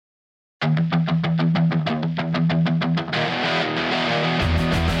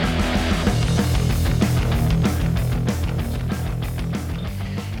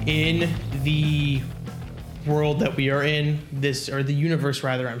in the world that we are in, the universe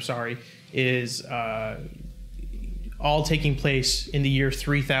rather, I'm sorry, is all taking place in the year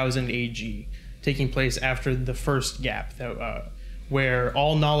 3000 AG, taking place after the first gap, where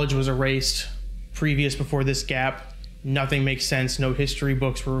all knowledge was erased before this gap. Nothing makes sense. No history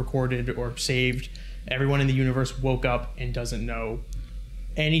books were recorded or saved. Everyone in the universe woke up and doesn't know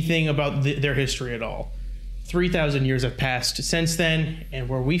anything about their history at all. 3,000 years have passed since then, and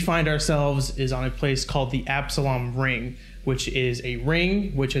where we find ourselves is on a place called the Absalom Ring, which is a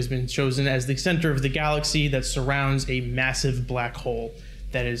ring which has been chosen as the center of the galaxy that surrounds a massive black hole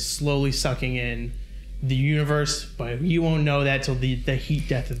that is slowly sucking in the universe, but you won't know that till the heat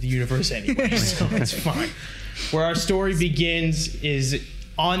death of the universe anyway, so it's fine. Where our story begins is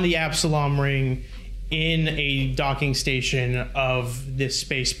on the Absalom Ring in a docking station of this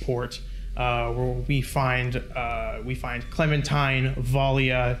spaceport, where we find Clementine,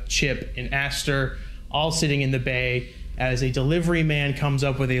 Valia, Chip, and Aster all sitting in the bay as a delivery man comes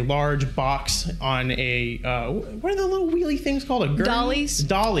up with a large box on a what are the little wheelie things called? A gurney? Dollies?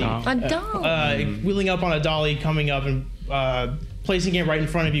 Dolly. A doll. Wheeling up on a dolly, coming up and placing it right in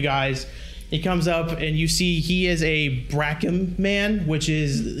front of you guys. He comes up and you see he is a Brackham man, which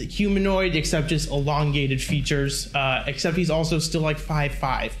is humanoid except just elongated features. Except he's also still like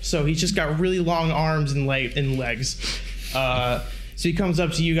 5'5", so he's just got really long arms and legs. So he comes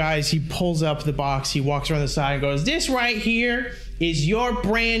up to you guys, he pulls up the box, he walks around the side and goes, "This right here is your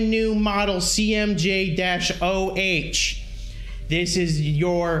brand new model CMJ-OH. This is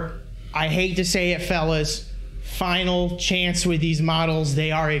your, I hate to say it, fellas, final chance with these models.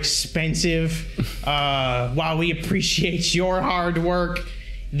 They are expensive. While we appreciate your hard work,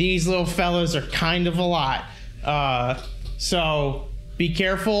 these little fellas are kind of a lot. So be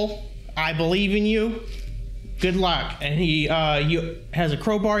careful. I believe in you. Good luck." And he has a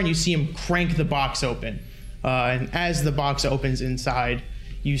crowbar, and you see him crank the box open. And as the box opens inside,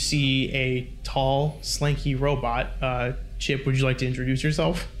 you see a tall, slinky robot. Chip, would you like to introduce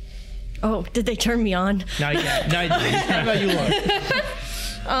yourself? Oh, did they turn me on? Not yet. How about you look?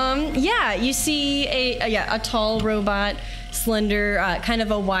 Yeah, you see a tall robot, slender, kind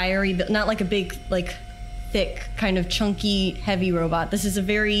of a wiry, but not like a big, like thick, kind of chunky, heavy robot. This is a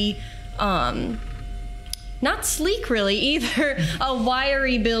very, not sleek really either, a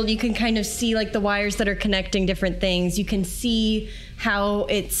wiry build. You can kind of see like the wires that are connecting different things. You can see how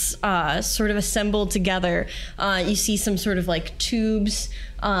it's sort of assembled together. You see some sort of like tubes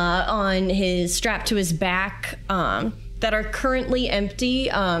on his strap to his back that are currently empty,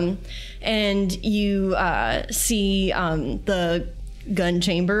 and you see the gun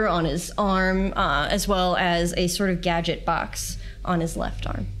chamber on his arm, as well as a sort of gadget box on his left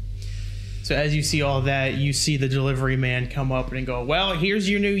arm. So as you see all that, you see the delivery man come up and go, "Well, here's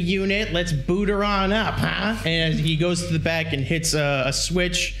your new unit. Let's boot her on up, huh?" And he goes to the back and hits a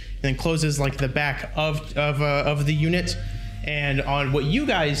switch, and then closes like the back of the unit. And on what you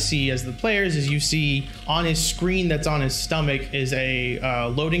guys see as the players is you see on his screen that's on his stomach is a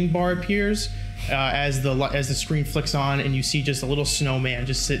loading bar appears as the screen flicks on, and you see just a little snowman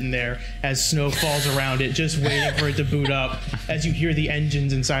just sitting there as snow falls around it, just waiting for it to boot up as you hear the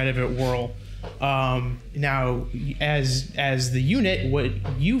engines inside of it whirl. Now, as the unit, what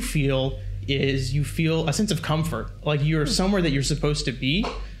you feel is you feel a sense of comfort, like you're somewhere that you're supposed to be.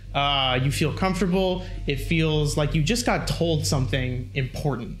 You feel comfortable. It feels like you just got told something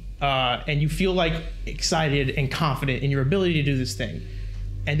important, and you feel like excited and confident in your ability to do this thing.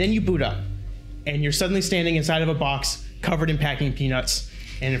 And then you boot up, and you're suddenly standing inside of a box covered in packing peanuts,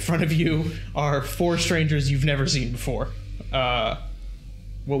 and in front of you are 4 strangers you've never seen before.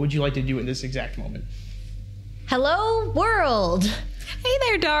 What would you like to do in this exact moment? Hello, world. Hey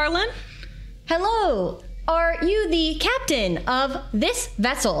there, darling. Hello. Are you the captain of this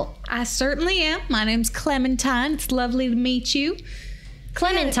vessel? I certainly am. My name's Clementine. It's lovely to meet you.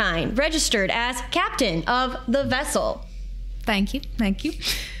 Clementine, registered as captain of the vessel. Thank you. Thank you.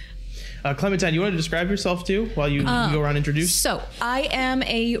 Clementine, you want to describe yourself too while you go around and introduce? So I am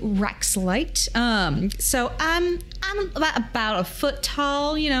a Raxolite. So I'm about a foot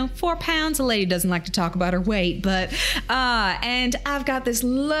tall, 4 pounds. A lady doesn't like to talk about her weight, but and I've got this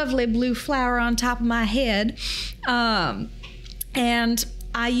lovely blue flower on top of my head, and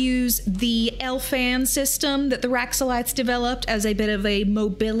I use the L-fan system that the Raxolites developed as a bit of a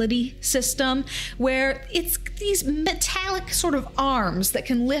mobility system, where it's these metallic sort of arms that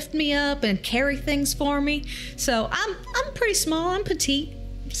can lift me up and carry things for me. So I'm pretty small. I'm petite.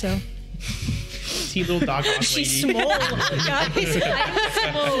 So. Petite little dog lady. She's small, guys. I'm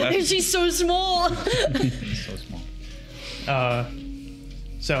small. She's so small. So small.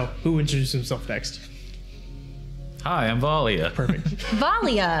 So, who introduced himself next? Hi, I'm Valia. Perfect.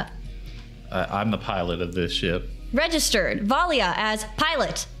 Valia. I'm the pilot of this ship. Registered. Valia as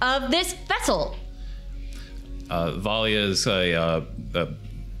pilot of this vessel. Valia is a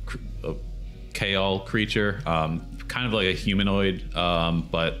Kaol creature, kind of like a humanoid,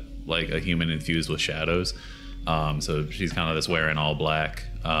 but like a human infused with shadows. So she's kind of just wearing all black,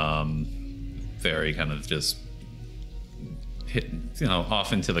 very kind of just hit,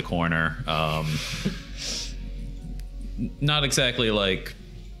 off into the corner. Not exactly like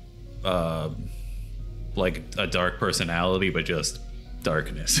a dark personality, but just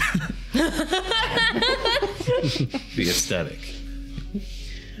darkness. The aesthetic.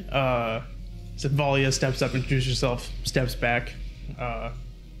 So Valia steps up, introduces herself, steps back.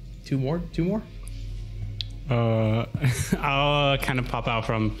 Two more? I'll kind of pop out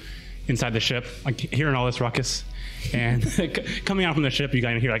from inside the ship, like hearing all this ruckus. And coming out from the ship, you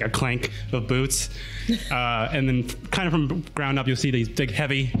kind of hear like a clank of boots. And then kind of from ground up, you'll see these big,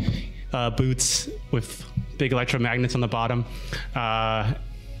 heavy boots with big electromagnets on the bottom.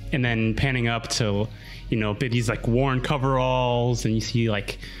 And then panning up to, these like worn coveralls, and you see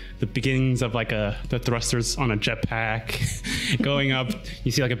like the beginnings of like the thrusters on a jetpack. Going up,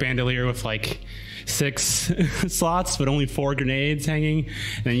 you see like a bandolier with like 6 slots, but only 4 grenades hanging.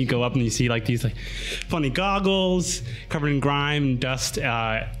 And then you go up and you see like these like funny goggles covered in grime and dust.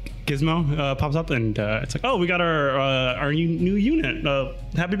 Gizmo pops up, and it's like, oh, we got our new unit.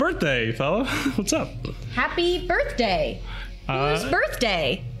 Happy birthday, fella! What's up? Happy birthday. Whose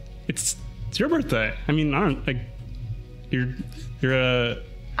birthday? It's your birthday. I mean, I don't like you're a.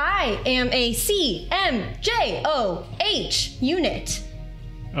 I am a CMJOH unit.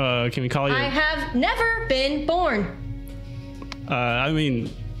 Can we call you? I have never been born. I mean,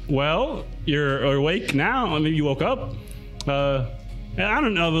 well, you're awake now. Maybe you woke up. I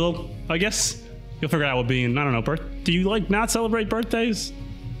don't know. Well, I guess you'll figure out what being. I don't know. Do you like not celebrate birthdays?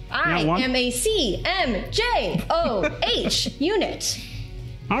 I am a CMJOH unit.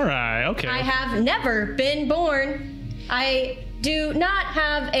 All right. Okay. I have never been born. I do not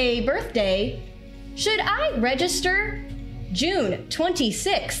have a birthday. Should I register June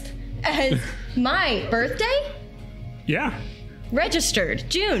 26th as my birthday? Yeah. Registered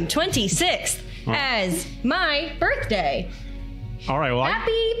June 26th as my birthday. All right. Well,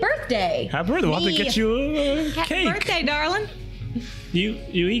 Happy birthday. Happy birthday. We'll have to get you a Happy cake. birthday, darling. You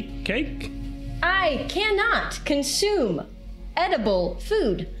eat cake? I cannot consume edible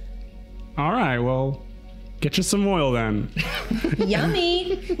food. All right. Well, get you some oil then.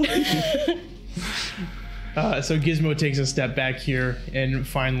 Yummy. So Gizmo takes a step back here, and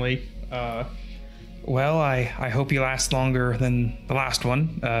finally, well, I hope you last longer than the last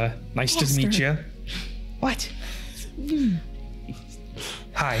one. Nice to meet you. What?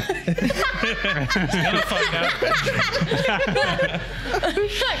 Hi.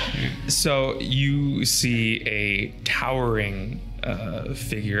 So you see a towering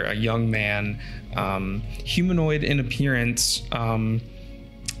figure, a young man, humanoid in appearance.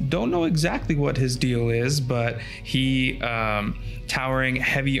 Don't know exactly what his deal is, but he towering,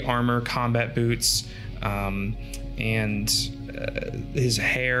 heavy armor, combat boots, and his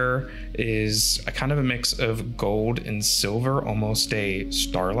hair is a kind of a mix of gold and silver, almost a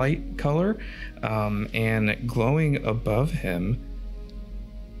starlight color, and glowing above him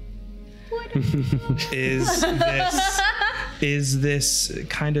is this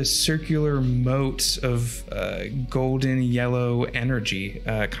kind of circular moat of golden yellow energy,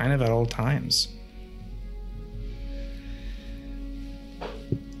 kind of at all times.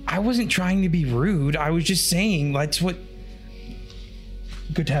 I wasn't trying to be rude. I was just saying that's what.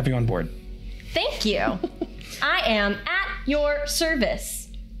 Good to have you on board. Thank you. I am at your service.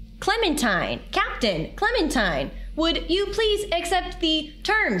 Clementine, Captain Clementine, would you please accept the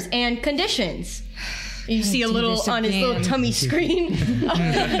terms and conditions? You see a little on his little tummy screen. All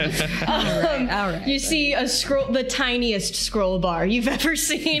right. You see a scroll, the tiniest scroll bar you've ever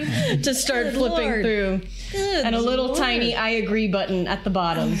seen to start flipping Lord. through. And a little tiny I agree button at the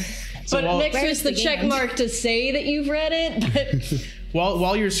bottom. But next is the check mark to say that you've read it. But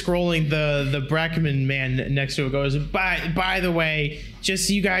while you're scrolling, the Brackman man next to it goes, by the way, just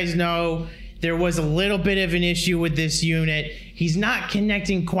so you guys know, there was a little bit of an issue with this unit. He's not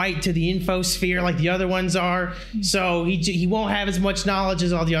connecting quite to the infosphere like the other ones are, so he won't have as much knowledge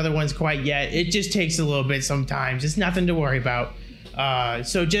as all the other ones quite yet. It just takes a little bit sometimes. It's nothing to worry about.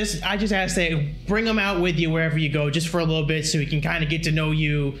 So I just ask that bring him out with you wherever you go, just for a little bit, so he can kind of get to know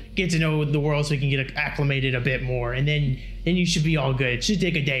you, get to know the world, so he can get acclimated a bit more, and then you should be all good. It should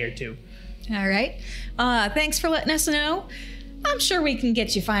take a day or two. All right. Thanks for letting us know. I'm sure we can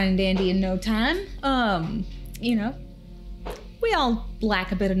get you fine and dandy in no time. You know, we all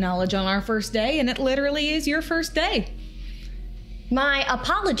lack a bit of knowledge on our first day, and it literally is your first day. My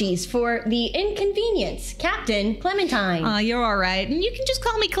apologies for the inconvenience, Captain Clementine. You're all right, and you can just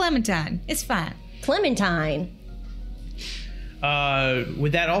call me Clementine. It's fine. Clementine.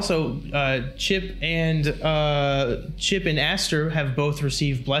 With that, also, Chip and Aster have both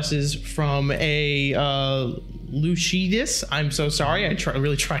received blesses from a Lucidus. I'm so sorry. I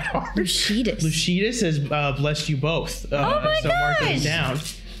really tried hard. Lucidus has blessed you both. Oh my so mark gosh. those down.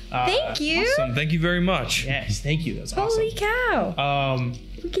 Thank you. Awesome. Thank you very much. Yes, thank you. That's awesome. Holy cow.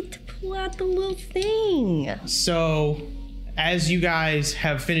 We get to pull out the little thing. So, as you guys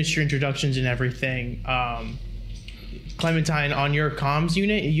have finished your introductions and everything, Clementine, on your comms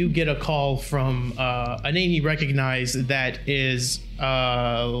unit, you get a call from a name you recognize that is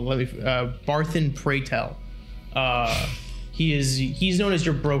Barthen Praytel. He's known as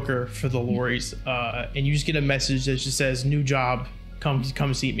your broker for the lorries, and you just get a message that just says "new job, come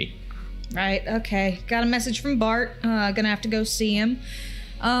see me." Right, okay. Got a message from Bart. Gonna have to go see him.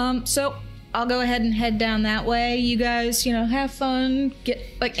 So I'll go ahead and head down that way. You guys, have fun. Get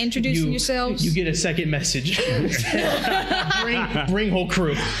introducing yourselves. You get a second message. bring whole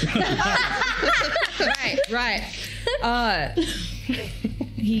crew. Right.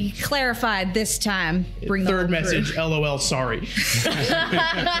 He clarified this time. Bring the Third whole crew. message. LOL. Sorry.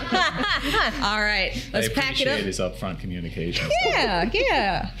 All right, let's pack it up. His upfront communication.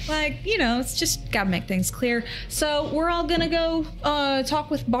 Yeah. It's just gotta make things clear. So we're all gonna go talk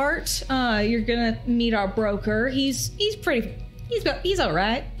with Bart. You're gonna meet our broker. He's all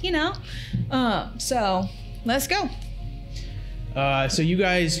right, So let's go. So you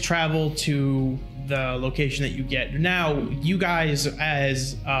guys travel to the location that you get. Now, you guys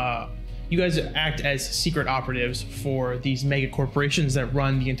act as secret operatives for these mega corporations that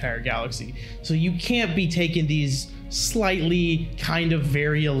run the entire galaxy. So you can't be taking these slightly kind of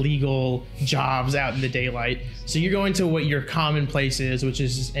very illegal jobs out in the daylight. So you're going to what your common place is, which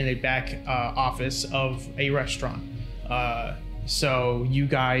is in a back office of a restaurant. So you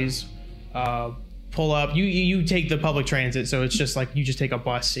guys pull up. You take the public transit, so it's just like you just take a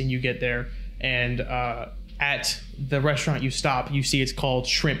bus and you get there. And at the restaurant you stop, you see it's called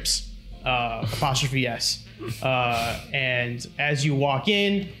Shrimps, apostrophe S. And as you walk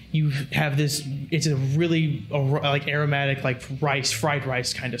in, you have this, it's a really aromatic, fried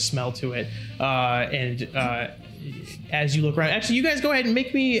rice kind of smell to it. And as you look around, actually, you guys go ahead and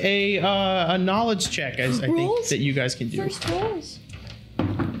make me a knowledge check, as I think that you guys can do. First rolls.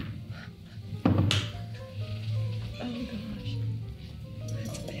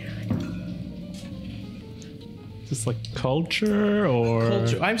 Just culture or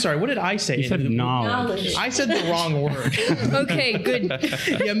Culture. I'm sorry. What did I say? You said knowledge. I said the wrong word. Okay, good.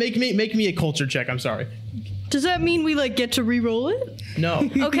 Yeah, make me a culture check. I'm sorry. Does that mean we get to re-roll it? No.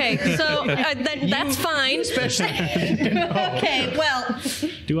 Okay, so then that's fine. Especially. Okay, well.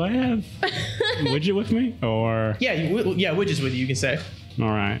 Do I have Widget with me or? Yeah, Widget's with you. You can say. All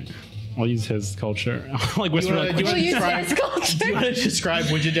right. I'll use his culture. Whisper. Do you want to describe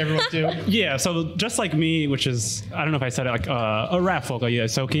Widget to everyone too? Yeah, so just like me, which is, I don't know if I said it, a rat folk,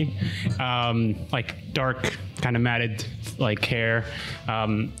 Soki. Dark, kind of matted, hair.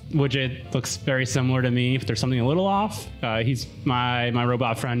 Widget looks very similar to me. If there's something a little off, he's my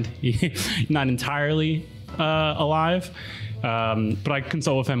robot friend. He's not entirely alive, but I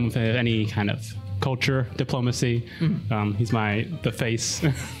consult with him with any kind of culture, diplomacy. He's the face.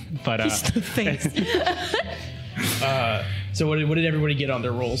 But he's the face. So what did everybody get on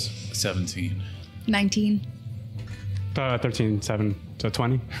their rolls? 17. 19. 13, 7, so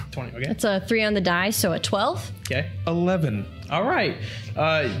 20. 20. Okay. It's a 3 on the die, so a 12. Okay. 11. All right.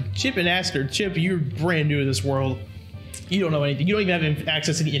 Chip and Aster. Chip, you're brand new to this world. You don't know anything. You don't even have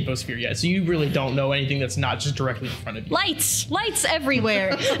access to the infosphere yet, so you really don't know anything that's not just directly in front of you. Lights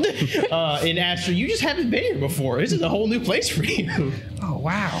everywhere. And Aster, you just haven't been here before. This is a whole new place for you. Oh,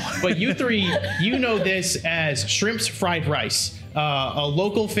 wow. But you three, you know this as Shrimps Fried Rice, a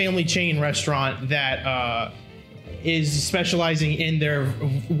local family chain restaurant that is specializing in their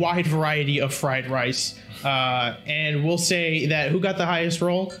wide variety of fried rice. And we'll say that who got the highest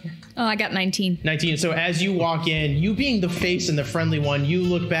roll? Oh, I got 19. 19. So as you walk in, you being the face and the friendly one, you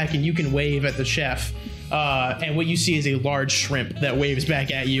look back and you can wave at the chef. And what you see is a large shrimp that waves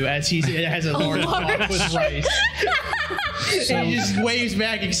back at you as it has a large pot with rice. And he just waves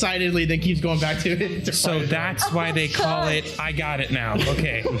back excitedly, then keeps going back to it. So that's why they call it, I got it now.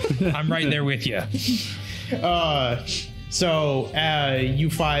 Okay. I'm right there with you. So you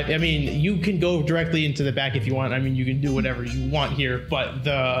five, I mean, you can go directly into the back if you want. I mean, you can do whatever you want here, but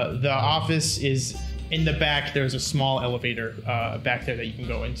the office is in the back. There's a small elevator back there that you can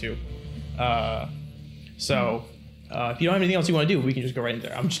go into. If you don't have anything else you want to do, we can just go right in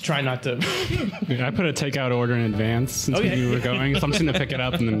there. I'm just trying not to. I put a takeout order in advance since we were going, so I'm just gonna pick it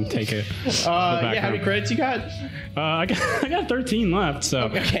up and then take it. How many credits you got? I got 13 left, so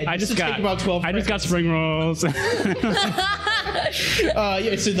Okay, I just got about 12. I just got spring rolls. So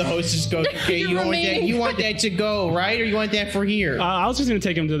the host just goes, okay, you want that to go, right? Or you want that for here? I was just gonna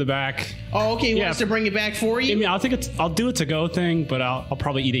take him to the back. Oh, okay. He wants to bring it back for you? I mean, I'll do a to-go thing, but I'll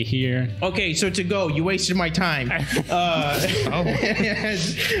probably eat it here. Okay, so to go, you wasted my time.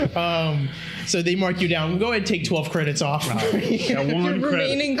 So they mark you down. Go ahead and take 12 credits off. Got one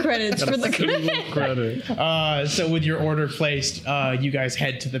Remaining credits for the credit. So with your order placed, you guys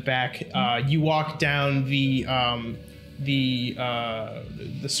head to the back. You walk down the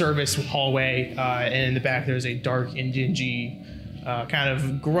service hallway, and in the back there's a dark and dingy, kind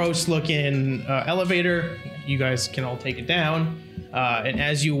of gross-looking elevator. You guys can all take it down. And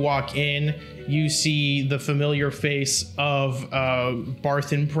as you walk in, you see the familiar face of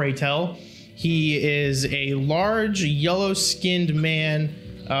Barthen Praytell. He is a large, yellow-skinned man.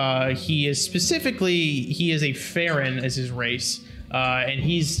 He is a Farron as his race. And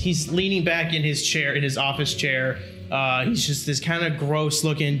he's leaning back in his chair, in his office chair. He's just this kind of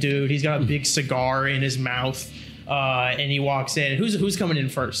gross-looking dude. He's got a big cigar in his mouth. And he walks in. Who's coming in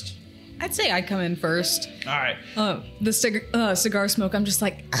first? I'd say I come in first. All right. The cigar smoke, I'm just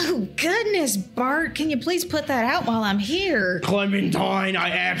like, oh, goodness, Bart, can you please put that out while I'm here? Clementine,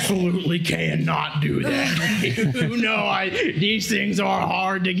 I absolutely cannot do that. You know, these things are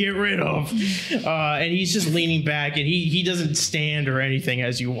hard to get rid of. And he's just leaning back, and he doesn't stand or anything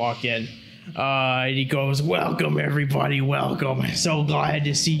as you walk in. And he goes, welcome, everybody, welcome. So glad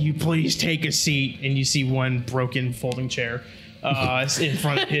to see you. Please take a seat. And you see one broken folding chair. In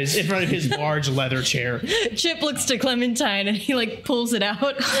front of his large leather chair. Chip looks to Clementine and he pulls it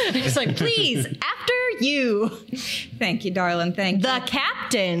out. He's like, please, after you. Thank you, darling. Thank you. The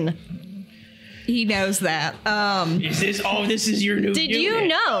captain. He knows that. This is your new Did you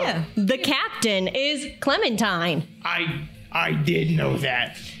know the captain is Clementine? I did know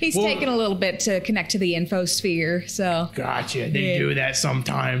that. He's taken a little bit to connect to the infosphere, so. Gotcha. They do that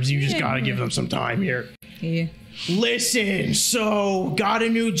sometimes. You just gotta give them some time here. Yeah. Listen, so got a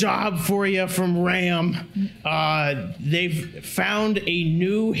new job for you from Ram. They've found a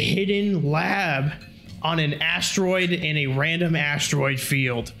new hidden lab on an asteroid in a random asteroid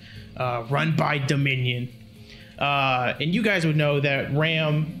field run by Dominion. And you guys would know that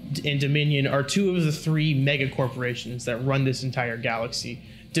Ram and Dominion are two of the three mega corporations that run this entire galaxy.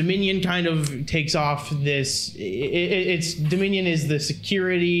 Dominion kind of takes off this. Dominion is the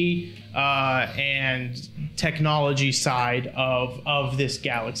security and technology side of this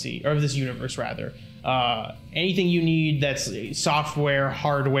galaxy, or of this universe rather. Anything you need that's software,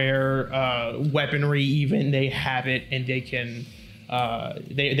 hardware, weaponry, even, they have it, and they can.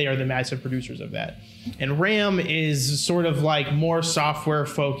 They are the massive producers of that. And RAM is sort of more software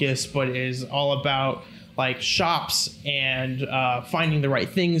focused, but is all about shops and finding the right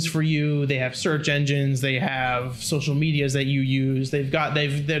things for you. They have search engines, they have social medias that you use. They're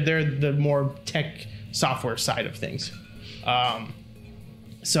the more tech software side of things.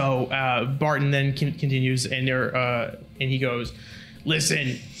 So Barton then continues, and he goes,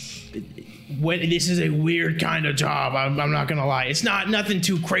 listen, this is a weird kind of job. I'm not gonna lie. It's nothing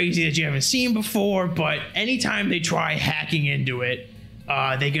too crazy that you haven't seen before, but anytime they try hacking into it,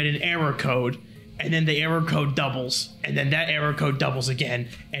 they get an error code. And then the error code doubles, and then that error code doubles again,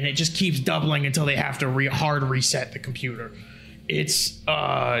 and it just keeps doubling until they have to hard reset the computer. It's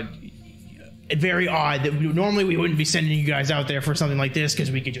very odd that normally we wouldn't be sending you guys out there for something like this, because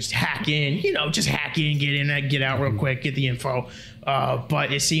we could just hack in, get in, get out real quick, get the info.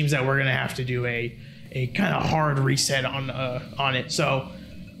 But it seems that we're gonna have to do a kind of hard reset on it. So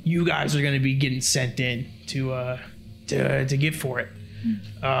you guys are gonna be getting sent in to get for it.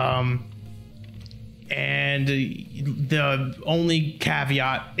 And the only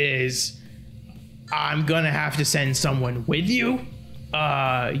caveat is I'm gonna have to send someone with you.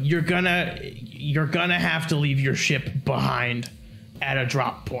 You're gonna have to leave your ship behind at a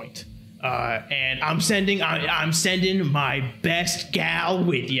drop point. And I'm sending my best gal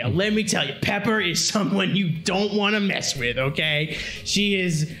with you. Let me tell you, Pepper is someone you don't want to mess with, okay? She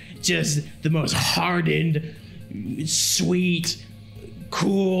is just the most hardened, sweet,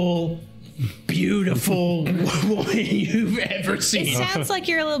 cool, beautiful woman you've ever seen. It sounds like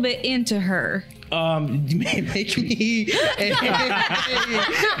you're a little bit into her. Make me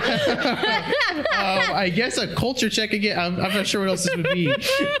I guess a culture check again. I'm not sure what else this would be.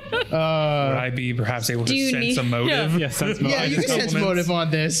 Would I be perhaps able to sense a motive? Yeah, sense motive. Yeah, you can sense motive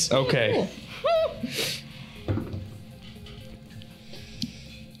on this. Okay.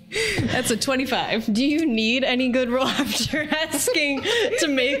 That's a 25. Do you need any good roll after asking to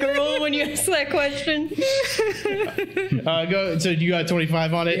make a roll when you ask that question? Go. So you got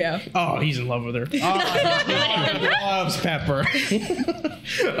 25 on it? Yeah. Oh, he's in love with her. Oh, he loves Pepper.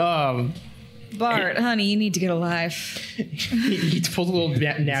 Bart, honey, you need to get a life. He pulls a little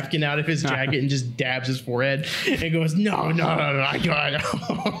napkin out of his jacket and just dabs his forehead and goes, no, I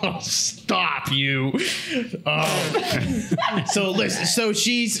got stop you. So listen, so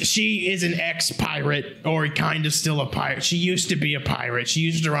she is an ex-pirate, or kind of still a pirate. She used to be a pirate. She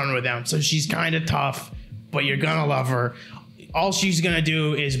used to run with them, so she's kind of tough, but you're gonna love her. All she's gonna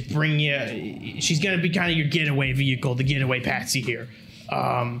do is bring you. She's gonna be kind of your getaway vehicle, the getaway patsy here.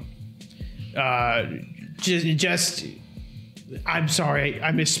 Just I'm sorry,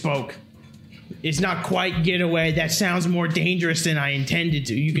 I misspoke. It's not quite getaway. That sounds more dangerous than I intended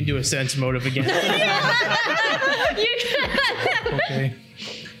to. You can do a sense motive again. Okay.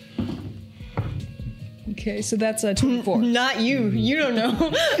 Okay, so that's a 24. Not you. You don't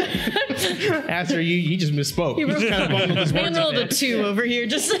know. After he just misspoke. He just kind of bundled his words Man up rolled there. a 2 over here.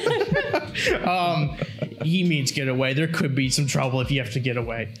 Just He means get away. There could be some trouble if you have to get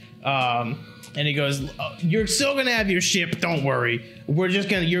away. And he goes, "You're still gonna have your ship. Don't worry.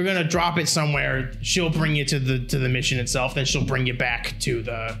 You're gonna drop it somewhere. She'll bring you to the mission itself. Then she'll bring you back to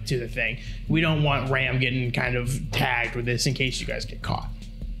the thing. We don't want Ram getting kind of tagged with this in case you guys get caught.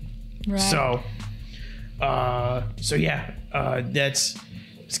 Right. So yeah, that's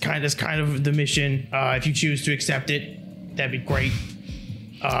kind of the mission. If you choose to accept it, that'd be great.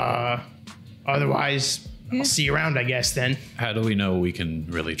 Otherwise, I'll see you around, I guess, then. How do we know we can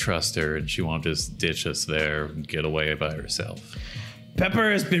really trust her and she won't just ditch us there and get away by herself?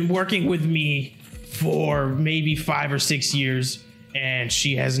 Pepper has been working with me for maybe 5 or 6 years, and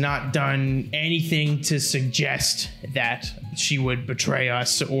she has not done anything to suggest that she would betray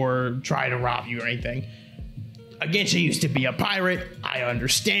us or try to rob you or anything. Again, she used to be a pirate. I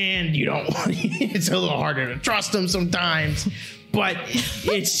understand. You don't want it's a little harder to trust them sometimes. But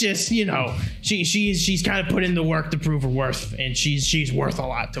it's just, she's kind of put in the work to prove her worth, and she's worth a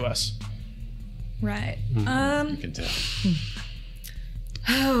lot to us. Right. You can tell.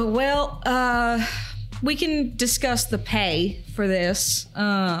 Oh, well, we can discuss the pay for this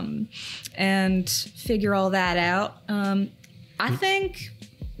and figure all that out. I think,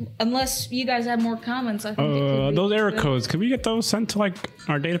 unless you guys have more comments, I think it could be Those error good. codes, can we get those sent to like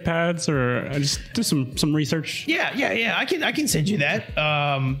our data pads or just do some research? Yeah. I can send you that.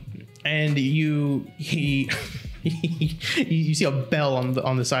 And you see a bell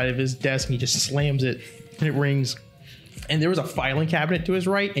on the side of his desk, and he just slams it, and it rings. And there was a filing cabinet to his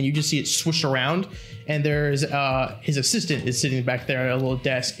right, and you just see it swoosh around. And there's his assistant is sitting back there at a little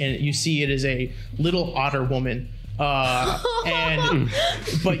desk, and you see it is a little otter woman. But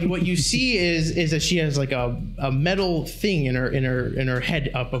what you see is that she has like a metal thing in her head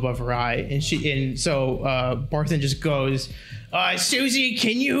up above her eye, and so Barthen just goes, Susie,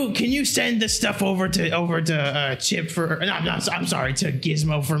 can you send the stuff over to Chip I'm sorry, to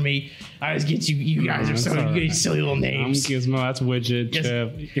Gizmo for me. I always get you guys are so right. good, silly little I'm names. Gizmo, that's Widget, Yes.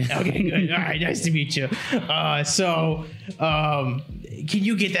 Chip. Okay, good. All right, nice to meet you. Can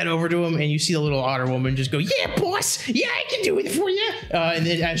you get that over to him? And you see the little otter woman just go, "Yeah, boss. Yeah, I can do it for you." And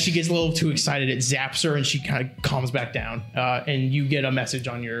then as she gets a little too excited, it zaps her, and she kind of calms back down. And you get a message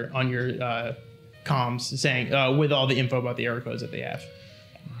on your comms saying with all the info about the error codes that they have.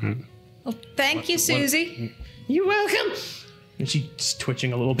 Well, thank you, Susie. You're welcome. And she's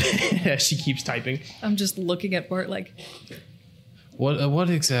twitching a little bit as she keeps typing. I'm just looking at Bart like,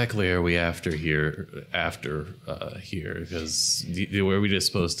 What exactly are we after here? Because were we just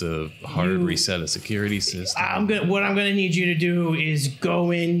supposed to hard reset a security system? What I'm gonna need you to do is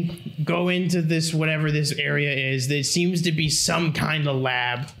go into this, whatever this area is. There seems to be some kind of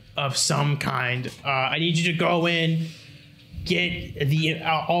lab of some kind. I need you to go in, get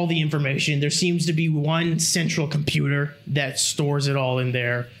all the information. There seems to be one central computer that stores it all in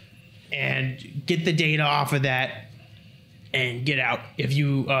there, and get the data off of that and get out. If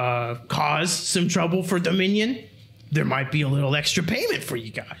you cause some trouble for Dominion, there might be a little extra payment for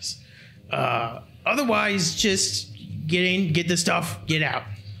you guys. Otherwise, just get in, get the stuff, get out.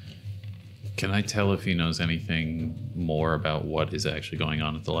 Can I tell if he knows anything more about what is actually going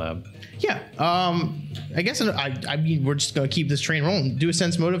on at the lab? Yeah. I guess I mean we're just gonna keep this train rolling. Do a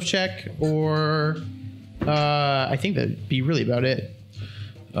sense motive check, or I think that'd be really about it.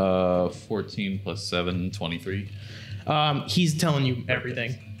 14 plus 7, 23. He's telling you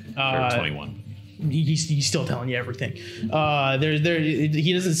everything. Or 21. He's still telling you everything.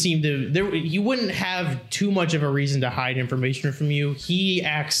 He doesn't seem to. He wouldn't have too much of a reason to hide information from you. He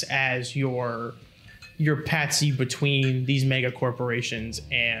acts as your patsy between these mega corporations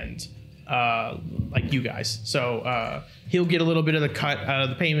and like you guys. So he'll get a little bit of the cut out of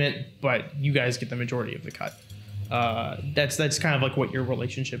the payment, but you guys get the majority of the cut. That's kind of like what your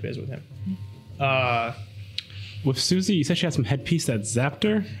relationship is with him. With Susie, you said she had some headpiece that zapped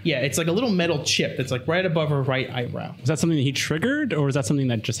her. Yeah, it's like a little metal chip that's like right above her right eyebrow. Was that something that he triggered, or was that something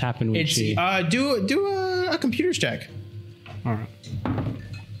that just happened when she? Do a computers check, All right.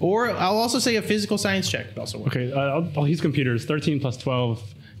 or I'll also say a physical science check could also work. Okay, I'll use computers. 13 plus 12,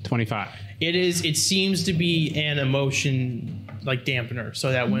 25. It seems to be an emotion like dampener,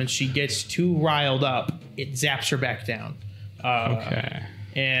 so that when she gets too riled up, it zaps her back down. Okay.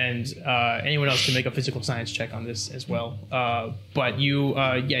 And anyone else can make a physical science check on this as well. But you,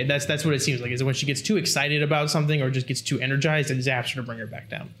 yeah, that's what it seems like. Is that when she gets too excited about something or just gets too energized, it zaps her to bring her back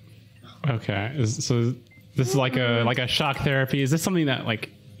down. Okay. So this is like a shock therapy. Is this something that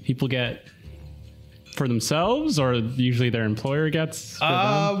like people get for themselves, or usually their employer gets? For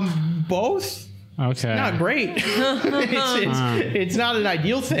them? Both. Okay. Not great. It's not an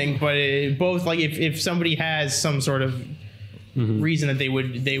ideal thing, but both. Like if somebody has some sort of reason that they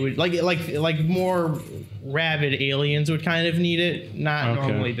would like more rabid aliens would kind of need it, not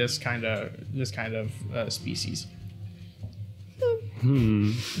normally this kind of species.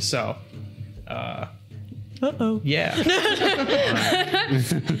 So yeah.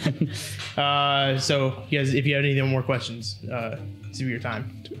 So you guys, if you have any more questions, it's your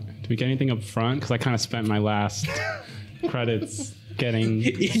time. Do we get anything up front? Because I kind of spent my last credits getting.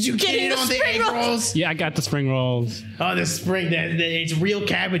 Did you get it on the egg rolls? Yeah, I got the spring rolls. Oh, the spring, it's real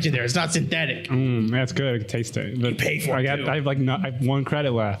cabbage in there. It's not synthetic. That's good. I can taste it. But You pay for it, too. I have 1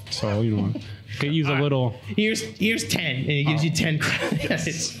 credit left, so you know, could use a little. Here's 10, and he gives you 10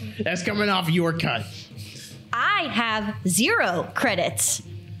 credits. That's coming off your cut. I have 0 credits.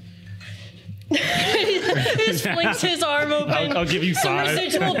 He just flings his arm open. I'll give you Some 5.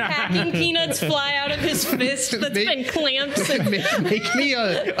 residual packing peanuts fly out of his fist that's been clamped. Make me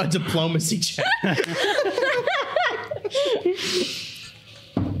a diplomacy check.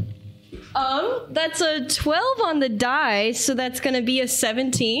 That's a 12 on the die, so that's going to be a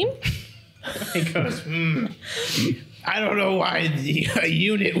 17. He goes, I don't know why a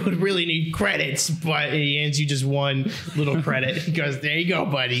unit would really need credits, but he hands you just 1 little credit. He goes, there you go,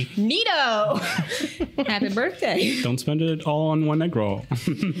 buddy. Neato. Happy birthday. Don't spend it all on 1 egg roll.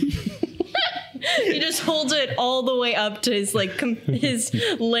 He just holds it all the way up to his like his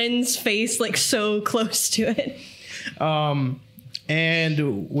lens face, like so close to it. And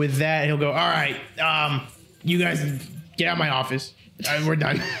with that, he'll go, all right, you guys get out of my office. We're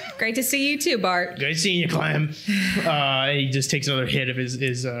done. Great to see you too, Bart. Good seeing you, Clem. And he just takes another hit of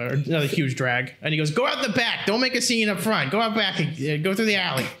his another huge drag. And he goes, go out the back. Don't make a scene up front. Go out back and go through the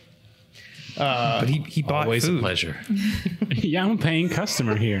alley. But he bought Always food. a pleasure. Yeah, I'm a paying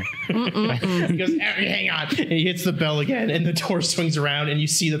customer here. He goes, hang on. And he hits the bell again, and the door swings around, and you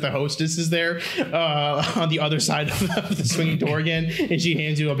see that the hostess is there on the other side of the swinging door again, and she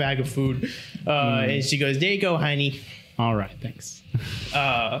hands you a bag of food. And she goes, there you go, honey. All right, thanks.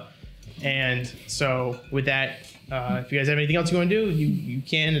 And so with that, if you guys have anything else you want to do, you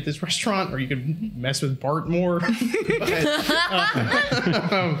can at this restaurant, or you could mess with Bart more.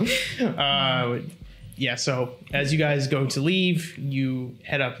 Yeah. So as you guys go to leave, you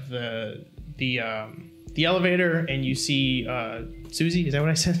head up the elevator, and you see Susie. Is that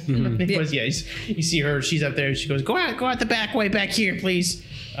what I said? It was, yeah. You see her. She's up there. She goes, go out the back way back here, please.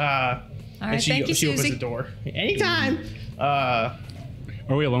 All right, and she thank you, opens Susie. the door. Anytime. Are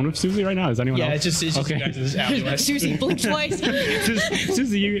we alone with Susie right now? Is anyone Yeah, else? it's just you guys in this alleyway. Susie blinked twice.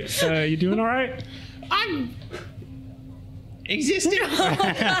 Susie, you doing all right? I'm existing.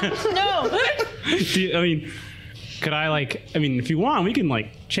 No. Could I if you want, we can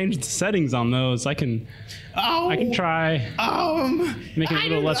change the settings on those. I can try make it a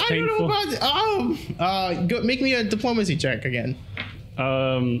little less painful. Go make me a diplomacy check again.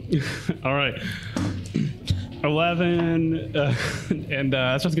 All right. 11, and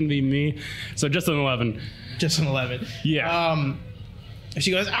that's just gonna be me. So just an 11. Just an 11. Yeah. She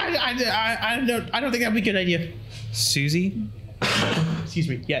goes, I don't think that'd be a good idea. Susie, Excuse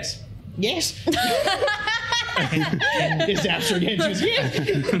me. Yes. Yes. This after again. She goes, yes.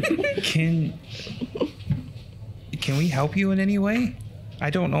 Can we help you in any way? I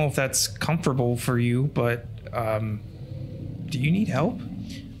don't know if that's comfortable for you, but do you need help?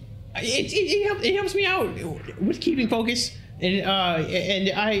 It helps me out with keeping focus,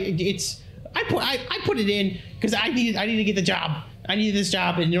 and I put it in because I needed to get the job. I needed this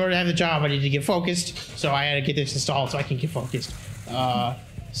job, and in order to have the job, I needed to get focused. So I had to get this installed so I can get focused.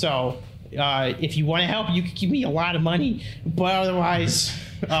 If you want to help, you can give me a lot of money, but otherwise.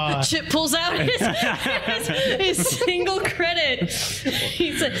 Chip pulls out his single credit.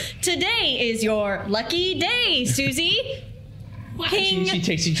 He said, "Today is your lucky day, Susie." She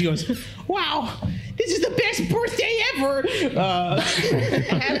takes it. She goes, "Wow, this is the best birthday ever!"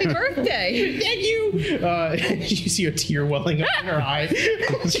 Happy birthday. Thank you. You see a tear welling up in her eye.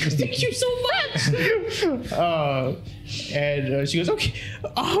 She goes, "Thank you so much." And she goes, "Okay,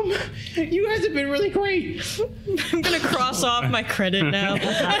 you guys have been really great. I'm gonna cross off my credit now.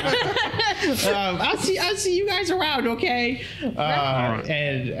 I'll see you guys around, okay?"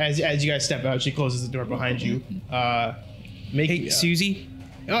 And as you guys step out, she closes the door behind you. Hey, Susie.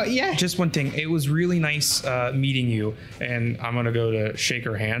 Yeah. Just one thing. It was really nice meeting you, and I'm gonna go to shake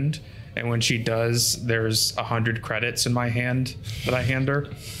her hand. And when she does, there's 100 credits in my hand that I hand her.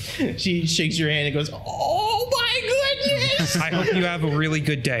 She shakes your hand and goes, "Oh my goodness! I hope you have a really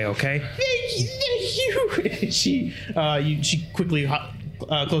good day. Okay. Thank you." She quickly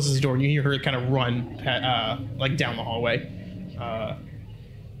closes the door, and you hear her kind of run like down the hallway.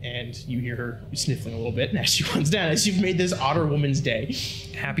 And you hear her sniffling a little bit, and as she runs down, as you've made this otter woman's day.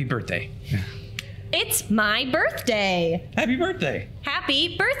 Happy birthday. It's my birthday. Happy birthday.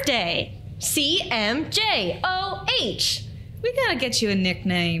 Happy birthday, CMJOH. We gotta get you a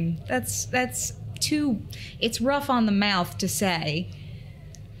nickname. That's too. It's rough on the mouth to say.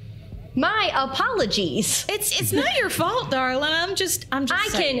 My apologies. It's not your fault, darling. I'm just. I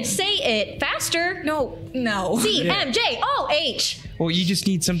saying. can say it faster. No. CMJOH. Well, you just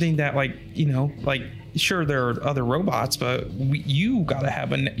need something that, sure, there are other robots, but you gotta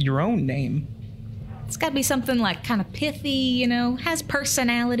have your own name. It's gotta be something like kind of pithy, has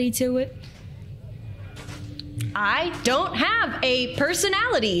personality to it. I don't have a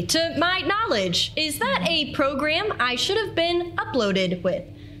personality to my knowledge. Is that a program I should have been uploaded with?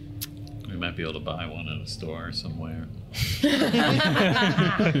 We might be able to buy one at a store somewhere.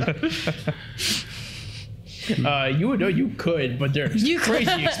 You could, but they're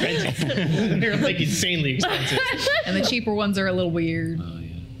crazy expensive. They're like insanely expensive. And the cheaper ones are a little weird. Oh,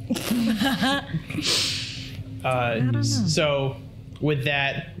 yeah. So with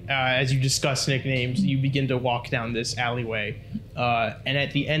that, as you discuss nicknames, you begin to walk down this alleyway. And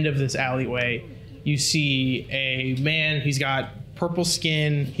at the end of this alleyway, you see a man. He's got purple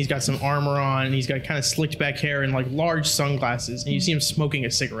skin. He's got some armor on. And he's got kind of slicked back hair and like large sunglasses. And you see him smoking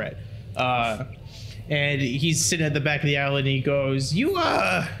a cigarette. And he's sitting at the back of the alley, and he goes, "You're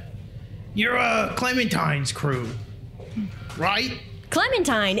Clementine's crew, right?"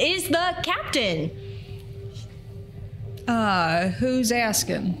 Clementine is the captain. Who's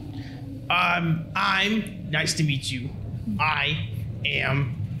asking? I'm nice to meet you. I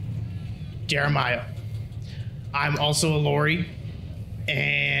am Jeremiah. I'm also a Lori,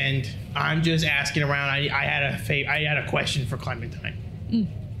 and I'm just asking around. I had a question for Clementine.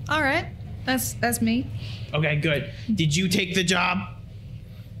 All right. That's me. Okay, good. Did you take the job?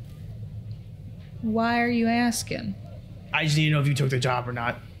 Why are you asking? I just need to know if you took the job or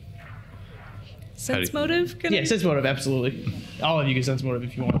not. Sense motive? Yeah, sense motive, absolutely. All of you can sense motive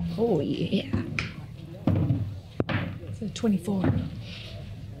if you want. Oh, yeah. So 24.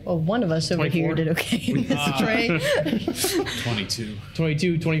 Well, one of us over 24. here did okay in this tray. 22.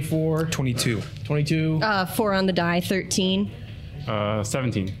 22, 24, 22. 22, 4 on the die, 13.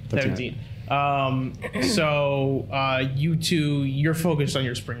 17. 17. So you two, you're focused on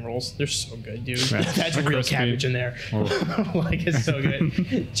your spring rolls. They're so good, dude. Yeah. That's They're real crispy. cabbage in there. Like, it's so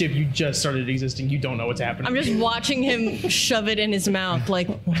good. Chip, you just started existing. You don't know what's happening. I'm just watching him shove it in his mouth, like,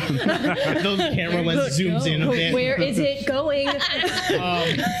 Those camera lens zooms in a bit. where is it going?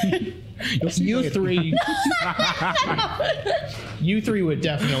 You three would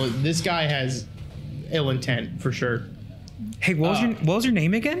definitely. This guy has ill intent for sure. Hey, what was your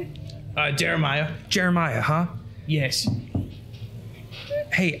name again? Jeremiah. Jeremiah, huh? Yes.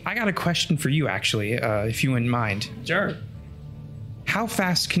 Hey, I got a question for you, actually, if you wouldn't mind. Sure. How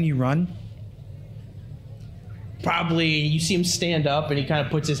fast can you run? Probably, you see him stand up, and he kind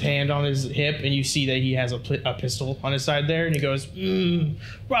of puts his hand on his hip, and you see that he has a pistol on his side there, and he goes,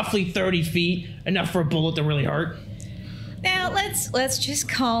 roughly 30 feet, enough for a bullet to really hurt. Now let's just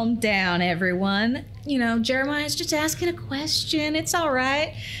calm down, everyone. You know, Jeremiah's just asking a question. It's all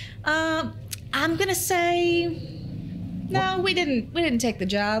right. I'm gonna say no. We didn't take the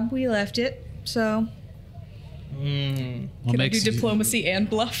job. We left it. So Can I do diplomacy and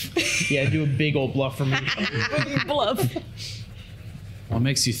bluff? Yeah, do a big old bluff for me. Bluff. What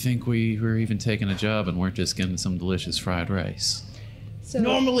makes you think we were even taking a job and weren't just getting some delicious fried rice?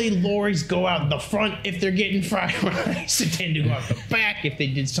 Normally, lorries go out the front if they're getting fried rice. They tend to go out the back if they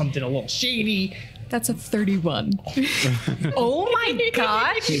did something a little shady. That's a 31. Oh my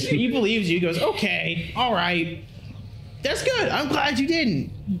gosh. He believes you. He goes, okay, all right. That's good. I'm glad you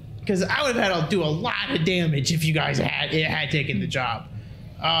didn't. Because I would have had to do a lot of damage if you guys had taken the job.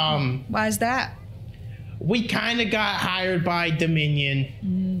 why is that? We kind of got hired by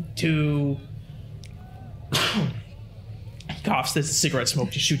Dominion to... He coughs, there's cigarette smoke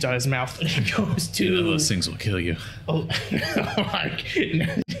just shoots out his mouth, and he goes to... Those things will kill you. Oh,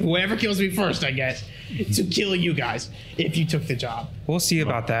 whoever kills me first, I guess, to kill you guys if you took the job. We'll see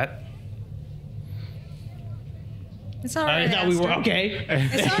about that. It's all I right. thought we were Aster. okay.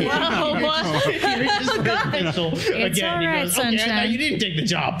 It's all right. Oh, what? He reaches for his pistol It's again. all He right, goes, okay, I thought sunshine. you didn't take the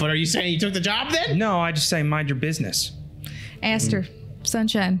job, but are you saying you took the job then? No, I just say mind your business. Aster,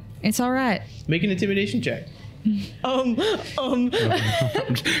 sunshine. It's all right. Make an intimidation check.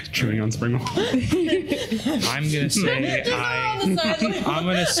 Chewing on Springle. I'm gonna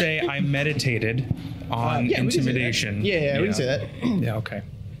say I meditated on Yeah, we can say that. intimidation. Yeah, we can say that. Yeah, okay.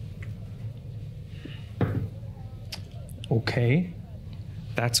 Okay.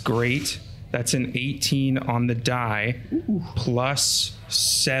 That's great. That's an 18 on the die plus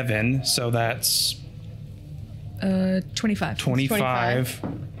 7, so that's 25. 25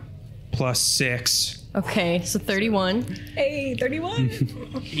 plus 6. Okay, so 31. Hey, 31.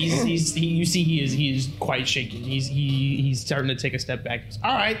 You see he is quite shaken. He's starting to take a step back.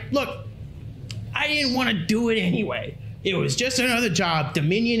 All right, look, I didn't want to do it anyway. It was just another job.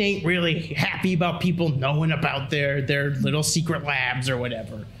 Dominion ain't really happy about people knowing about their little secret labs or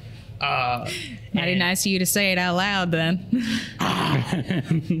whatever. Mighty nice of you to say it out loud, then.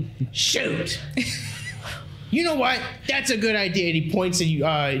 Shoot. You know what? That's a good idea. And he points at you.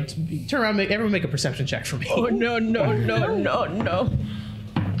 Turn around. Everyone make a perception check for me. Oh, no.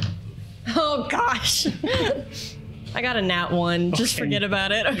 Oh, gosh. I got a nat 1. Just Okay. forget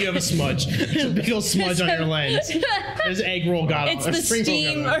about it. You have a smudge. There's a big old smudge on your lens. There's egg roll got It's on. the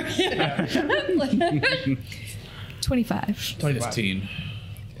steam. 25. 15.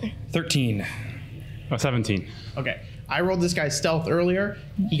 13. Oh, 17. Okay. I rolled this guy's stealth earlier.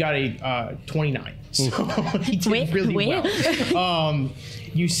 He got a 29. So he did really well.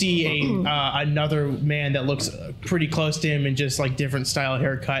 You see another man that looks pretty close to him and just like different style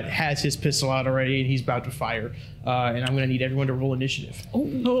haircut, has his pistol out already, and he's about to fire. And I'm going to need everyone to roll initiative.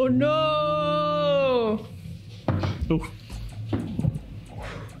 Oh, no. Ooh.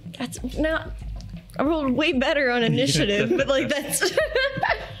 That's not... I rolled way better on initiative, but like that's...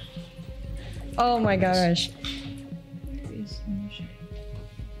 Oh my gosh.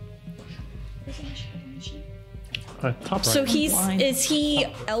 Top right. So is he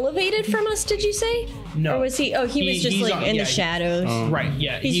elevated from us, did you say? No. Or was he, he was just he's like on- in yeah, the shadows. Right,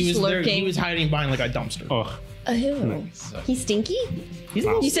 yeah. He's he was just there. He lurking. was hiding behind like a dumpster. Oh, Oh, he's stinky? He's a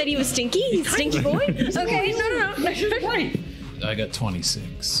little You said he was stinky? He's stinky boy? Okay, no. right. I got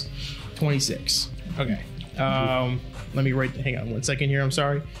 26. 26. Okay. Let me write. Hang on 1 second here. I'm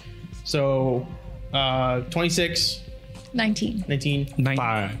sorry. So, 26, 19. 19,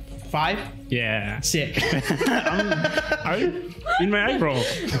 5. 5, Yeah. sick. I in my eye roll.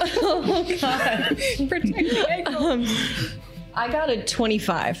 Protect the egg roll. I got a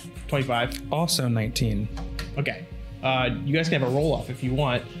 25. 25. Also 19. Okay. You guys can have a roll off if you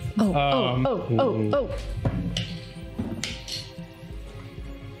want. Oh.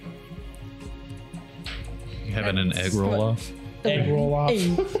 You having an egg roll off? Egg roll off.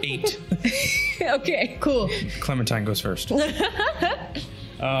 8. Okay, cool. Clementine goes first. All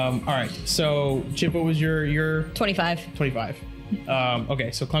right. So, Chip, what was your 25. 25?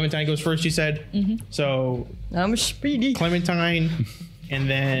 Okay. So Clementine goes first. You said. So I'm speedy. Clementine, and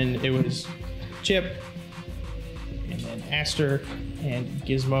then it was Chip, and then Aster, and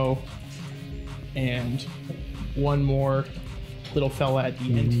Gizmo, and one more little fella at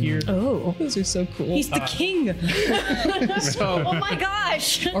the end here. Oh, Those are so cool. he's the king. So Oh my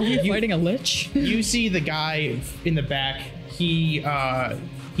gosh. Are we fighting a lich? you see the guy in the back. He's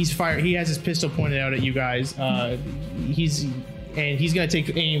fired. He has his pistol pointed out at you guys. He's gonna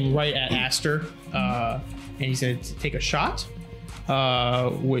take aim right at Aster, and he's gonna take a shot,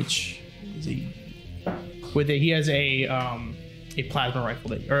 which is a with it. He has a plasma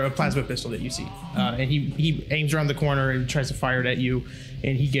rifle or a plasma pistol that you see, and he aims around the corner and tries to fire it at you,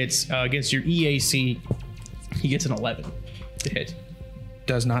 and he gets against your EAC, he gets an 11 to hit.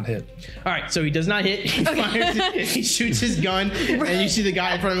 Does not hit. All right, so he does not hit. He fires it, he shoots his gun, and you see the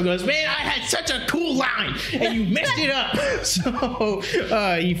guy in front of him goes, "Man, I had such a cool line, and you messed it up." So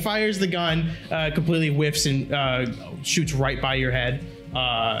he fires the gun, completely whiffs, and shoots right by your head.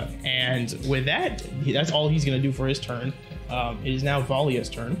 And with that, that's all he's going to do for his turn. It is now Valia's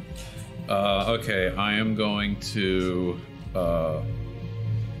turn. Okay, I am going to.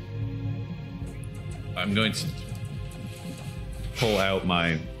 I'm going to pull out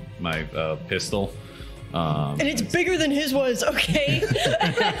my pistol. And it's bigger than his was, okay?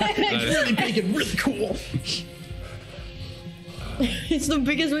 It's really big and really cool. It's the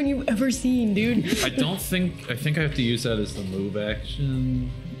biggest one you've ever seen, dude. I think I have to use that as the move action,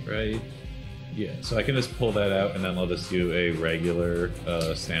 right? Yeah, so I can just pull that out and then let us do a regular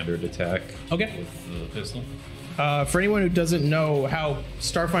standard attack. Okay. With the pistol. For anyone who doesn't know how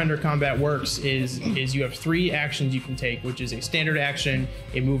Starfinder combat works, is you have 3 actions you can take, which is a standard action,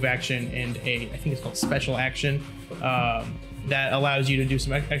 a move action, and I think it's called special action. That allows you to do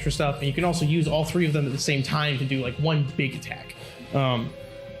some extra stuff, and you can also use all 3 of them at the same time to do like one big attack.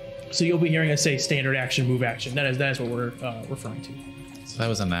 So you'll be hearing us say standard action, move action. That is what we're referring to. So that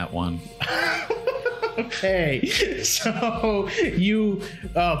was a nat 1. Okay, so you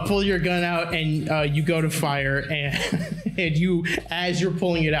pull your gun out and you go to fire, and you, as you're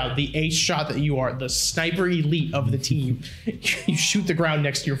pulling it out, the ace shot that you are, the sniper elite of the team, you shoot the ground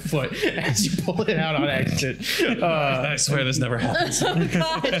next to your foot as you pull it out on accident. I swear this never happens.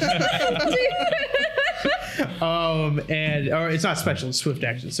 Or it's not special, it's swift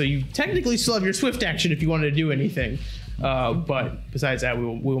action. So you technically still have your swift action if you wanted to do anything. But besides that, we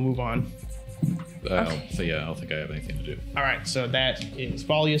will move on. So yeah, I don't think I have anything to do. All right, so that is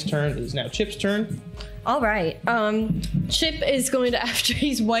Valia's turn. It is now Chip's turn. All right. Chip is going to, after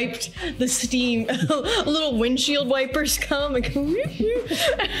he's wiped the steam, little windshield wipers come and go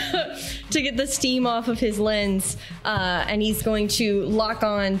to get the steam off of his lens, and he's going to lock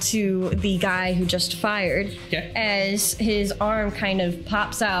on to the guy who just fired. Okay. As his arm kind of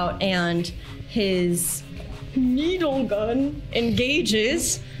pops out and his needle gun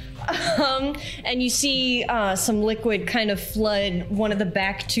engages. And you see some liquid kind of flood one of the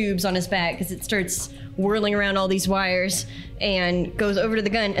back tubes on his back as it starts whirling around all these wires and goes over to the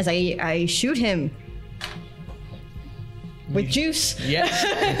gun as I shoot him with juice. Yes.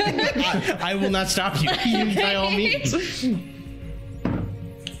 I will not stop you. By all means.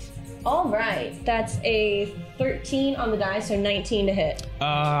 All right, that's a 13 on the die, so 19 to hit.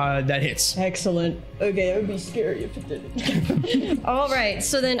 That hits. Excellent. Okay, that would be scary if it didn't. All right,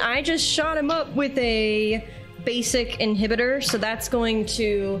 so then I just shot him up with a basic inhibitor, so that's going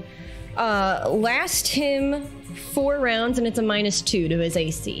to last him 4 rounds, and it's a -2 to his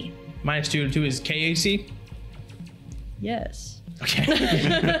AC. -2 to his KAC? Yes. Okay.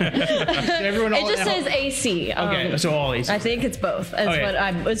 Everyone It just says AC. Okay, so all AC. I think it's both.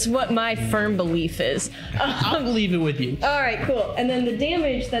 It's what my firm belief is. I'll believe it with you. All right, cool. And then the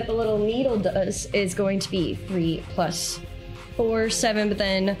damage that the little needle does is going to be 3 + 4, 7, but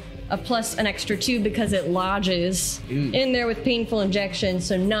then a plus an extra 2 because it lodges in there with painful injection,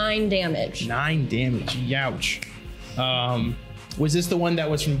 so 9 damage. 9 damage. Youch. Was this the one that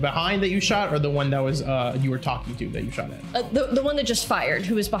was from behind that you shot, or the one that was you were talking to that you shot at? The one that just fired,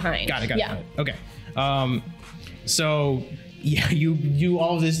 who was behind. Got it. Yeah. Okay. So yeah, you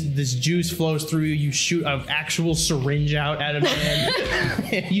all this juice flows through you. You shoot an actual syringe out at him,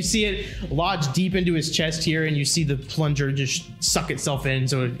 and you see it lodge deep into his chest here, and you see the plunger just suck itself in,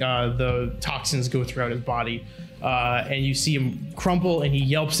 so the toxins go throughout his body, and you see him crumple, and he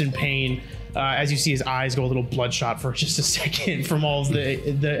yelps in pain. As you see his eyes go a little bloodshot for just a second from all the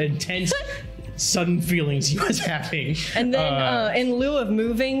intense sudden feelings he was having. And then in lieu of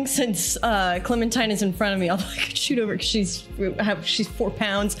moving, since Clementine is in front of me, although I could shoot over because she's 4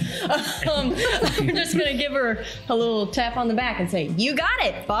 pounds, I'm just gonna give her a little tap on the back and say, "You got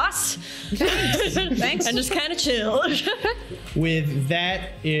it, boss." Thanks. And just kind of chill. With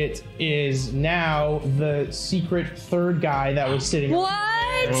that, it is now the secret third guy that was sitting. What?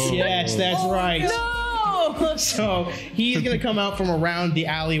 Yes, that's right. No! So he's gonna come out from around the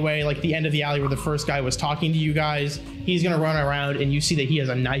alleyway, like the end of the alley where the first guy was talking to you guys. He's gonna run around, and you see that he has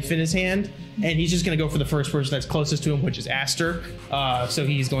a knife in his hand, and he's just gonna go for the first person that's closest to him, which is Aster. So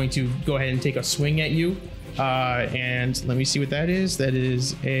he's going to go ahead and take a swing at you. And let me see what that is. That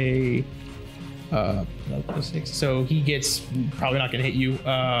is a 6. So he gets probably not going to hit you.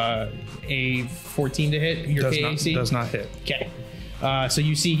 A 14 to hit your KAC? Does not hit. Okay. So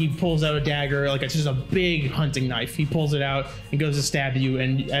you see he pulls out a dagger, like it's just a big hunting knife. He pulls it out and goes to stab you,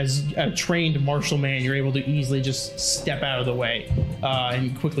 and as a trained martial man, you're able to easily just step out of the way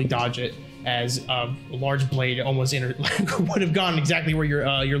and quickly dodge it, as a large blade almost would have gone exactly where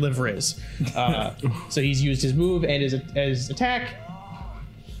your liver is. So he's used his move and his attack.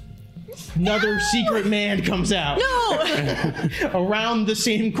 Another secret man comes out. No! Around the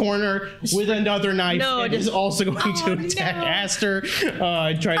same corner with another knife. No, and is also going to attack Aster.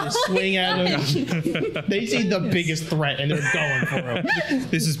 Try to swing at him. They see the biggest threat and they're going for him.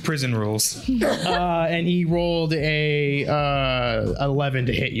 This is prison rules. And he rolled a 11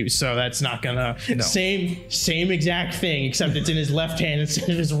 to hit you, so that's not gonna. No. Same exact thing, except it's in his left hand instead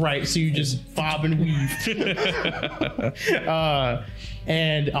of his right. So you just bob and weave.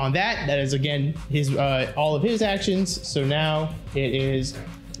 And on that is again his all of his actions. So now it is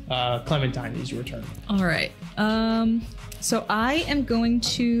Clementine. It is your turn. All right. So I am going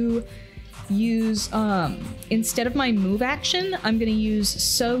to use instead of my move action, I'm going to use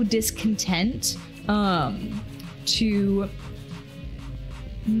Sow Discontent to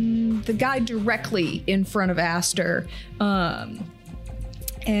the guy directly in front of Aster. And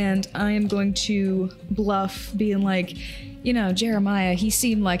I am going to bluff, being like, Jeremiah, he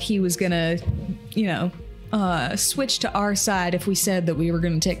seemed like he was gonna, switch to our side if we said that we were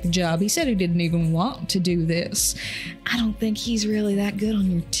gonna take the job. He said he didn't even want to do this. I don't think he's really that good on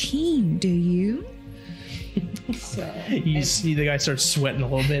your team, do you? You see the guy starts sweating a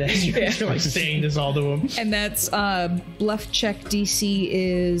little bit as you're like saying this all to him. And that's bluff check DC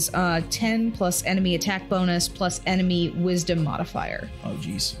is 10 plus enemy attack bonus plus enemy wisdom modifier. Oh,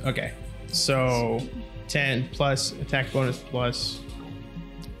 geez. Okay. So 10 plus attack bonus plus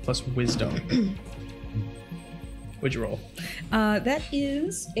wisdom. What'd you roll? That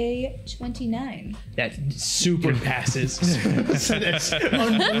is a 29. That super passes. So that's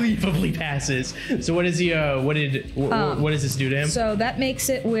unbelievably passes. So what is he? What does this do to him? So that makes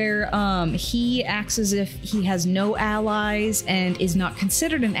it where he acts as if he has no allies and is not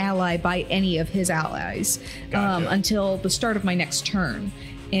considered an ally by any of his allies until the start of my next turn.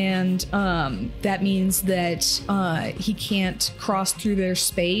 And that means that he can't cross through their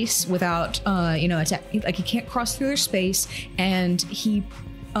space without, attack. Like he can't cross through their space, and he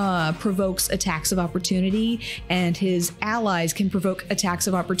provokes attacks of opportunity, and his allies can provoke attacks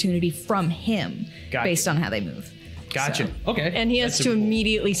of opportunity from him based on how they move. Gotcha. So. Okay. And he has to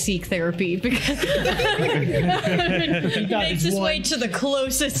immediately seek therapy because he makes his way to the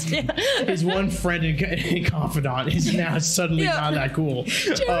closest. His one friend and confidant is now suddenly not that cool.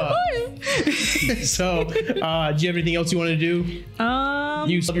 So, do you have anything else you want to do?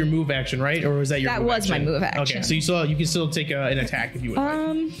 You still have your move action, right? Or was that your? That was my move action. Okay, so you can still take an attack if you would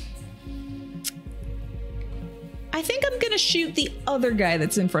like. I think I'm gonna shoot the other guy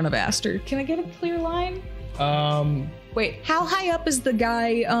that's in front of Aster. Can I get a clear line? Wait, how high up is the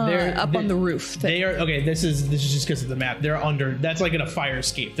guy up on the roof? They are okay. This is just because of the map. They're under. That's like in a fire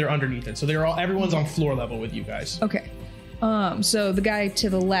escape. They're underneath it. So everyone's on floor level with you guys. Okay. So the guy to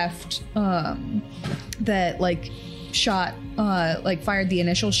the left, that shot, fired the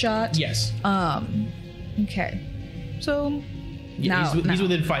initial shot. Yes. Okay. So. Yeah, he's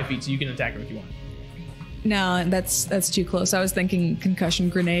within 5 feet, so you can attack him if you want. No, that's too close. I was thinking concussion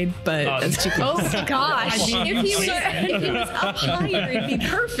grenade, but that's too close. Oh gosh! If he was up higher, it'd be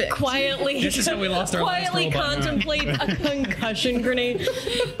perfect. Quietly, This is how we lost our last quietly robot. contemplate a concussion grenade.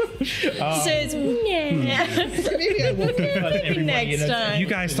 Says, nah. Maybe I won't concuss everybody Next time. You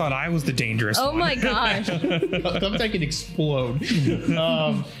guys thought I was the dangerous Oh one. my gosh! Sometimes I can explode.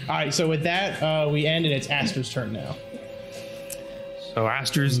 All right, so with that, we end, and it's Aster's turn now. So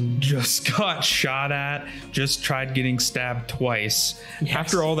Aster's just got shot at, just tried getting stabbed twice. Yes.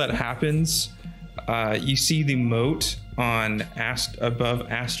 After all that happens, you see the moat on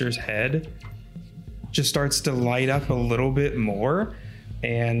above Aster's head just starts to light up a little bit more.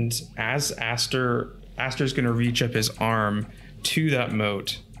 And as Aster's going to reach up his arm to that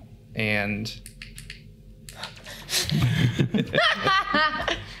moat and...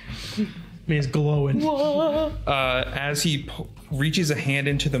 Man's glowing. As he reaches a hand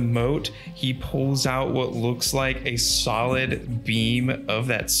into the moat, he pulls out what looks like a solid beam of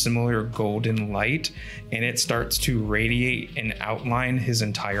that similar golden light, and it starts to radiate and outline his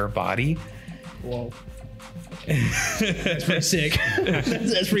entire body. Whoa. That's pretty sick.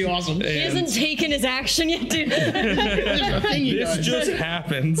 That's pretty awesome. He hasn't taken his action yet, dude. This just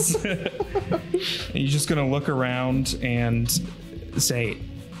happens. And he's just gonna look around and say,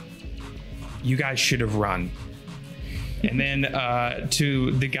 You guys should have run. And then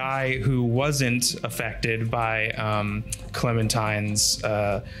to the guy who wasn't affected by Clementine's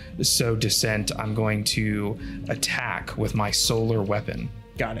descent, I'm going to attack with my solar weapon.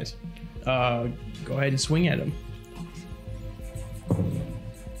 Got it. Go ahead and swing at him.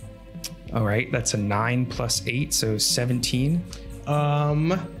 All right, that's a 9 plus 8, so 17.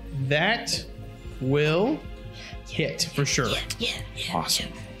 That will hit for sure. Awesome.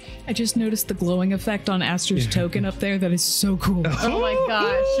 I just noticed the glowing effect on Aster's token up there. That is so cool. Oh my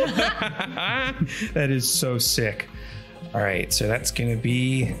gosh. That is so sick. All right, so that's going to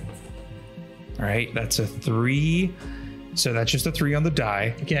be... All right, that's a 3. So that's just a 3 on the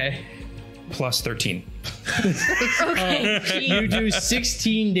die. Okay. Plus 13. Okay. You do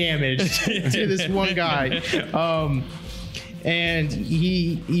 16 damage to this one guy. And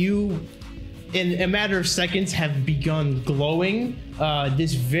you, in a matter of seconds, have begun glowing.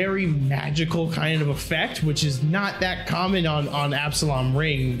 This very magical kind of effect, which is not that common on Absalom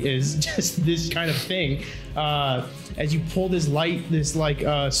Ring, is just this kind of thing. As you pull this sword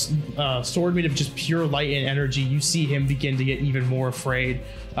made of just pure light and energy, you see him begin to get even more afraid.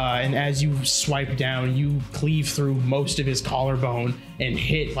 And as you swipe down, you cleave through most of his collarbone and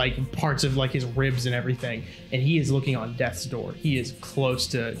hit like parts of like his ribs and everything. And he is looking on death's door. He is close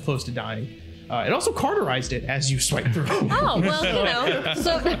to dying. It also cauterized it as you swipe through. Oh, well, you know.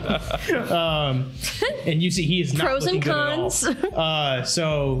 So and you see he is not pros looking and good at cons. all.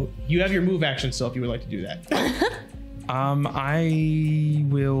 So you have your move action still if you would like to do that. I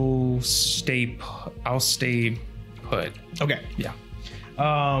will stay. I'll stay put. Okay. Yeah.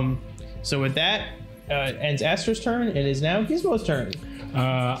 So with that, ends Aster's turn. It is now Gizmo's turn.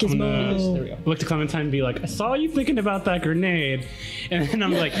 I'm gonna There we go. look to Clementine and be like, I saw you thinking about that grenade. And then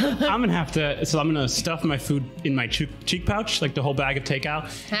I'm like, I'm gonna have to, so I'm gonna stuff my food in my cheek pouch, like the whole bag of takeout,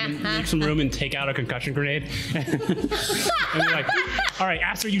 and make some room and take out a concussion grenade. And be like, all right,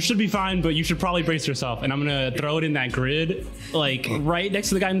 Aster, you should be fine, but you should probably brace yourself. And I'm gonna throw it in that grid, like right next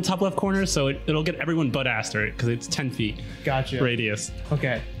to the guy in the top left corner, so it'll get everyone but Aster, because it's 10 feet Gotcha. radius.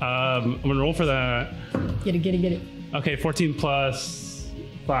 Okay. I'm gonna roll for that. Get it. Okay, 14 plus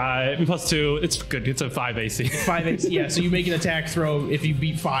 5 plus 2. It's good. It's a 5 AC. 5 AC. Yeah. So you make an attack throw. If you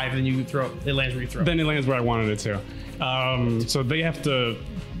beat 5, then you throw. It lands where you throw. Then it lands where I wanted it to. So they have to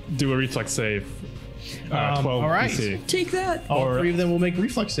do a reflex save. 12 all right. AC. Take that. All 3 of them will make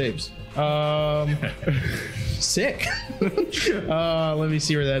reflex saves. Sick. Let me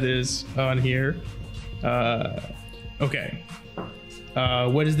see where that is on here. Okay.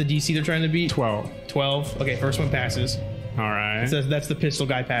 What is the DC they're trying to beat? 12. 12. Okay, first one passes. All right. So that's the pistol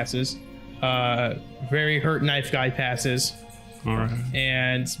guy passes. Very hurt knife guy passes. All right.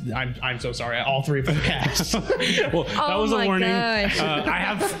 And I'm so sorry. All 3 of them passed. Well, that was a my warning. gosh. I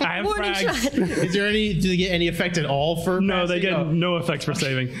have Warning frags. shot. Is there any? Do they get any effect at all for? No, they passing? get Oh. no effects for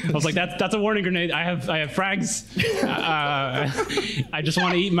saving. I was like, that's a warning grenade. I have frags. I just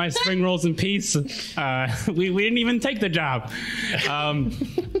want to eat my spring rolls in peace. We didn't even take the job. And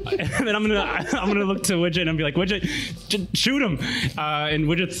then I'm gonna look to Widget and be like, Widget, shoot him. And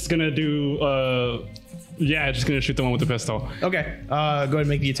Widget's gonna do. Yeah, just gonna shoot the one with the pistol. Okay. Go ahead and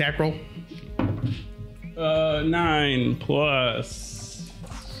make the attack roll. 9 plus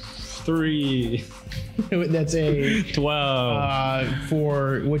 3. That's a 12.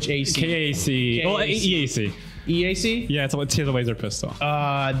 for which AC? KAC. Oh, EAC. EAC? Yeah, it's a laser pistol.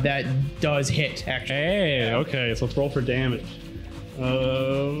 That does hit actually. Hey, okay, so let's roll for damage.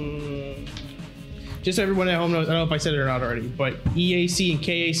 Just so everyone at home knows, I don't know if I said it or not already, but EAC and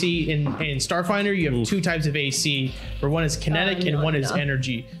KAC in Starfinder, you have 2 types of AC, where one is kinetic and one is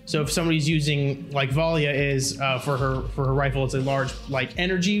energy. So if somebody's using, like Valia is for her rifle, it's a large like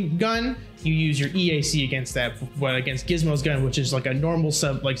energy gun. You use your EAC against that, but against Gizmo's gun, which is like a normal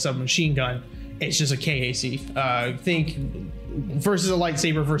submachine gun, it's just a KAC. Think versus a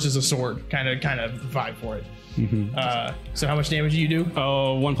lightsaber versus a sword, kind of vibe for it. Mm-hmm. So how much damage do you do?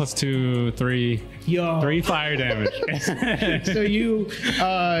 Oh, 1 plus 2, 3. Yo. 3 fire damage. So you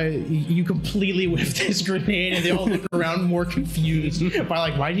completely whiff this grenade, and they all look around more confused by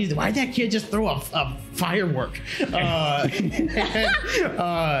like, why did that kid just throw a firework? And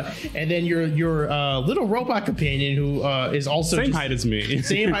then your little robot companion, who is also Same height as me.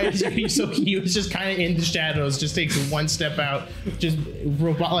 Same height as you, so he was just kind of in the shadows, just takes one step out, just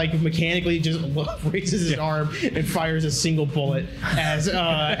robot like mechanically just raises his arm and fires a single bullet as it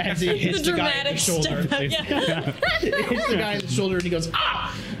hits the guy in the shoulder. step up, yeah. It hits the guy in the shoulder and he goes, ah!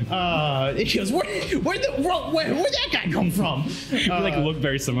 He goes, where'd that guy come from? We like look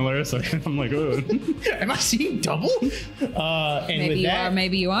very similar, so I'm like, oh. Am I seeing double? And Maybe with you that, are,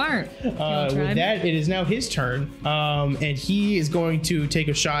 maybe you aren't. with that, it is now his turn, and he is going to take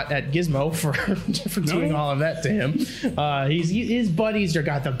a shot at Gizmo for doing all of that to him. His buddies are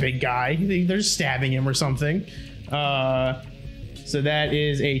got the big guy. They're stabbing him or something. So that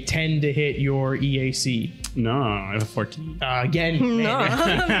is a 10 to hit your EAC. No, I have a 14. Again,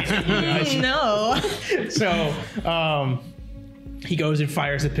 No. So he goes and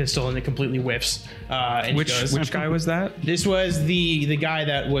fires the pistol, and it completely whiffs. And Which he goes, which guy was that? This was the guy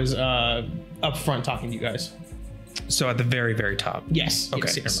that was up front talking to you guys. So at the very, very top. Yes. Okay.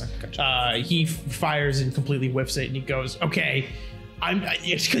 Yes. Never mind. Gotcha. He fires and completely whiffs it, and he goes, "Okay,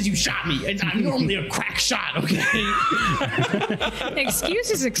 it's because you shot me, and I'm normally a crack shot." Okay.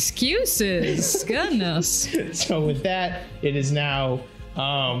 Excuses. Goodness. So with that, it is now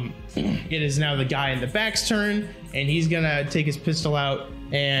the guy in the back's turn, and he's gonna take his pistol out,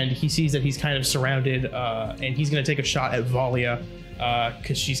 and he sees that he's kind of surrounded, and he's gonna take a shot at Valia,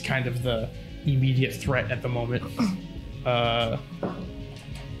 because she's kind of the immediate threat at the moment.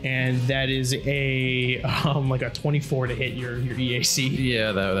 And that is a like a 24 to hit your EAC.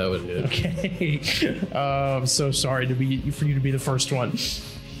 Yeah, that would hit. Okay. I'm so sorry for you to be the first one.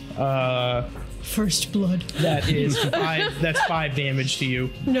 First blood. That is 5. That's 5 damage to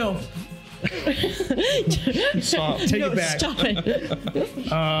you. No. Stop. Take it back. Stop it.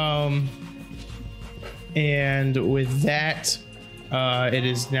 And with that, it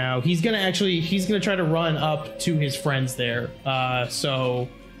is now he's gonna try to run up to his friends there.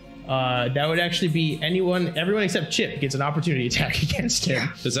 That would actually be everyone except Chip gets an opportunity attack against him.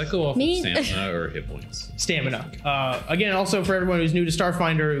 Does that go off Me? stamina or hit points? Stamina. Again, also for everyone who's new to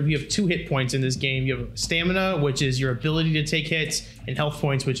Starfinder, we have 2 hit points in this game. You have stamina, which is your ability to take hits, and health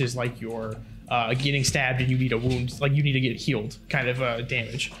points, which is like your getting stabbed and you need a wound, like you need to get healed kind of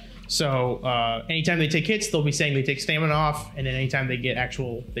damage. So anytime they take hits, they'll be saying they take stamina off, and then anytime they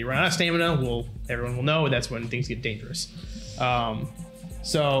run out of stamina, everyone will know that's when things get dangerous.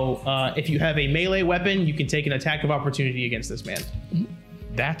 So if you have a melee weapon, you can take an attack of opportunity against this man.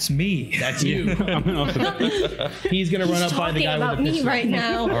 That's me. That's you. He's gonna run up by the Talking guy about with the me pistol. right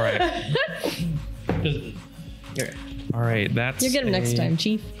now. All right. Okay. All right. That's You'll get him next time,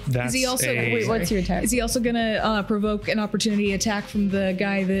 Chief. That's Is he also Wait, what's your attack? Is he also gonna provoke an opportunity attack from the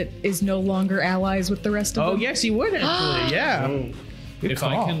guy that is no longer allies with the rest of Oh them? yes, he would actually. Yeah. Good If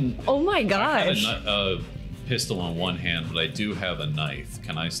call. I can, Oh my I gosh. had a pistol on one hand, but I do have a knife.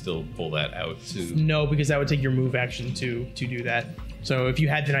 Can I still pull that out too? No, because that would take your move action to do that. So if you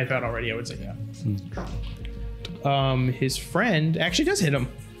had the knife out already, I would say yeah. His friend actually does hit him.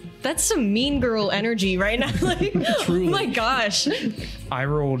 That's some mean girl energy right now. Like, Truly. Oh my gosh. I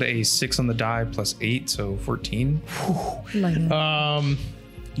rolled a 6 on the die plus 8, so 14.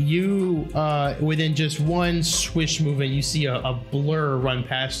 You within just one swish movement, you see a blur run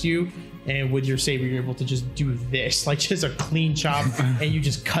past you, and with your saber, you're able to just do this, like just a clean chop, and you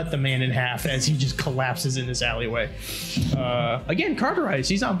just cut the man in half as he just collapses in this alleyway. Again,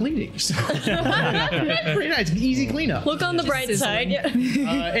 cauterized. He's not bleeding. So. Pretty nice, easy cleanup. Look on the bright side. Yeah.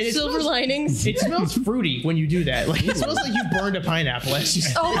 And it Silver smells, linings. it smells fruity when you do that. Like it smells like you burned a pineapple as you.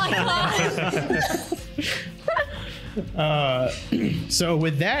 Oh my god. So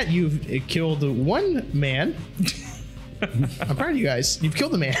with that, you've killed one man. I'm proud of you guys. You've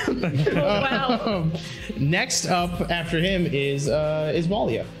killed the man. Wow. Next up after him is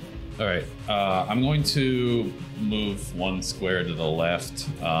Valia. All right. I'm going to move one square to the left,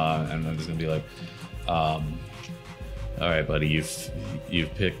 and I'm just gonna be like, all right, buddy,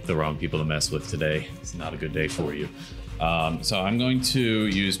 you've picked the wrong people to mess with today. It's not a good day for you. So I'm going to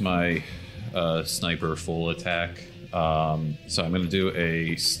use my sniper full attack. So I'm going to do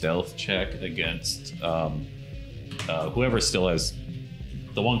a stealth check against whoever still has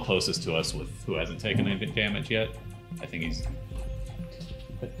the one closest to us with who hasn't taken any damage yet. I think he's.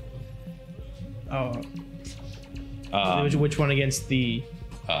 Which one against the?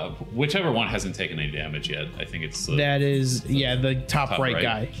 Whichever one hasn't taken any damage yet. I think it's That is the top right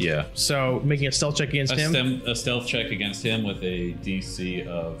guy. Yeah. So making a stealth check against him. A stealth check against him with a DC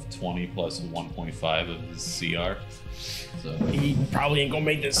of 20 plus 1.5 of his CR. So He probably ain't gonna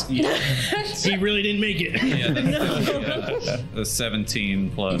make this. He really didn't make it. yeah, a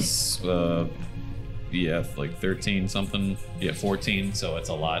 17 plus like 13 something. Yeah, 14. So it's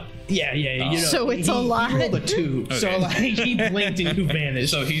a lot. Yeah. You know, So it's a lot. He rolled a 2. So Okay. like he blinked and you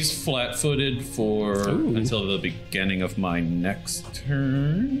vanished. So he's flat-footed until the beginning of my next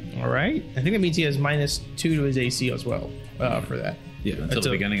turn. All right. I think that means he has -2 to his AC as well for that. Yeah, until the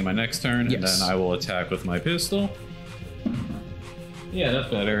beginning of my next turn, and then I will attack with my pistol. Yeah, that's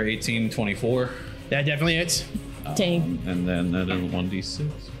better. 18, 24. That definitely hits. Dang. And then that is 1d6.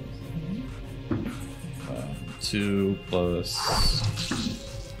 2 plus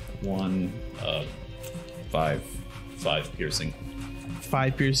 1, 5 piercing.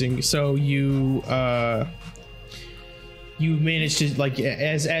 5 piercing. So you manage to, like,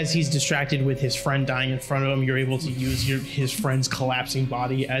 as he's distracted with his friend dying in front of him, you're able to use his friend's collapsing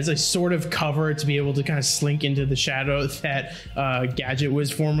body as a sort of cover to be able to kind of slink into the shadow that Gadget was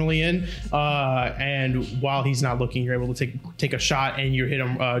formerly in. And while he's not looking, you're able to take a shot, and you hit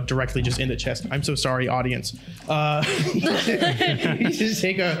him directly just in the chest. I'm so sorry, audience. He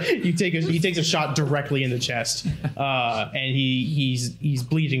takes a shot directly in the chest, and he's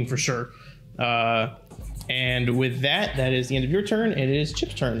bleeding for sure. And with that is the end of your turn. It is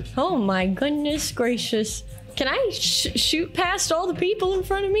Chip's turn. Oh my goodness gracious. Can I shoot past all the people in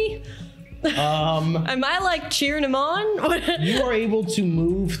front of me? Am I like cheering them on? You are able to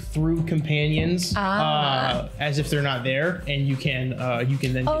move through companions as if they're not there, and you can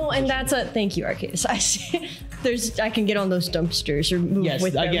then. Oh, and that's thank you, Arcadis. I see. I can get on those dumpsters or move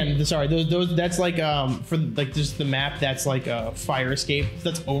with them. Again, sorry, those that's like for like just the map. That's like a fire escape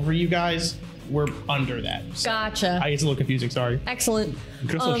that's over you guys. We're under that. So Gotcha. It's a little confusing. Sorry. Excellent. You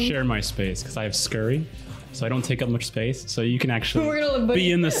can also share my space because I have scurry, so I don't take up much space. So you can actually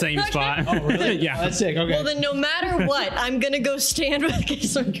be in the same spot. Oh, really? Yeah. That's sick. Okay. Well, then no matter what, I'm gonna go stand with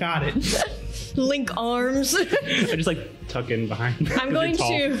Gizmo. Got it. Link arms. I just like tuck in behind. I'm going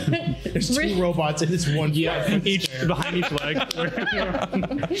to. There's 2 robots in this one. Each behind each leg.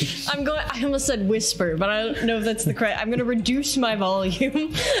 I almost said whisper, but I don't know if that's the correct. I'm going to reduce my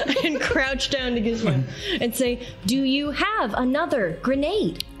volume and crouch down to Gizmo and say, "Do you have another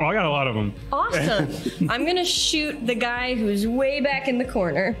grenade?" Oh, I got a lot of them. Awesome. I'm going to shoot the guy who's way back in the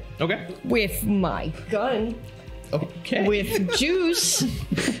corner Okay. with my gun. Okay. With juice.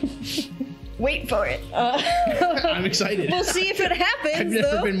 Wait for it. I'm excited. We'll see if it happens. I've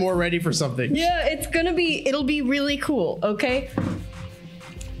never been more ready for something. Yeah, it'll be really cool, okay?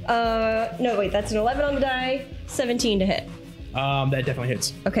 No, wait, that's an 11 on the die, 17 to hit. That definitely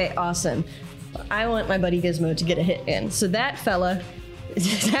hits. Okay, awesome. I want my buddy Gizmo to get a hit in. So that fella,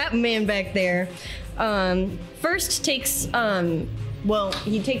 that man back there, first takes,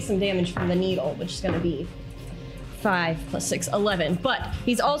 he takes some damage from the needle, which is gonna be 5 plus 6, 11. But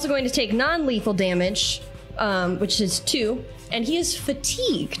he's also going to take non-lethal damage, which is 2, and he is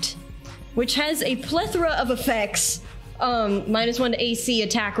fatigued, which has a plethora of effects. -1 to AC,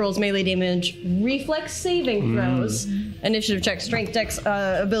 attack rolls, melee damage, reflex saving throws, initiative checks, strength checks,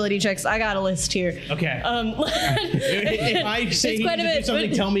 ability checks. I got a list here. Okay. If I say he needs to do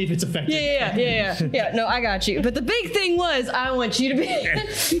something, tell me if it's effective. Yeah. No, I got you. But the big thing was, I want you to be.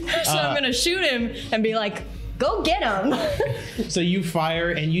 So I'm gonna shoot him and be like, "Go get him." So you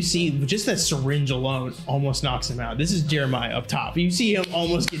fire, and you see just that syringe alone almost knocks him out. This is Jeremiah up top. You see him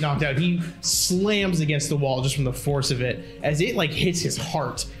almost get knocked out. He slams against the wall just from the force of it as it like hits his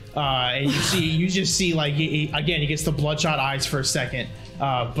heart. And you just see like he gets the bloodshot eyes for a second,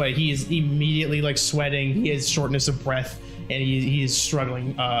 but he is immediately like sweating. He has shortness of breath. And he is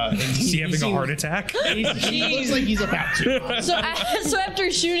struggling. Is he having a heart attack? He looks like he's about to. So after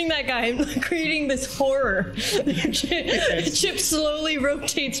shooting that guy, I'm creating this horror. Chip slowly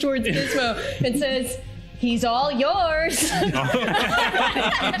rotates towards Gizmo and says, "He's all yours."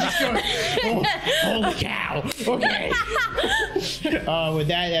 Holy cow. Okay. With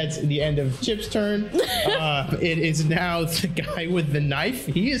that's the end of Chip's turn. It is now the guy with the knife.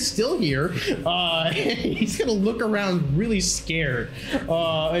 He is still here. He's going to look around really scared.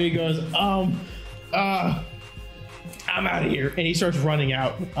 And he goes, I'm out of here. And he starts running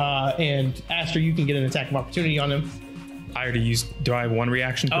out. And Aster, you can get an attack of opportunity on him. I already used. Do I have 1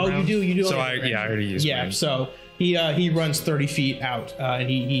 reaction per round? You do. So I already used. Yeah. mine. So he runs 30 feet out, and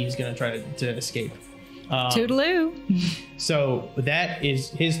he's gonna try to escape. Toodaloo. So that is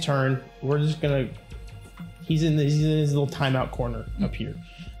his turn. We're just gonna. He's in his little timeout corner up here.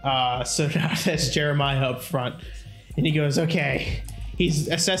 So now that's Jeremiah up front, and he goes, "Okay." He's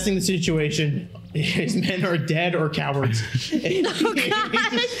assessing the situation. His men are dead or cowards. And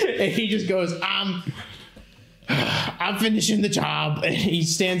he just goes, I'm finishing the job. And he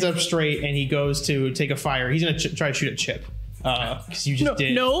stands up straight and he goes to take a fire. He's gonna try to shoot a Chip because you just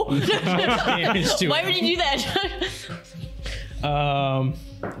did. No. Why would you do that?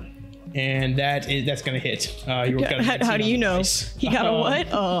 And that's gonna hit. How do you know? He got a what?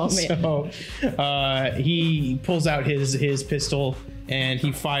 Oh man. So he pulls out his pistol and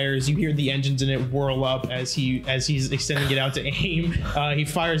he fires. You hear the engines in it whirl up as he's extending it out to aim. He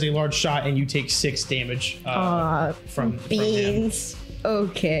fires a large shot, and you take 6 damage from him. Beans.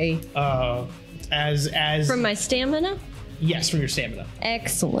 Okay. As From my stamina? yes, from your stamina.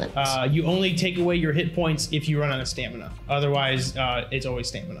 Excellent. You only take away your hit points if you run out of stamina. Otherwise, it's always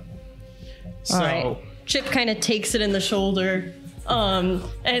stamina. So. All right. Chip kind of takes it in the shoulder,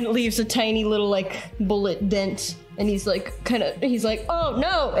 and leaves a tiny little like bullet dent. And he's like, oh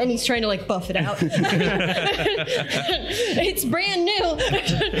no! And he's trying to like buff it out. It's brand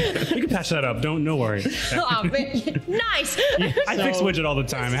new. You can patch that up. No worry. Oh, man. Nice. I fix widget all the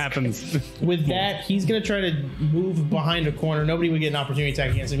time. It happens. With that, he's going to try to move behind a corner. Nobody would get an opportunity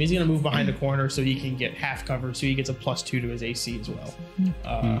attack against him. He's going to move behind a corner so he can get half cover, so he gets a +2 to his AC as well.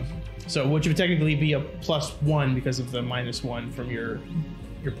 So which would technically be a +1 because of the -1 from your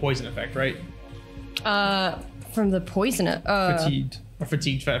poison effect, right? From the poison. Fatigued. Or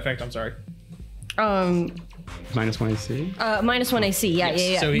fatigued effect, I'm sorry. -1 AC. -1 AC. Yeah.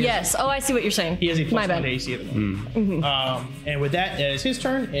 So he has- yes. Oh, I see what you're saying. He has a My +1 bad. to AC at the moment. And with that, as his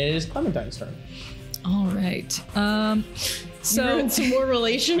turn, it is Clementine's turn. All right. You So ruined some more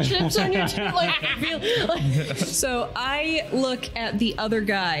relationships on your team. Like, I feel like So I look at the other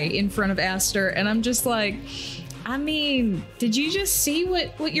guy in front of Aster, and I'm just like, I mean, did you just see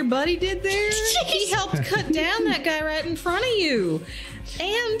what your buddy did there? He helped cut down that guy right in front of you.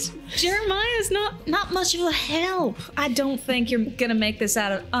 And Jeremiah's not much of a help. I don't think you're gonna make it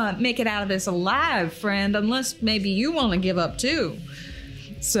out of this alive, friend, unless maybe you want to give up too.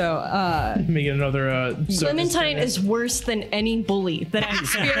 So, Make it another. Clementine is worse than any bully that I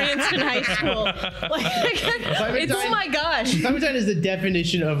experienced in high school. Like, oh my gosh. Clementine is the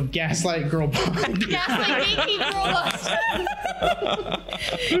definition of gaslight girl bond. Gaslight gatekeep girl boss.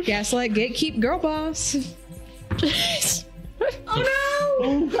 gaslight gatekeep girl boss. Oh no!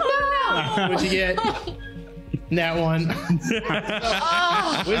 Oh no! What'd you get? That one. With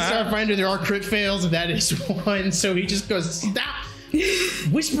Starfinder, there are crit fails, and that is one. So he just goes, stop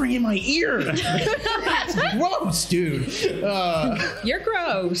whispering in my ear. That's gross, dude. You're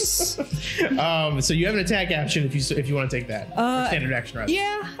gross. So you have an attack action if you want to take that. Or standard action, rather.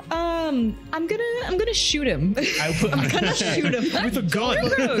 Yeah. I'm gonna shoot him. I'm gonna shoot him with a gun.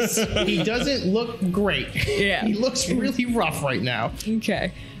 You're gross. He doesn't look great. Yeah. He looks really rough right now.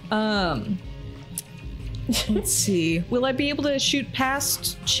 Okay. Let's see. Will I be able to shoot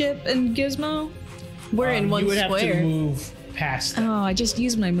past Chip and Gizmo? We're in one You would have square. to move past them. Oh, I just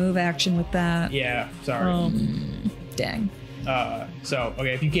used my move action with that. Yeah, sorry. Dang. So,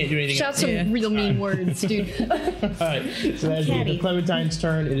 okay, if you can't do anything Shout else. some Yeah. real mean words, dude. Alright, so that is Clementine's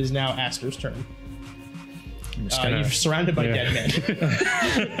turn. It is now Aster's turn. You're surrounded by dead men.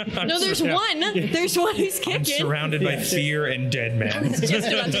 No, there's one. There's one who's kicking. Surrounded by fear and dead men. Just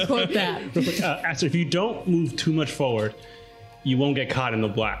about to quote that. Aster, if you don't move too much forward, you won't get caught in the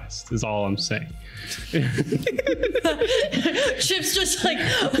blast. Is all I'm saying. Chip's just like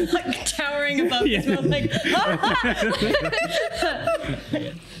towering above his mouth, like,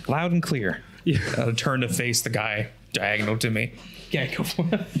 Loud and clear. I'll turn to face the guy diagonal to me. Yeah, go for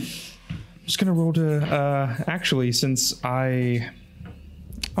it. I'm just gonna roll to actually, since I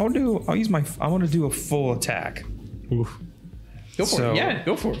want to do a full attack. Oof. Go for So- it. Yeah,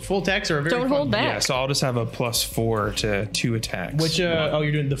 go for it. Full attacks are very don't fun. hold back. Yeah, so I'll just have a +4 to 2 attacks. Which,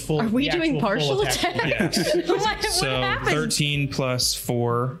 you're doing the full. Are we the doing actual partial full attack. attack? Yeah. what So happened? 13 plus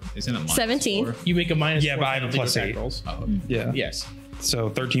 4. Isn't it -17. You make a -4. Yeah, but I have a penalty to +8. attack rolls. Yeah. Yes. So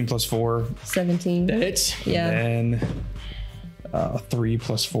 13 plus 4. 17. Hits. Yeah. And 3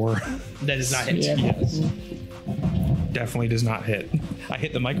 plus 4. That does not hit. Yeah. Definitely does not hit. I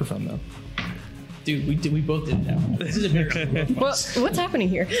hit the microphone though. Dude, we both did that. This is a miracle. Well, what's happening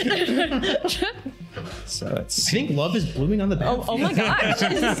here? So that's I think love is blooming on the battlefield. Oh my gosh.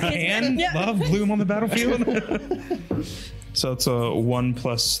 and Yeah. love bloom on the battlefield. So it's a 1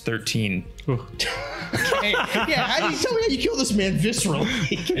 plus 13. Hey, yeah, how do you tell me how you kill this man viscerally?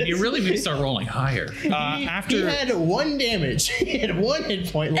 And you really need to start rolling higher. He After had 1 damage. He had 1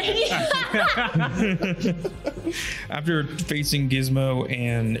 hit point left. After facing Gizmo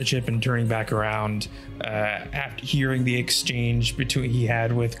and Chip and turning back around, after hearing the exchange he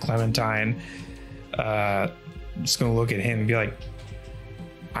had with Clementine, I'm just gonna look at him and be like,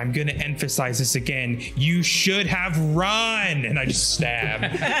 I'm gonna emphasize this again. You should have run, and I just stab.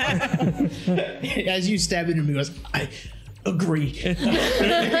 As you stab into him, he goes, I agree. He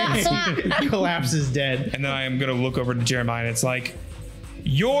collapses dead. And then I'm gonna look over to Jeremiah, and it's like,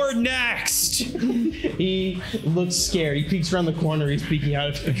 You're next. He looks scared. He peeks around the corner. He's peeking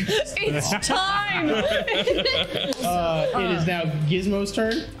out. It's time. It is now Gizmo's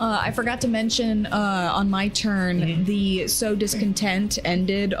turn. I forgot to mention on my turn, the so discontent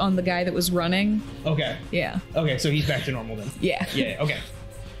ended on the guy that was running. Okay. Yeah. Okay, so he's back to normal then. Yeah. Yeah, okay.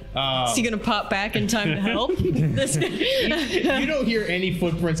 Is he gonna pop back in time to help? This guy. You don't hear any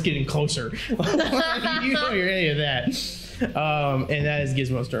footprints getting closer. You don't hear any of that. And that is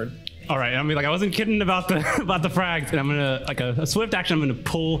Gizmo's turn. All right, I mean, like I wasn't kidding about the frags, and I'm gonna like a swift action. I'm gonna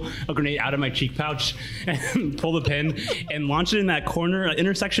pull a grenade out of my cheek pouch and pull the pin and launch it in that corner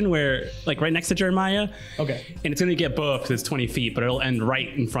intersection where, like, right next to Jeremiah. Okay. And it's gonna get both because it's 20 feet, but it'll end right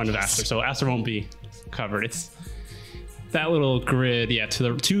in front of Aster, so Aster won't be covered. It's that little grid, yeah, to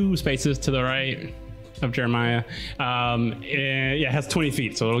the 2 spaces to the right of Jeremiah. And, yeah, it has 20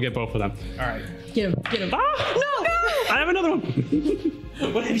 feet, so it'll get both of them. All right. Get him. Get him. Ah, no! I have another one.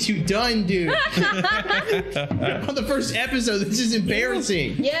 What have you done, dude? On the first episode, this is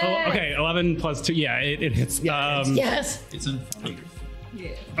embarrassing. Yeah. Oh, okay, 11 plus 2. Yeah, it hits. Yes. It's in front of you.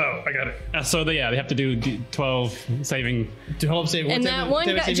 Oh, I got it. So they have to do 12 saving. To help save. And that one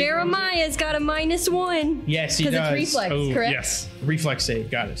guy, Jeremiah's got a -1. Yes, he Because does. it's reflex, Oh, correct? yes. Reflex save.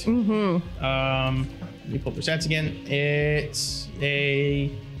 Got it. Mm-hmm. Let me pull their stats again. It's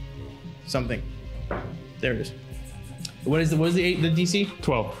a something. There it is. What is the DC?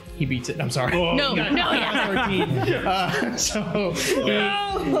 12. He beats it. I'm sorry. Oh, No, God. no, yeah.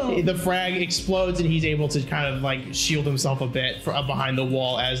 13. The frag explodes and he's able to kind of like shield himself a bit behind the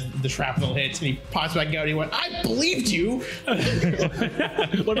wall as the shrapnel hits, and he pops back out and he went, I believed you.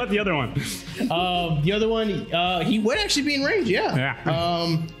 What about the other one? The other one, he would actually be in range, yeah.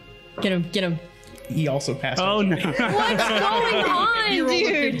 Get him. Get him. He also passed. Oh, no. What's going on, He rolled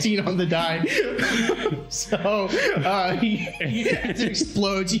a dude? 15 on the die. So he as it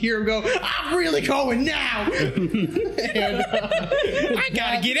explodes, you hear him go, I'm really going now. And, I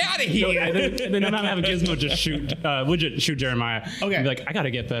gotta get out of here. And then I'm having Gizmo just shoot Jeremiah. Okay. And be like, I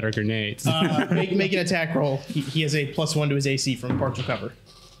gotta get better grenades. make an attack roll. He has a +1 to his AC from partial cover.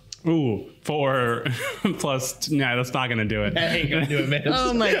 Ooh, 4 plus. Nah, that's not gonna do it. That ain't gonna do it, man.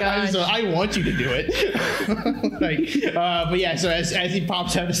 Oh my gosh. I want you to do it. But yeah, so as he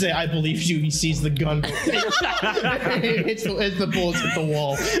pops out to say, I believe you, he sees the gun. it's the bullets hit the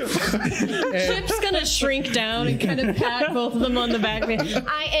wall. Chip's gonna shrink down and kind of pat both of them on the back.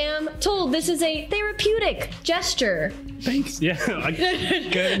 I am told this is a therapeutic gesture. Thanks. Yeah, I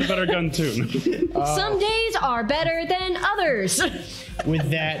get a better gun too. Some days are better than others. With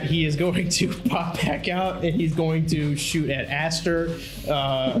that, he is going to pop back out and he's going to shoot at Aster.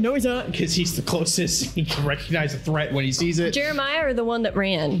 No, he's not. Because he's the closest. He can recognize a threat when he sees it. Jeremiah or the one that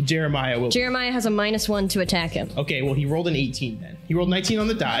ran? Jeremiah will. Jeremiah has a -1 to attack him. Okay, well, he rolled an 18 then. He rolled 19 on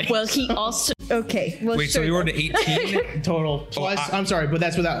the die. Well, he also. Okay. Well, Wait, so he rolled an 18? Total. Plus, I'm sorry, but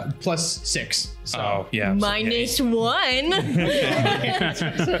that's without +6. So. Oh, yeah. -1.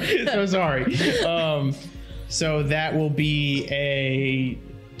 So sorry. So that will be a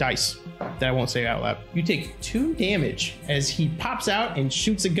dice. That I won't say out loud. You take 2 damage as he pops out and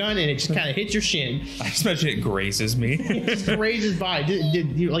shoots a gun, and it just kind of hits your shin. I just imagine it grazes me. It just grazes by.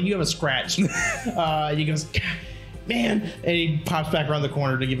 Like you have a scratch. He goes, man, and he pops back around the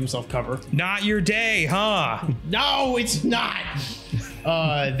corner to give himself cover. Not your day, huh? No, it's not.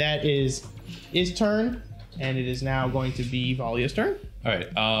 That is his turn, and it is now going to be Valia's turn. All right.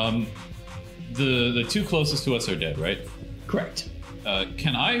 The 2 closest to us are dead, right? Correct.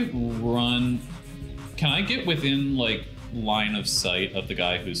 Can I get within like line of sight of the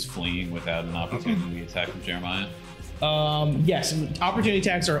guy who's fleeing without an opportunity attack from Jeremiah? Yes, opportunity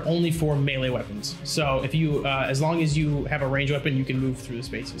attacks are only for melee weapons. So if you, as long as you have a ranged weapon, you can move through the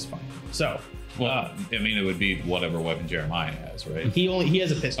spaces fine. So, Well, I mean, it would be whatever weapon Jeremiah has, right? he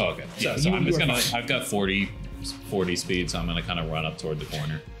has a pistol. Oh, okay. So, So I'm just you are gonna. fine. I've got 40 speed, so I'm gonna kind of run up toward the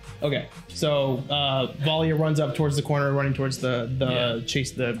corner. Okay, so Valia runs up towards the corner, running towards the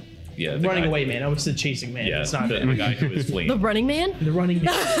running guy- away man. I almost said chasing man. Yeah, It's not the that. guy who is fleeing. The running man? The running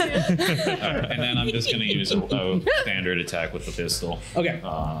man. And then I'm just gonna use a standard attack with the pistol. Okay.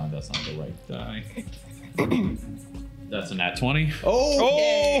 That's not the right die. That's a nat 20.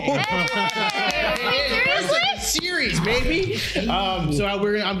 Series, baby. I'm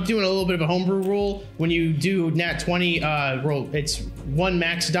doing a little bit of a homebrew rule. When you do nat 20, roll. It's 1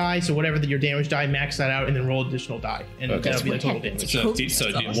 max die, so whatever your damage die, max that out, and then roll additional die, and Okay. that'll be the total damage. So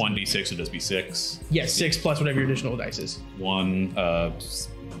 1d6 would just be 6. Yes, 6 plus whatever your additional dice is. 1,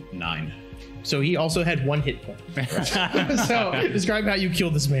 9. So he also had 1 hit point. So describe how you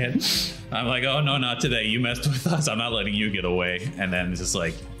killed this man. I'm like, oh no, not today. You messed with us. I'm not letting you get away. And then it's just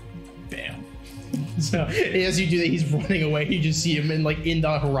like, bam. So as you do that, he's running away. You just see him in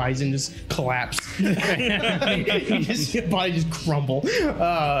the horizon just collapse. You just see his body just crumble.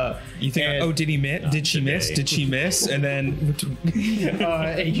 You think, did he miss? Did she miss? Did she miss? And then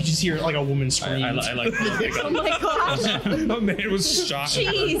and you just hear like a woman scream. I like Oh my gosh. a man was shot.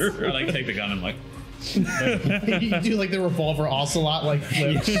 Jeez. I like take the gun and like, You do like the revolver ocelot like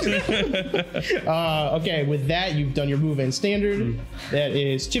flip. Okay, with that you've done your move and standard. That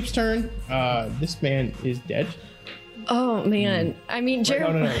is Chip's turn. This man is dead. Oh man. I mean, No.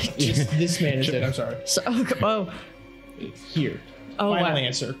 Jeremiah. This man is dead. I'm sorry. Here. Oh, Final wow.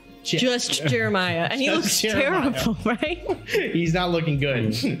 answer. Chip. Just Jeremiah, and he Just looks Jeremiah. terrible, right? He's not looking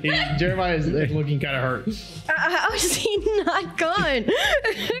good. Jeremiah is looking kind of hurt. How is he not gone?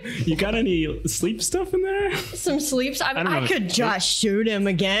 You got any sleep stuff in there? Some sleeps. don't know. I could just shoot him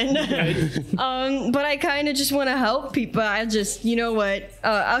again. But I kind of just want to help people. I just, you know what?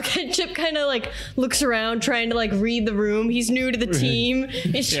 Chip kind of like looks around, trying to like read the room. He's new to the team.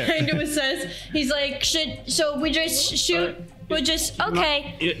 He's trying to assess. He's like, so we just shoot? We'll just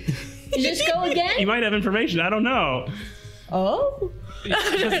okay. You just go again? You might have information. I don't know. Oh.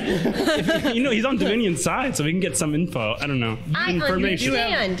 He's on Dominion's side, so we can get some info. I don't know. I Information.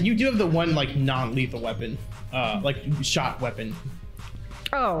 understand. You do have the one like non-lethal weapon, like shot weapon.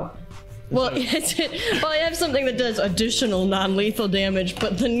 Oh. Well, I have something that does additional non-lethal damage,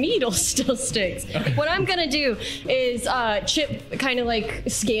 but the needle still sticks. What I'm gonna do is Chip kind of like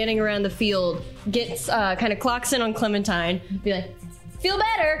scanning around the field, gets kind of clocks in on Clementine, be like, feel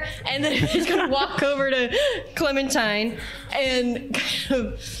better, and then he's gonna walk over to Clementine and kind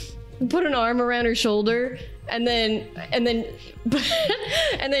of put an arm around her shoulder, and then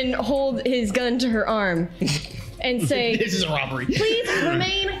hold his gun to her arm. And say, This is a robbery. please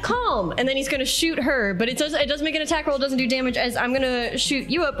remain calm. And then he's gonna shoot her, but it does make an attack roll, it doesn't do damage, as I'm gonna shoot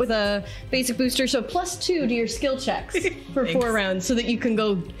you up with a basic booster, so +2 to your skill checks for 4 rounds, so that you can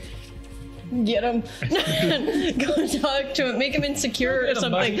go get him, go talk to him, make him insecure or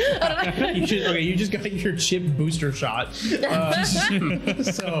something. You just got your chip booster shot. Is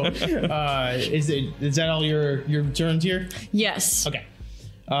that all your turns here? Yes. Okay.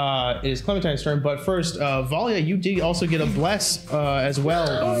 It is Clementine's turn, but first, Valia, you did also get a bless as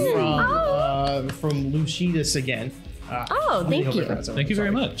well from Lucidus again. Thank you. thank you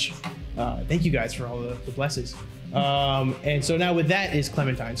very much. Thank you guys for all the blesses. And so now with that is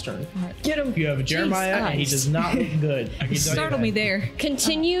Clementine's turn. Get him. You have Jeremiah, and he does not look good. I can tell you Startled that. me there.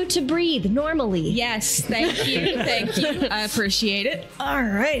 Continue to breathe normally. Yes, thank you. Thank you. I appreciate it.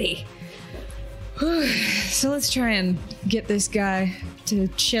 Alrighty. So let's try and get this guy to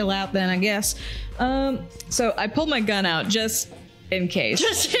chill out then, I guess. So I pulled my gun out just in case.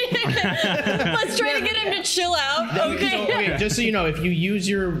 Let's try to get him to chill out. Okay. Just so you know, if you use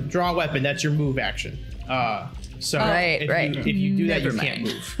your draw weapon, that's your move action. So Right, right. If you do that, Never you can't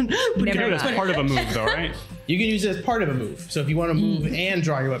mind. move. You can do it as part of a move, though, right? You can use it as part of a move. So if you want to move and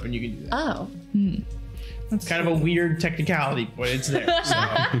draw your weapon, you can do that. Oh. It's kind of a weird technicality, but it's there. So.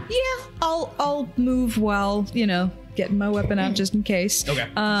 Yeah, I'll move while, getting my weapon out just in case. Okay.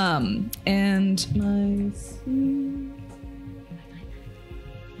 And my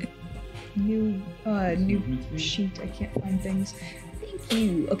new sheet. I can't find things. Thank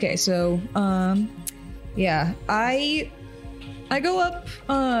you. Okay, so yeah, I go up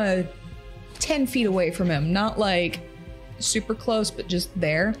 10 feet away from him, not like super close, but just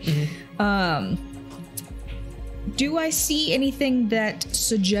there. Do I see anything that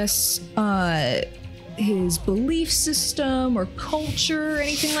suggests his belief system or culture or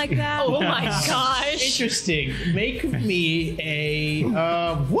anything like that? Oh my gosh. Interesting. Make me a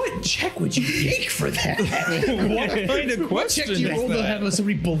what check would you make for that? What kind of What check question do you is roll to that? have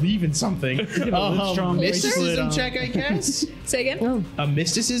somebody believe in something? strong Mysticism bracelet, check, I guess. Say again? A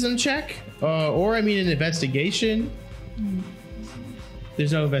mysticism check, or I mean an investigation.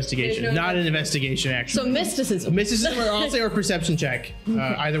 There's no investigation. There's no Not an investigation, actually. So mysticism. Mysticism, or I'll say, or perception check.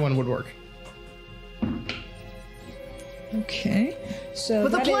 Either one would work. Okay. So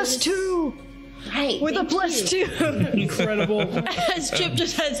With a that is- +2. Hey, With a +2. Incredible. As Chip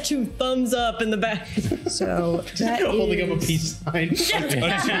just has 2 thumbs up in the back. So that Holding up a is- peace sign.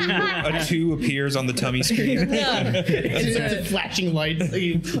 A 2 appears on the tummy screen. It's a flashing light.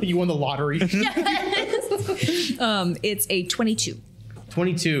 You won the lottery. It's a 22.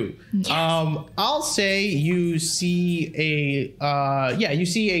 22. I'll say you see a you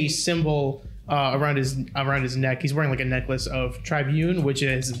see a symbol around his neck. He's wearing like a necklace of Tribune, which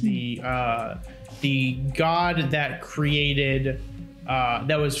is the god that created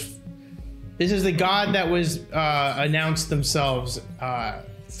this is the god that was announced themselves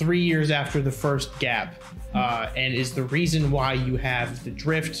 3 years after the first gap, and is the reason why you have the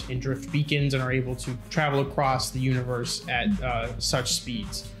drift and drift beacons and are able to travel across the universe at such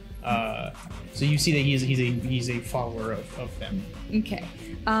speeds. So you see that he's a follower of them. Okay.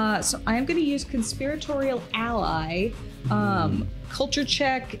 So I'm going to use Conspiratorial Ally. Culture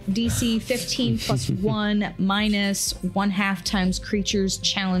check, DC 15 plus 1 minus 1/2 times creature's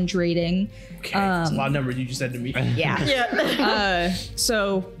challenge rating. Okay, that's a lot of numbers you just said to me. Yeah.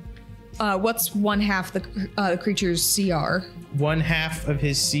 So what's 1/2 the creature's CR? 1/2 of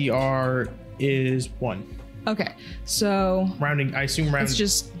his CR is 1. Okay. So Rounding, I assume rounding it's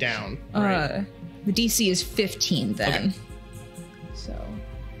just down. Right? the DC is 15 then. Okay. So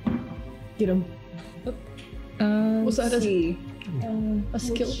Get him. what's that? A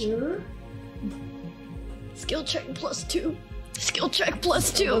skill check. Skill check +2. Skill check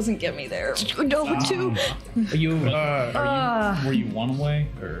 +2. Doesn't get me there. No, 2. Were you 1 away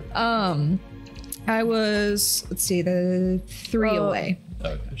or? I was, let's see, the 3 away.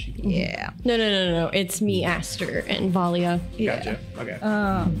 Okay. Yeah. No. It's me, Aster, and Valia. Gotcha. Okay.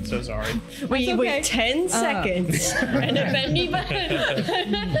 So sorry. Wait, okay. 10 seconds. And if anybody.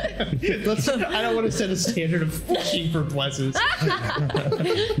 I don't want to set a standard of fishing for blesses.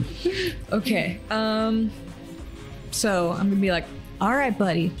 Okay. So I'm gonna be like, all right,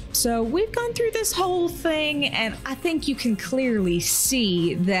 buddy. So we've gone through this whole thing, and I think you can clearly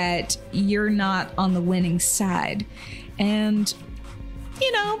see that you're not on the winning side. And,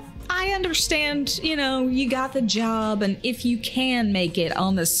 I understand, you got the job, and if you can make it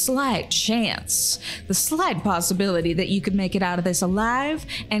on the slight chance, the slight possibility that you could make it out of this alive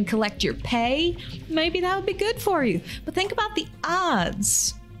and collect your pay, maybe that would be good for you. But think about the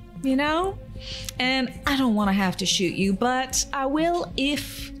odds, And I don't want to have to shoot you, but I will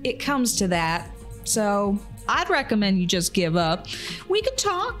if it comes to that. So I'd recommend you just give up. We could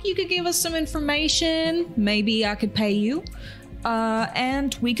talk. You could give us some information. Maybe I could pay you.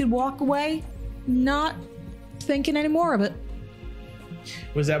 And we could walk away not thinking any more of it.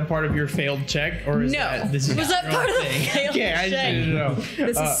 Was that part of your failed check, or is No. this is Was that part of the failed Okay, I just didn't know.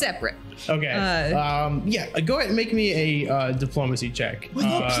 This is separate. Okay. Go ahead and make me a diplomacy check.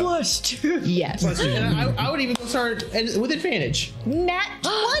 +2. Yes. And I would even go start with advantage. Nat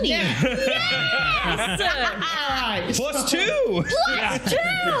 20. Yes! +2.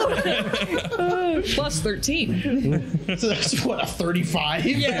 Plus 13. So that's what, a 35?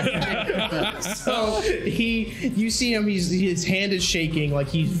 Yeah. So you see him, his hand is shaking, like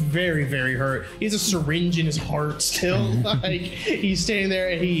he's very, very hurt. He has a syringe in his heart still. Like he's standing there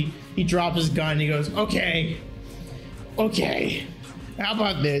and he drops his gun and he goes, okay, how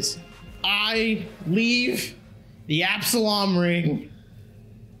about this? I leave the Absalom ring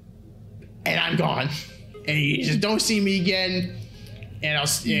and I'm gone. And you just don't see me again. And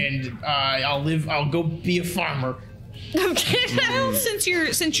I'll go be a farmer. Okay. Well, since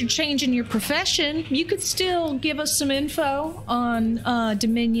you're changing your profession, you could still give us some info on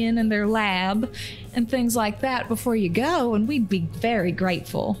Dominion and their lab and things like that before you go, and we'd be very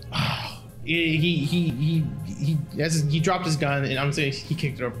grateful. He dropped his gun, and I'm saying he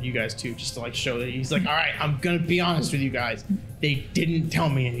kicked it over to you guys too, just to like show that he's like, all right, I'm gonna be honest with you guys. They didn't tell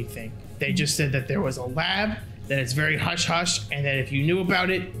me anything. They just said that there was a lab, that it's very hush hush, and that if you knew about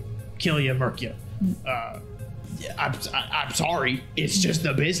it, kill you, murk you. I'm sorry. It's just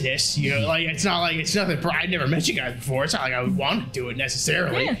the business, Like it's not like it's nothing. I never met you guys before. It's not like I would want to do it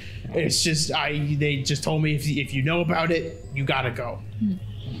necessarily. Yeah. It's just they just told me if you know about it, you gotta go.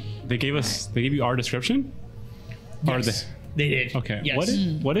 They gave you our description? Or Yes, they did. Okay. Yes.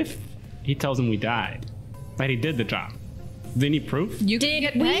 What if he tells them we died? That he did the job? Do they need proof? You can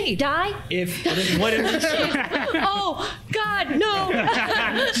get We paid. die? What if Oh, God, no.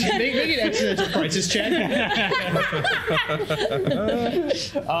 make an accidental crisis check?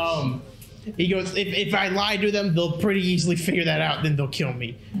 He goes, if I lie to them, they'll pretty easily figure that out, then they'll kill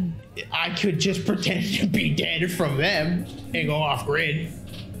me. I could just pretend to be dead from them and go off grid.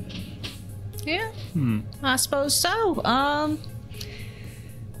 Yeah. I suppose so.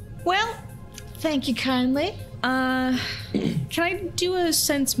 Well, thank you kindly. Can I do a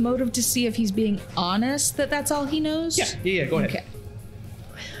sense motive to see if he's being honest that that's all he knows? Yeah, go ahead. Okay.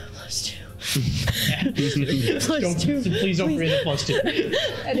 +2. Please don't forget the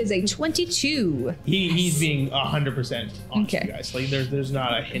 +2. That is a 22. He's being 100% honest Okay. with you guys. Like there's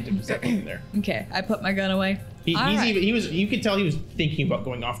not a hint of deception in there. Okay, I put my gun away. He was. You could tell he was thinking about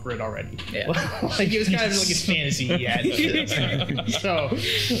going off grid already. Yeah. Like it was kind of like his fantasy he had. So,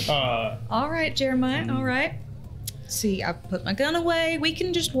 All right, Jeremiah. All right. See, I put my gun away. We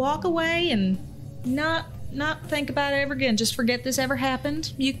can just walk away and not think about it ever again. Just forget this ever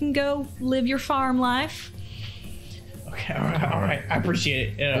happened. You can go live your farm life. okay, all right. I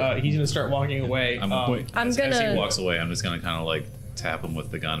appreciate it. He's gonna start walking away. As he walks away, I'm just gonna kind of like tap him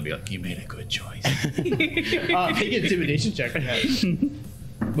with the gun and be like, "You made a good choice." Make an intimidation check on that.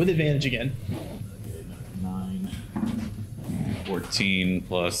 With advantage again. 9, 14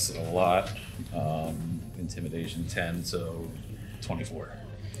 plus a lot. Intimidation 10, so 24.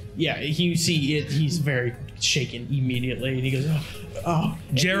 Yeah, you see it. He's very shaken immediately, and he goes, "Oh,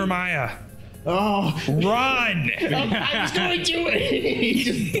 Jeremiah, oh, run!" I was going to it." He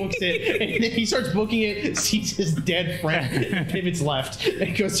just books it, and then he starts booking it. Sees his dead friend, pivots left,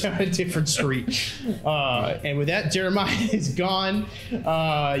 and goes down a different street. And with that, Jeremiah is gone.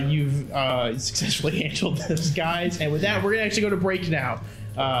 You've successfully handled those guys, and with that, we're gonna actually go to break now.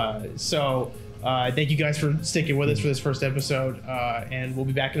 Thank you guys for sticking with us for this first episode, and we'll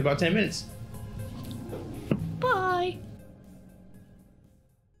be back in about 10 minutes. Bye.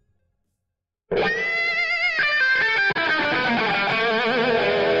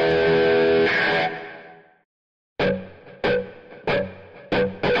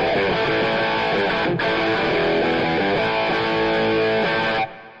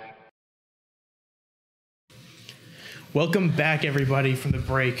 Welcome back, everybody, from the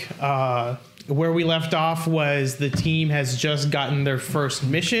break. Where we left off was the team has just gotten their first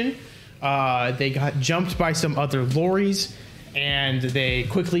mission. They got jumped by some other lorries, and they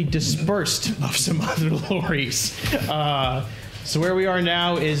quickly dispersed of some other lorries. So where we are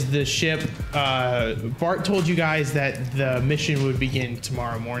now is the ship. Bart told you guys that the mission would begin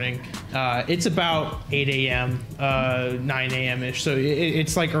tomorrow morning. It's about 8 a.m., 9 a.m.-ish, so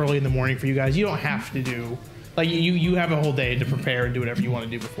it's like early in the morning for you guys. You don't have to do... Like, you have a whole day to prepare and do whatever you want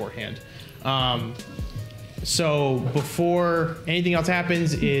to do beforehand. So before anything else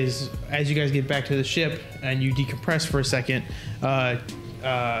happens is, as you guys get back to the ship and you decompress for a second,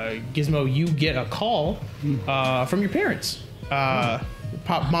 Gizmo, you get a call from your parents.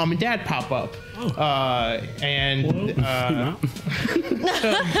 Mom and Dad pop up.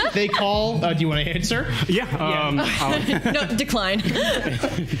 They call. Do you want to answer? Yeah. No, decline.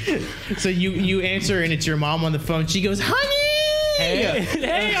 So you answer, and it's your mom on the phone. She goes, "Honey."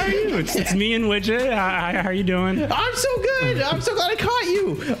 Hey, how are you? It's me and Widget. How are you doing? I'm so good. I'm so glad I caught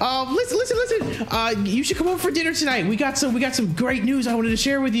you. Listen. You should come over for dinner tonight. We got some great news I wanted to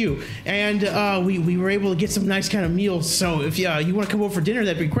share with you, and we were able to get some nice kind of meals. So if you want to come over for dinner,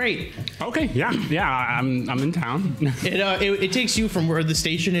 that'd be great. Okay. Yeah. I'm in town. It takes you from where the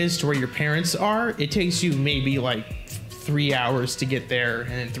station is to where your parents are. It takes you maybe like 3 hours to get there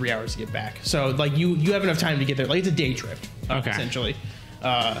and then 3 hours to get back. So like you have enough time to get there. Like it's a day trip, essentially.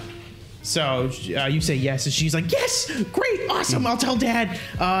 So you say yes, and she's like, "Yes, great, awesome. I'll tell Dad,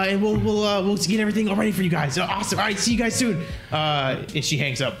 and we'll get everything all ready for you guys. Awesome. All right, see you guys soon." And she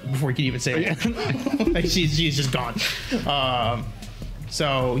hangs up before you can even say it. Like she's just gone.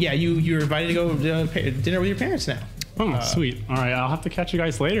 So yeah, you're invited to go to dinner with your parents now. Oh, sweet. All right, I'll have to catch you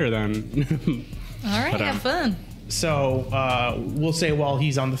guys later then. All right, have fun. So we'll say while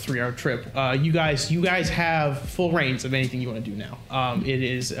he's on the 3-hour trip, you guys have full reins of anything you want to do now. It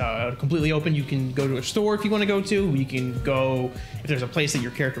is completely open. You can go to a store if you want to go to. You can go if there's a place that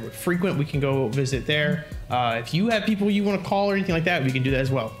your character would frequent. We can go visit there. If you have people you want to call or anything like that, we can do that as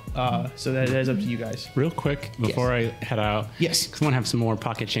well. So that is up to you guys. Real quick before I head out. Yes. Because I want to have some more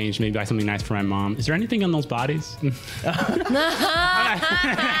pocket change. Maybe buy something nice for my mom. Is there anything on those bodies?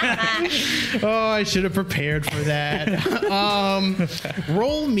 Oh, I should have prepared for that.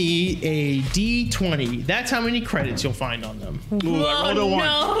 Roll me a D20. That's how many credits you'll find on them. Ooh, I rolled a 1.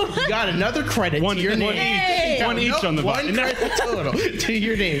 No. You got another credit to your name. One each on the body. One credit total to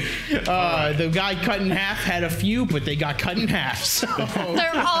your name. The guy cut in half had a few, but they got cut in half. So.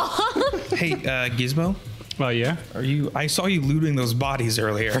 They're all. Hey, Gizmo, Well, yeah. I saw you looting those bodies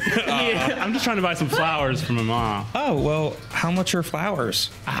earlier. I'm just trying to buy some flowers for my mom. Oh, well, how much are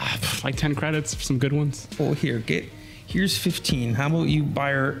flowers? Like 10 credits for some good ones. Well, here's 15. How about you buy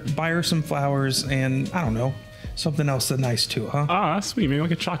her some flowers and, I don't know, something else that's nice too, huh? Oh, that's sweet. Maybe I'll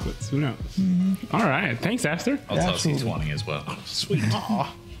get chocolates. Who knows? Mm-hmm. All right. Thanks, Aster. I'll toss you 20 as well. Sweet.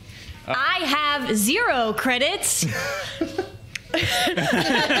 Aw. I have 0 credits.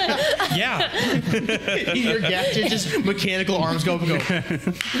 Yeah. Your gadget, just mechanical arms go.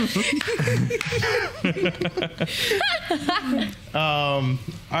 All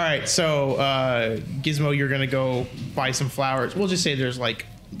right, so Gizmo, you're gonna go buy some flowers. We'll just say there's like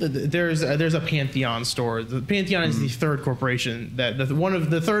there's a Pantheon store. The Pantheon is the third corporation that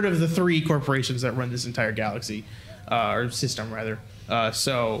the third of the three corporations that run this entire galaxy, or system rather.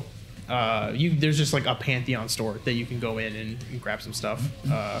 There's just like a Pantheon store that you can go in and grab some stuff.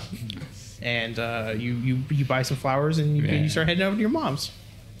 You buy some flowers and you start heading over to your mom's.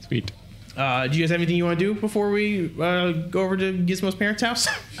 Sweet. Do you guys have anything you want to do before we go over to Gizmo's parents' house?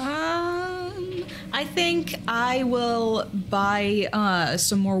 I think I will buy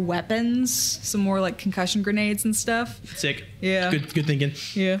some more weapons, some more like concussion grenades and stuff. Sick. Yeah. Good thinking.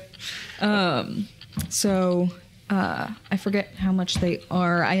 Yeah. I forget how much they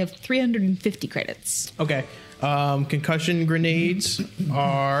are. I have 350 credits. Okay. Concussion grenades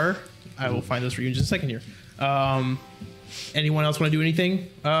are. I will find those for you in just a second here. Anyone else want to do anything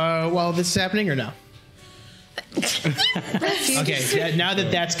while this is happening or no? Okay, now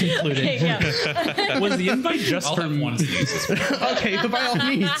that that's concluded. Okay, yeah. Was the invite just I'll for have one sneeze. Okay, but by all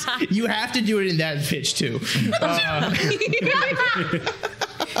means, you have to do it in that pitch too.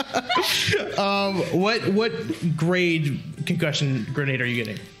 What grade concussion grenade are you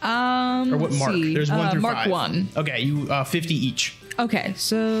getting? Or what mark? See. There's 1 through Mark 5. 1. Okay, you 50 each. Okay,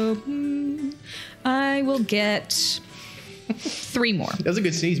 so I will get 3 more. That was a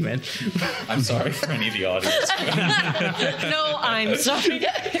good sneeze, man. I'm sorry for any of the audience. No, I'm sorry.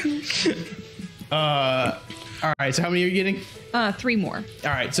 All right, so how many are you getting? 3 more.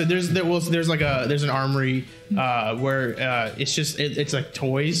 All right, so there's an armory where it's like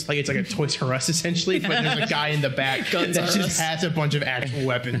toys, like it's like a Toys R Us essentially, but there's a guy in the back that just has a bunch of actual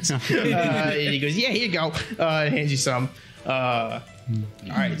weapons, and he goes, "Yeah, here you go," and hands you some. All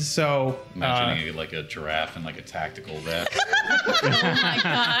right, so Imagining like a giraffe and like a tactical vest. Oh my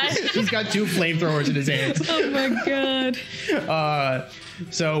god. he's got 2 flamethrowers in his hands. Oh my god.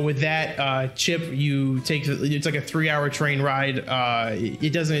 So with that, Chip, you take it's like a 3-hour train ride.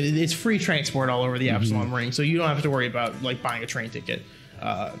 It's free transport all over the Absalom Ring, so you don't have to worry about like buying a train ticket.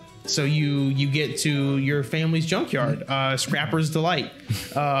 So you get to your family's junkyard, Scrapper's Delight,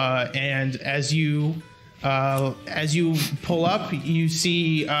 and as you pull up, you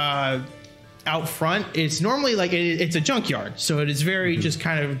see out front. It's normally like it's a junkyard, so it is very just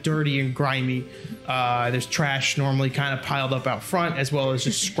kind of dirty and grimy. There's trash normally kind of piled up out front, as well as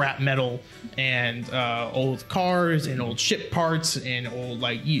just scrap metal and old cars and old ship parts and old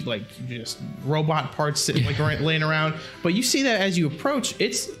like just robot parts like laying around. But you see that as you approach,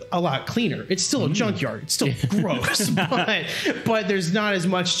 it's a lot cleaner. It's still a junkyard. It's still gross, but there's not as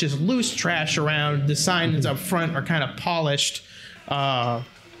much just loose trash around. The signs up front are kind of polished.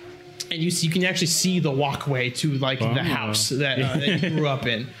 And you can actually see the walkway to like the house that you grew up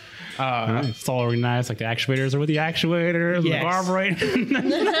in. It's all organized, like the actuators are with the actuator, Yes. the carburetor.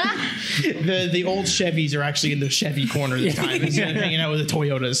 The old Chevys are actually in the Chevy corner this time instead of hanging out with the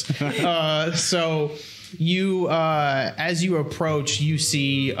Toyotas. So you, as you approach, you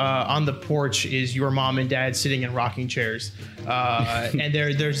see on the porch is your mom and dad sitting in rocking chairs, and they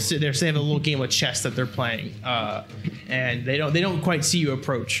have a little game of chess that they're playing, and they don't quite see you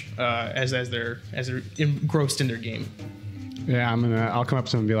approach as they're engrossed in their game. Yeah, I'll come up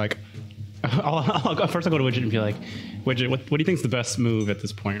to him and be like, I'll go to Widget and be like, Widget, what do you think's the best move at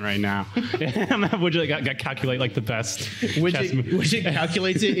this point right now? Widget got calculate like the best chess move. Widget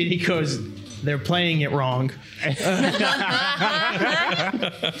calculates it and he goes, "They're playing it wrong."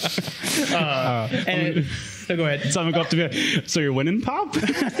 So go ahead. So I'm gonna go up to me. So you're winning, Pop? He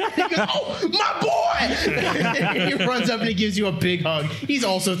goes, "Oh, my boy!" He runs up and he gives you a big hug. He's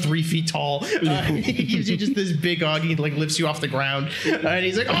also 3 feet tall. He gives you just this big hug. He like lifts you off the ground, and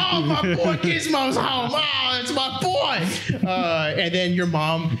he's like, "Oh, my boy, Gizmo's home. Oh, it's my boy." And then your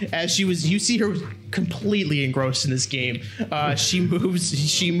mom, you see her completely engrossed in this game. She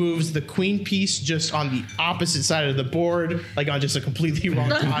moves the queen piece just on the opposite side of the board, like on just a completely wrong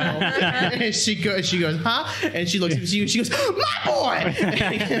tile. And she goes, "Huh?" And she looks at you. She goes, "My boy!"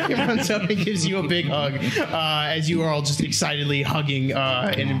 And he runs up and gives you a big hug as you are all just excitedly hugging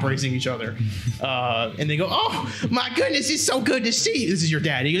and embracing each other. And they go, "Oh my goodness, it's so good to see you." This is your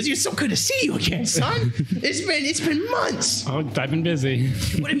dad. He goes, "It's so good to see you again, son. It's been months. Oh, I've been busy.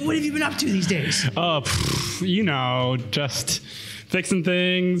 What have you been up to these days?" Just fixing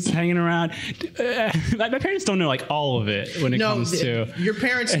things, hanging around. My parents don't know like all of it when it comes to. Your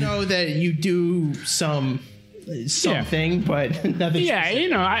parents know that you do some something, but nothing. Yeah, you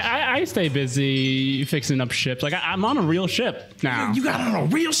know, I stay busy fixing up ships. Like I'm on a real ship now. You got on a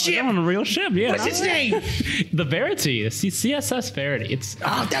real ship. I'm on a real ship. Yeah. What's its name? The Verity, the CSS Verity. It's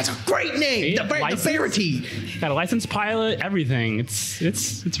That's a great name. The Verity. got a licensed pilot, everything. It's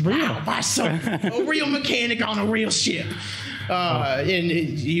real. A real mechanic on a real ship. And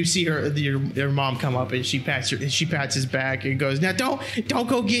you see your mom come up and she pats his back and goes, now don't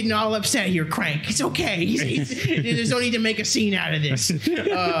go getting all upset here, Crank. It's okay. There's no need to make a scene out of this.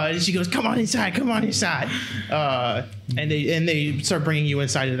 And she goes, come on inside. And they start bringing you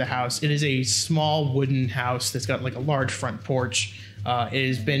inside of the house. It is a small wooden house that's got like a large front porch. It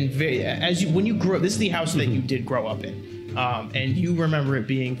has been when you grew up. This is the house that you did grow up in, and you remember it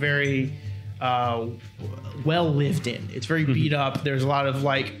being very well lived in. It's very beat up. There's a lot of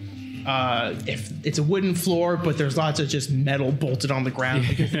like, if it's a wooden floor, but there's lots of just metal bolted on the ground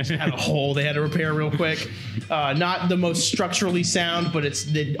because it had a hole they had to repair real quick. Not the most structurally sound, but it's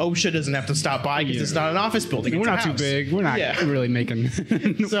the OSHA doesn't have to stop by because it's not an office building. We're not too big. We're not really making.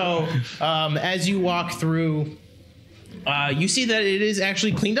 So as you walk through, you see that it is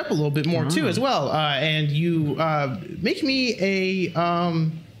actually cleaned up a little bit more too as well. And you make me a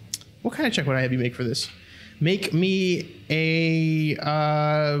what kind of check would I have you make for this? Make me a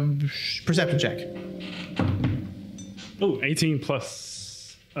perception check. Oh, 18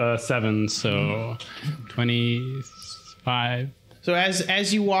 plus 7, so 25. So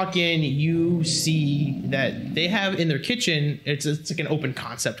as you walk in, you see that they have in their kitchen, it's like an open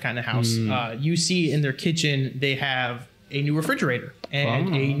concept kind of house. You see in their kitchen, they have a new refrigerator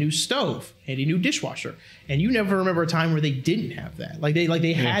and a new stove and a new dishwasher. And you never remember a time where they didn't have that. Like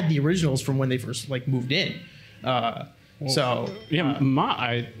they had the originals from when they first like moved in. This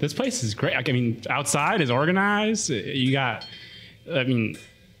place is great. I mean, outside is organized. You got, I mean,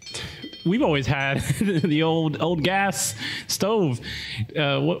 we've always had the old gas stove.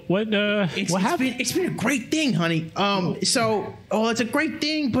 What happened? It's been a great thing, honey. It's a great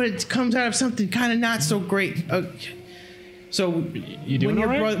thing, but it comes out of something kind of not so great. So you doing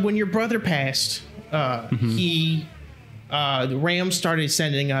when your brother passed, the Ram started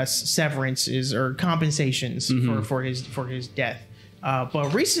sending us severances or compensations for his death.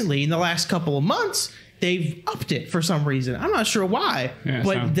 But recently, in the last couple of months, they've upped it for some reason. I'm not sure why,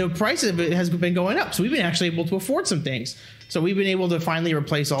 but the price of it has been going up. So we've been actually able to afford some things. So we've been able to finally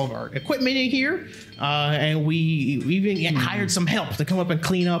replace all of our equipment in here, and we even hired some help to come up and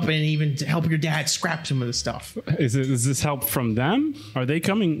clean up and even to help your dad scrap some of the stuff. Is this help from them? Are they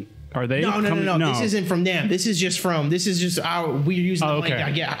coming? Are they? No. This isn't from them. We're using the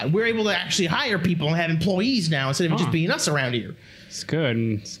money. Yeah, we're able to actually hire people and have employees now instead of just being us around here. It's good.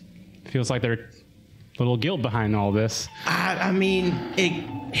 And it feels like there's a little guilt behind all this. I mean,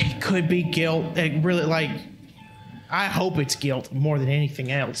 it could be guilt. It really I hope it's guilt more than anything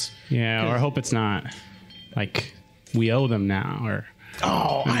else. Yeah, or I hope it's not like we owe them now, or.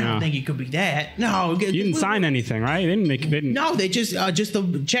 Oh, I don't think it could be that. No, you didn't sign anything, right? They didn't. No, they just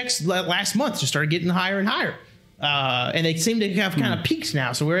the checks last month just started getting higher and higher, and they seem to have kind of peaks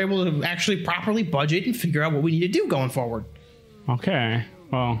now. So we're able to actually properly budget and figure out what we need to do going forward. Okay,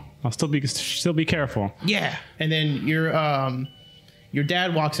 well, I'll still be careful. Yeah, and then your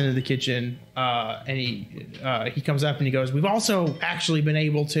dad walks into the kitchen, and he comes up and he goes, "We've also actually been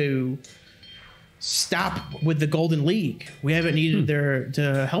able to stop with the Golden League. We haven't needed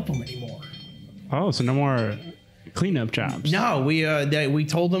to help them anymore." Oh, so no more cleanup jobs? No, we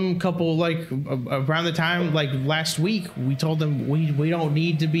told them a couple around the time last week. We told them we don't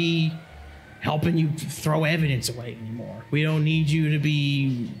need to be helping you throw evidence away anymore. We don't need you to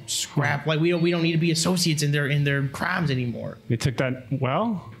be scrap. We don't need to be associates in their crimes anymore. They took that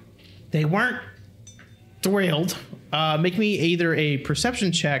well. They weren't thrilled. Make me either a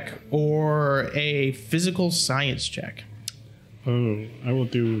perception check or a physical science check. Oh, I will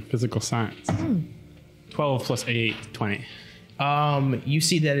do physical science. 12 plus 8, 20. You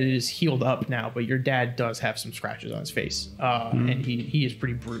see that it is healed up now, but your dad does have some scratches on his face, and he is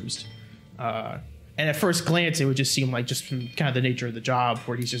pretty bruised. And at first glance, it would just seem like just from kind of the nature of the job,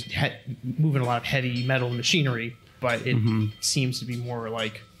 where he's just moving a lot of heavy metal machinery, but it seems to be more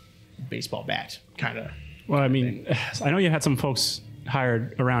like a baseball bat kind of. Well, I mean, I know you had some folks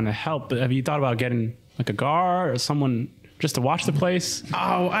hired around to help, but have you thought about getting like a guard or someone just to watch the place?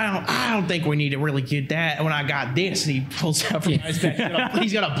 Oh, I don't think we need to really get that. When I got this, and he pulls out from his back.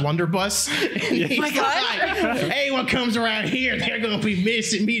 He's got a blunderbuss. And he's like, hey, what comes around here, they're going to be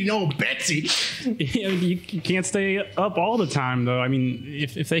meeting old Betsy. You can't stay up all the time, though. I mean,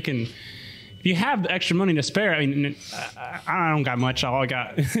 if they can if you have extra money to spare, I mean, I don't got much. All I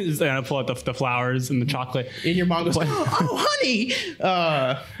got is I pull out the flowers and the chocolate. And your mom goes, "Oh, honey,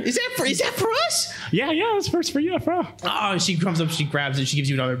 is that for us?" Yeah, it's first for you, bro. Oh, she comes up, she grabs it, she gives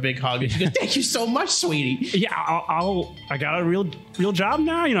you another big hug, and she goes, "Thank you so much, sweetie." Yeah, I got a real job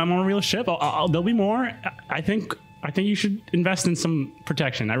now. You know, I'm on a real ship. There'll be more. I think you should invest in some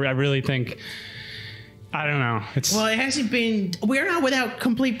protection. I really think. I don't know. Well, it hasn't been. We're not without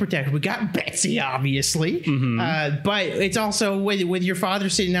complete protection. We got Betsy, obviously, but it's also with your father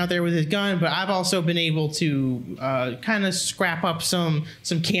sitting out there with his gun. But I've also been able to kind of scrap up some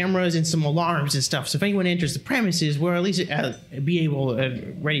cameras and some alarms and stuff. So if anyone enters the premises, we're at least be able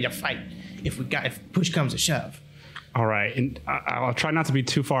ready to fight if push comes to shove. All right, and I'll try not to be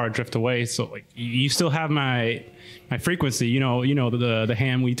too far adrift away. So, like, you still have my frequency. You know the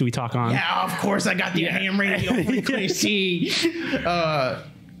ham we talk on. Yeah, of course I got the ham radio frequency.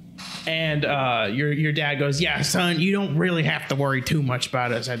 And your dad goes, "Yeah, son, you don't really have to worry too much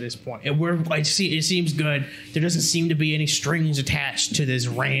about us at this point. It seems good. There doesn't seem to be any strings attached to this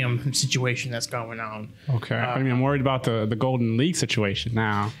RAM situation that's going on." Okay, I mean, I'm worried about the Golden League situation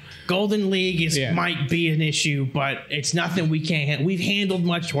now. Golden League might be an issue, but it's nothing we can't. We've handled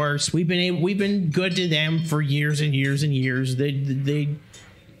much worse. We've been good to them for years and years and years.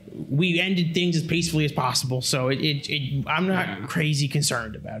 We ended things as peacefully as possible, so I'm not crazy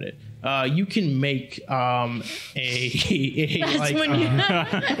concerned about it. You can make a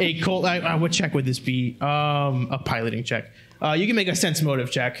cold. What check would this be? A piloting check. You can make a sense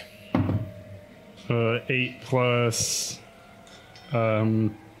motive check. 8 plus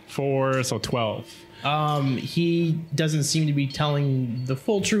 4, so 12. He doesn't seem to be telling the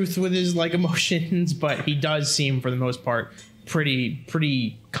full truth with his emotions, but he does seem, for the most part,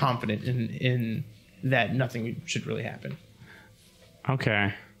 pretty confident in that nothing should really happen.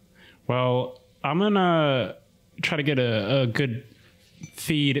 Okay. Well, I'm gonna try to get a good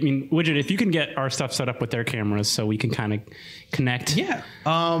feed. I mean, Widget, if you can get our stuff set up with their cameras so we can kind of connect. Yeah.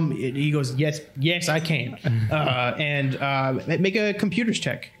 He goes, yes, I can. And make a computers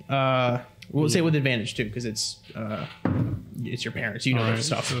check. We'll say with advantage too, because it's your parents. You know their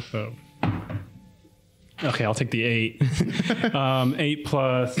stuff. Okay, I'll take the 8. 8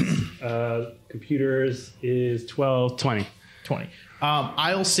 plus computers is 12, 20. 20.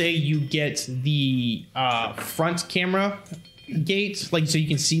 I'll say you get the front camera gate, so you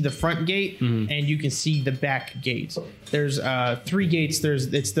can see the front gate and you can see the back gate. There's 3 gates.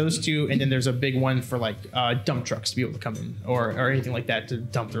 It's those 2, and then there's a big one for dump trucks to be able to come in or anything like that to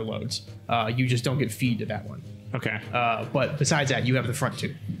dump their loads. You just don't get feed to that one. Okay. But besides that, you have the front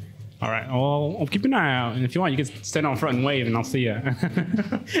 2. All right. Well, I'll keep an eye out, and if you want, you can stand out front and wave, and I'll see you.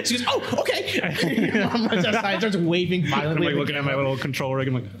 She goes, "Oh, okay." Mom runs outside, starts waving violently. I'm looking at my little control rig.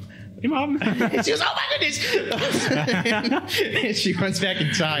 I'm like, "Hey, Mom." She goes, "Oh my goodness!" And she runs back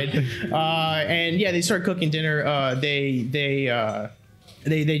inside, and yeah, they start cooking dinner. They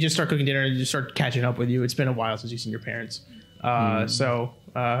just start cooking dinner and just start catching up with you. It's been a while since you've seen your parents, so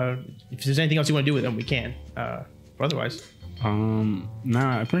if there's anything else you want to do with them, we can. But otherwise.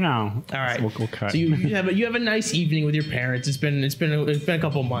 No, for now. All right. We'll cut. So you have a nice evening with your parents. It's been a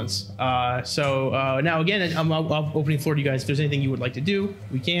couple of months. So now again, I'm opening the floor to you guys. If there's anything you would like to do,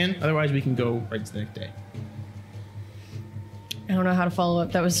 we can. Otherwise, we can go right to the next day. I don't know how to follow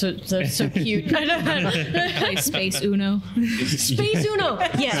up. That was so cute. Play Space Uno. Space Uno.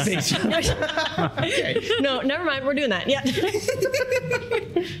 Yes. Okay. No, never mind. We're doing that. Yeah.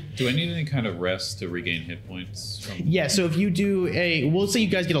 Do I need any kind of rest to regain hit points? Yeah, so if you do we'll say you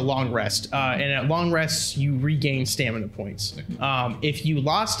guys get a long rest, and at long rests you regain stamina points. If you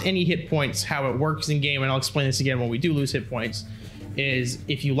lost any hit points, how it works in game, and I'll explain this again when we do lose hit points, is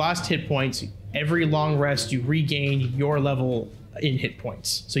if you lost hit points, every long rest you regain your level in hit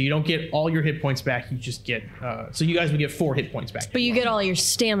points. So you don't get all your hit points back, you just get, so you guys would get 4 hit points back. But you get all your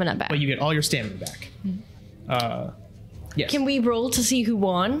stamina back. But you get all your stamina back. Yes. Can we roll to see who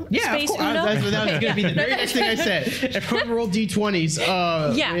won? Yeah, Space of course. Uno? That was going to be the very next thing I said. Everyone roll d20s.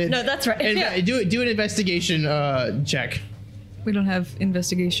 No, that's right. And do an investigation check. We don't have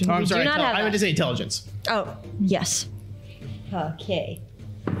investigation. Oh, I'm sorry. not have I meant that. to say intelligence. Oh, yes. Okay.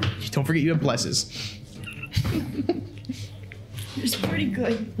 Don't forget you have blesses. It's pretty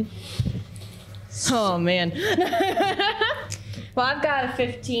good. Oh, man. Well, I've got a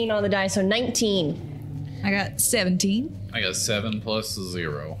 15 on the die, so 19. I got 17. I got 7 plus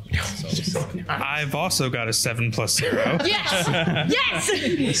 0. So I've also got a 7 plus 0. Yes!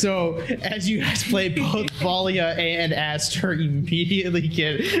 Yes! So as you guys play, both Valia and Aster immediately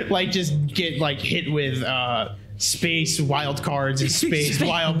get hit with space wild cards and space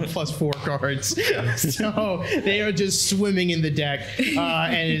wild +4 cards. So they are just swimming in the deck,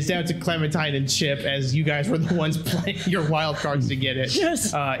 and it's down to Clementine and Chip, as you guys were the ones playing your wild cards to get it.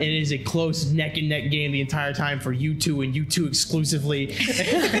 Yes. It is a close neck and neck game the entire time for you two and you two exclusively.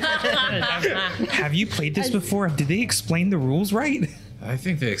 Have you played this before? Did they explain the rules right? I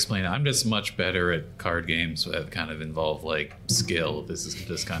think they explain it. I'm just much better at card games that kind of involve like skill.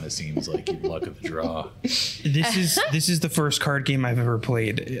 This kind of seems like your luck of the draw. This is the first card game I've ever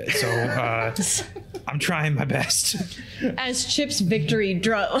played, so I'm trying my best. As Chip's victory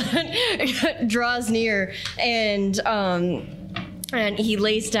draws near, and he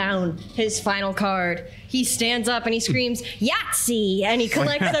lays down his final card. He stands up and he screams, "Yahtzee!" and he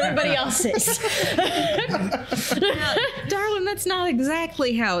collects everybody else's. Darling, that's not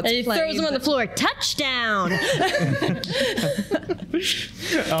exactly how it's And he played. throws them on the floor. Touchdown!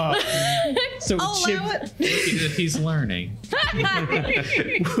 So Chip, He's learning.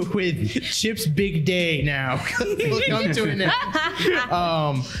 with Chip's big day now. We'll come to it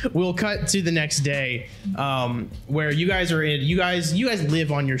now. We'll cut to the next day, where you guys are in. You guys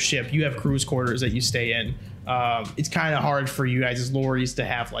live on your ship. You have cruise quarters that you stay in. It's kind of hard for you guys as lorries to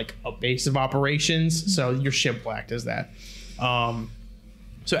have like a base of operations, so your ship blacked as that.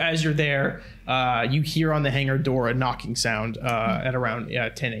 So as you're there, you hear on the hangar door a knocking sound at around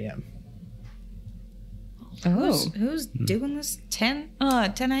 10 a.m. Who's doing this 10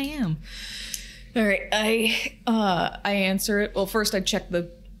 a.m.? All right, I answer it. Well, first I check the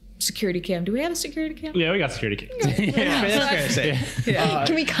security cam. Do we have a security cam? Yeah, we got security cams. That's fair to say.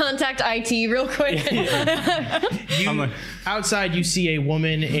 Can we contact IT real quick? Outside, you see a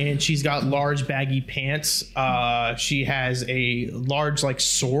woman, and she's got large baggy pants. She has a large like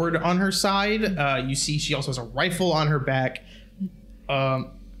sword on her side. You see she also has a rifle on her back, a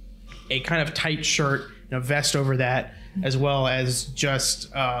kind of tight shirt and a vest over that, as well as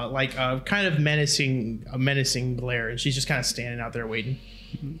just like a kind of menacing glare. And she's just kind of standing out there waiting.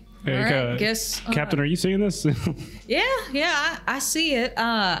 Hey, All right, guess, Captain, are you seeing this? Yeah, I see it.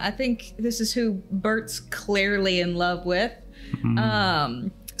 I think this is who Bert's clearly in love with.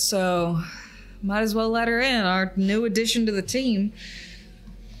 So might as well let her in, our new addition to the team.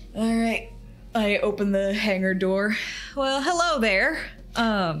 All right, I open the hangar door. Well, hello there.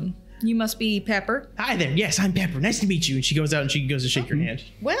 You must be Pepper. Hi there. Yes, I'm Pepper. Nice to meet you. And she goes out and she goes to shake your hand.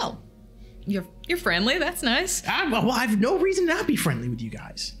 Well, you're friendly. That's nice. Well, I've no reason to not be friendly with you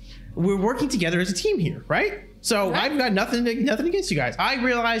guys. We're working together as a team here, right? So I've got nothing against you guys. I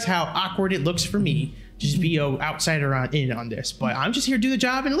realize how awkward it looks for me to just be an outsider in on this, but I'm just here to do the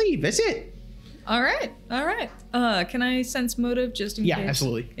job and leave. That's it. All right. Can I sense motive just in case? Yeah,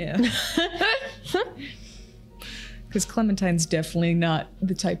 absolutely. Yeah. Because Clementine's definitely not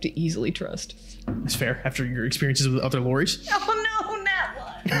the type to easily trust. That's fair. After your experiences with other lorries. Oh no, not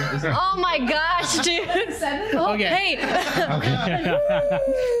one. Oh my gosh, dude. Okay. Hey.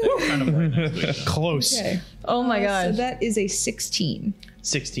 Close. Okay. Oh my gosh. So that is a 16.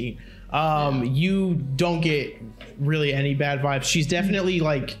 16. You don't get really any bad vibes. She's definitely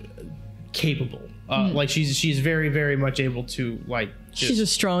like capable. Like she's very, very much able to like. She's a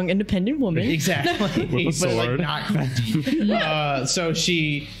strong, independent woman. Exactly. With a But, like, sword. not so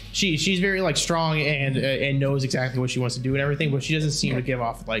she's very like strong and knows exactly what she wants to do and everything, but she doesn't seem to give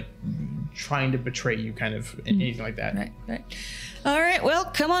off like trying to betray you kind of anything like that. Right. All right. Well,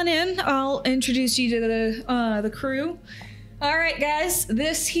 come on in. I'll introduce you to the crew. All right, guys.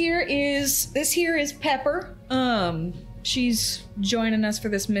 This here is Pepper. She's joining us for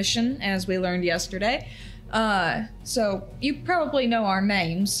this mission, as we learned yesterday. So you probably know our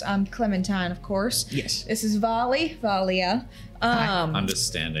names. I'm Clementine, of course. Yes. This is Valia. I'm just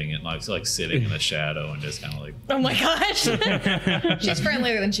standing and like sitting in the shadow and just kind of like. Oh my gosh. She's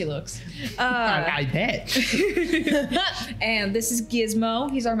friendlier than she looks. I bet. And this is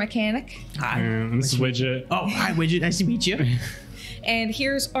Gizmo. He's our mechanic. Hi. And this is Widget. Oh, hi, Widget. Nice to meet you. And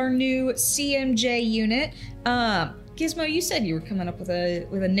here's our new CMJ unit. Gizmo, you said you were coming up with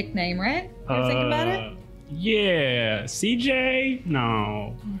a nickname, right? You were thinking about it? Yeah, CJ?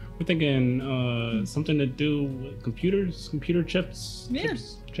 No. We're thinking something to do with computers, computer chips. Yeah.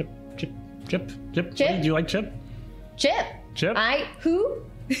 Chip. Chip? Do you like Chip? Chip. Chip? Who?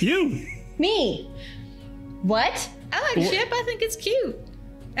 You. Me. What? I like Chip. I think it's cute.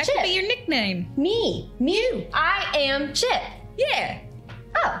 That Chip. could be your nickname. Me. I am Chip. Yeah.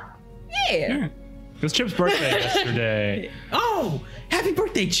 Oh. Yeah. It was Chip's birthday yesterday. Oh, happy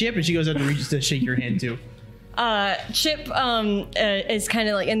birthday, Chip! And she goes out and reaches to shake your hand too. Chip is kind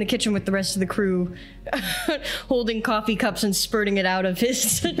of like in the kitchen with the rest of the crew, holding coffee cups and spurting it out of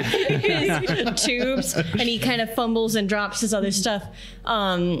his tubes, and he kind of fumbles and drops his other stuff,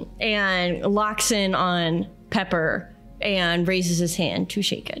 and locks in on Pepper and raises his hand to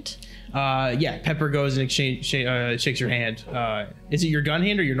shake it. Yeah, Pepper goes and shakes your hand. Is it your gun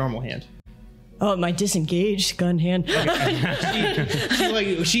hand or your normal hand? Oh, my disengaged gun hand.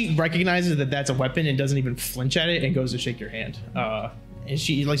 She recognizes that that's a weapon and doesn't even flinch at it and goes to shake your hand. And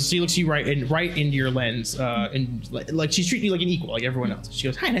she looks you right into your lens, and like she's treating you like an equal, like everyone else. She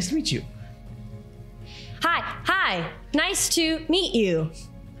goes, "Hi, nice to meet you." Hi, nice to meet you,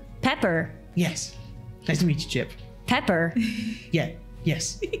 Pepper. Yes, nice to meet you, Chip. Pepper. Yeah,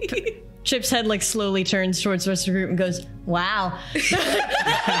 yes. Chip's head like slowly turns towards the rest of the group and goes, "Wow."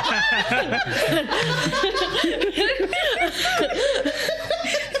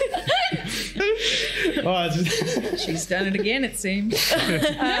 She's done it again, it seems.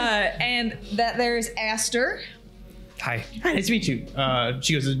 And that there's Aster. Hi. Hi, nice to meet you.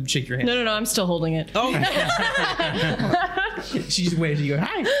 She goes to shake your hand. No, I'm still holding it. Oh. She just waves and you go,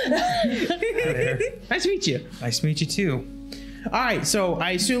 "Hi." Hi there. Nice to meet you. Nice to meet you too. All right, so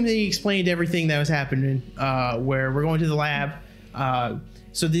I assume that he explained everything that was happening. Where we're going to the lab.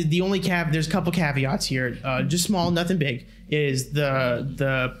 So the only there's a couple caveats here, just small, nothing big. Is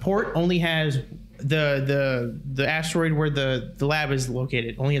the port only has the asteroid where the lab is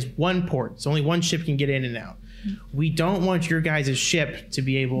located only has one port, so only one ship can get in and out. We don't want your guys' ship to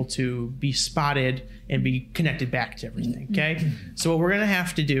be able to be spotted and be connected back to everything. Okay, so what we're gonna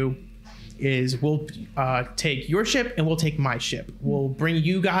have to do is we'll take your ship and we'll take my ship. We'll bring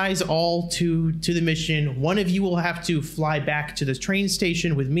you guys all to the mission. One of you will have to fly back to the train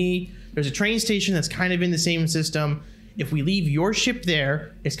station with me. There's a train station that's kind of in the same system. If we leave your ship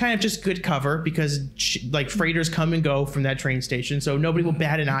there, it's kind of just good cover because like freighters come and go from that train station. So nobody will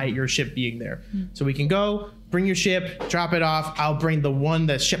bat an eye at your ship being there. So we can go, bring your ship, drop it off. I'll bring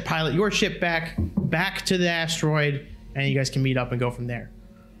the ship pilot your ship back to the asteroid, and you guys can meet up and go from there.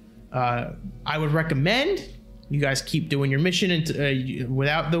 I would recommend you guys keep doing your mission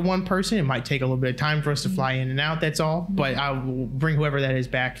without the one person. It might take a little bit of time for us to fly in and out, that's all. But I will bring whoever that is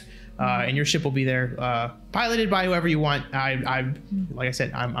back, and your ship will be there, piloted by whoever you want. I like I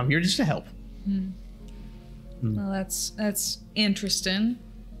said, I'm here just to help. Well, that's interesting.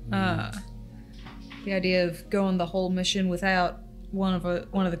 The idea of going the whole mission without one of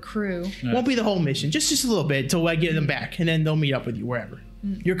the crew. Won't be the whole mission, just a little bit until I get them back, and then they'll meet up with you wherever.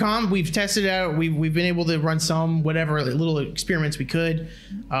 Your comm, we've tested it out. We've been able to run some whatever little experiments we could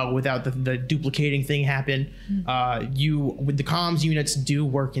without the duplicating thing happen. With the comms units do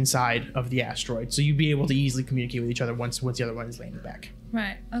work inside of the asteroid, so you'd be able to easily communicate with each other once the other one is landed back.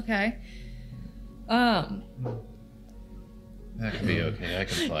 Right. Okay. That could be okay. I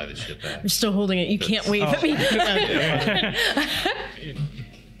can fly the ship back. I'm still holding it. You can't wave at me.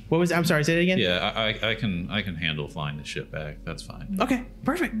 What was? I'm sorry. Say it again. Yeah, I can handle flying the ship back. That's fine. Okay.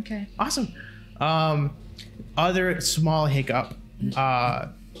 Perfect. Okay. Awesome. Other small hiccup.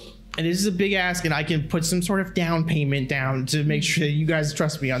 And this is a big ask, and I can put some sort of down payment down to make sure that you guys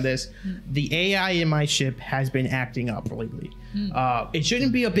trust me on this. The AI in my ship has been acting up lately. It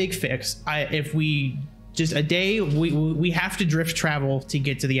shouldn't be a big fix. If we just a day, we have to drift travel to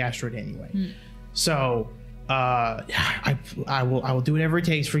get to the asteroid anyway. So I will do whatever it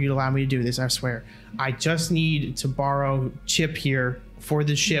takes for you to allow me to do this. I swear. I just need to borrow Chip here for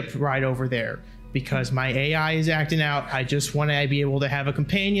the ship right over there. Because my AI is acting out, I just want to be able to have a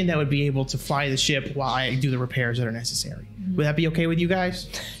companion that would be able to fly the ship while I do the repairs that are necessary. Would that be okay with you guys?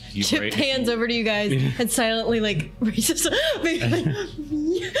 Chip hands over to you guys and silently like raises.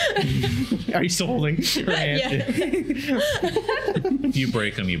 Are you still holding her hand? If you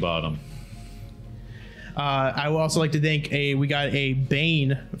break them, you bought them. I would also like to thank we got a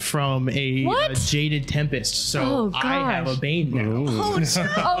Bane from a Jaded Tempest. So I have a Bane now. Oh,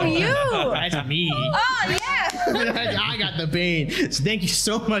 you! That's me. Oh, yeah! I got the Bane. So thank you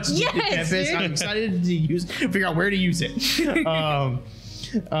so much, Jaded Tempest. Dude. I'm excited to figure out where to use it.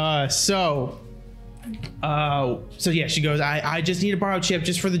 So yeah, she goes, I just need to borrow Chip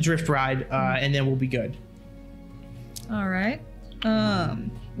just for the drift ride, and then we'll be good. All right.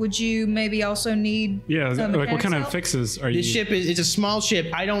 Would you maybe also need some like what kind of help? fixes are you? This ship it's a small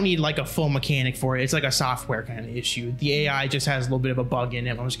ship. I don't need like a full mechanic for it. It's like a software kind of issue. The AI just has a little bit of a bug in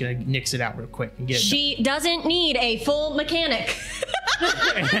it. I'm just gonna nix it out real quick and get it She doesn't need a full mechanic.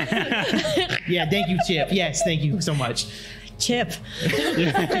 done. Yeah, thank you, Chip. Yes, thank you so much. Chip.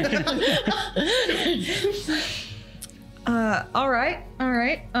 All right.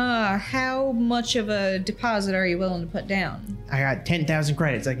 How much of a deposit are you willing to put down? I got 10,000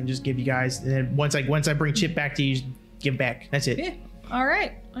 credits. I can just give you guys, and then once I bring Chip back to you, just give back. That's it. Yeah. All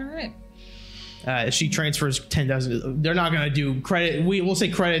right. She transfers 10,000. They're not gonna do credit. We'll say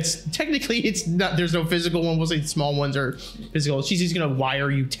credits. Technically, it's not. There's no physical one. We'll say small ones are physical. She's just gonna wire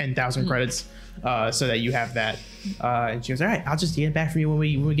you 10,000 credits, so that you have that. And she goes, "All right, I'll just get it back from you when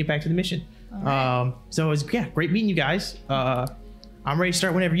we get back to the mission." Right. So it was great meeting you guys. I'm ready to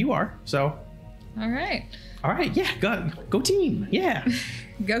start whenever you are. So. All right. Yeah, go team. Yeah.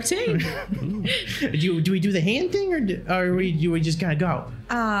 Go team. Do we do the hand thing or do we just gotta go?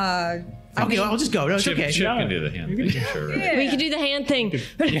 Okay, I'll just go. No, it's okay. Chip can do the hand thing, I'm sure, right? Yeah. We can do the hand thing.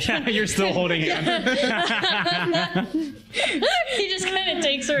 Yeah, you're still holding it. He just kind of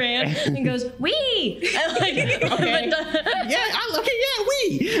takes her hand and goes, "Wee!" Yeah,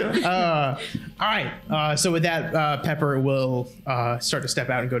 we. All right. So with that, Pepper will start to step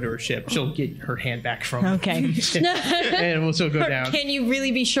out and go to her ship. She'll get her hand back from. Okay. And we'll still go down. Can you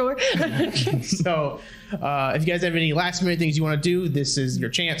really be sure? So, if you guys have any last minute things you want to do, this is your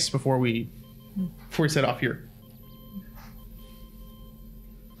chance before we set off here.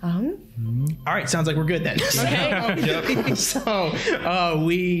 All right, sounds like we're good then. Okay. So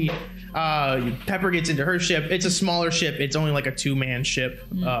Pepper gets into her ship. It's a smaller ship. It's only like a 2-man ship.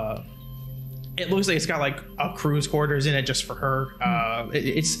 It looks like it's got like a cruise quarters in it just for her.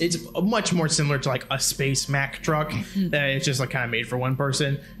 It's much more similar to like a space Mac truck that it's just like kind of made for one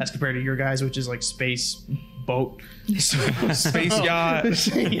person as compared to your guys, which is like space boat, Space yacht.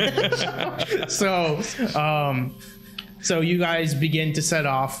 So you guys begin to set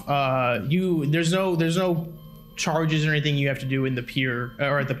off. There's no charges or anything you have to do in the pier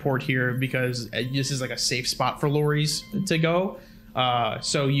or at the port here because this is like a safe spot for lorries to go.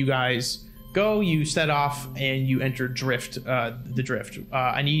 So you guys go, you set off, and you enter the drift.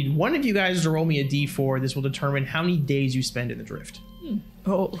 I need one of you guys to roll me a d4. This will determine how many days you spend in the drift.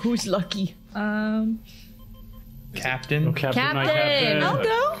 Oh, who's lucky? Captain. Oh, Captain. My Captain. Captain. I'll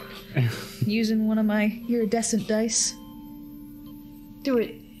go. Using one of my iridescent dice. Do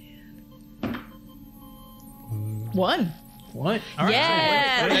it. 1. What? All right.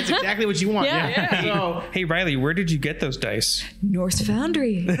 Yeah. So that's exactly what you want. Yeah. So, Hey Riley, where did you get those dice? North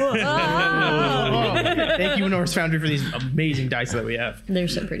Foundry. thank you, Norse Foundry, for these amazing dice that we have. They're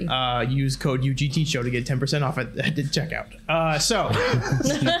so pretty. Use code UGT show to get 10% off at the checkout.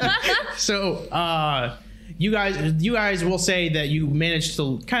 You guys will say that you managed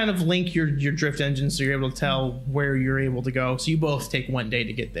to kind of link your drift engine, so you're able to tell where you're able to go. So you both take 1 day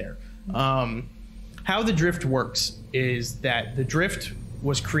to get there. How the drift works is that the drift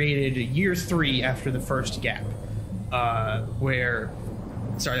was created year 3 after the first gap, sorry,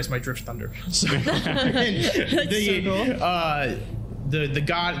 that's my drift thunder. So, the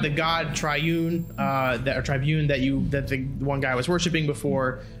god Triune, Tribune that the one guy was worshiping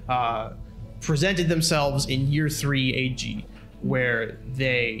before, presented themselves in year 3 AG, where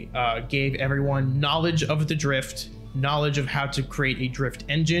they gave everyone knowledge of the drift, knowledge of how to create a drift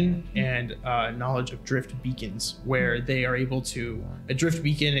engine, and knowledge of drift beacons, where they are able to. A drift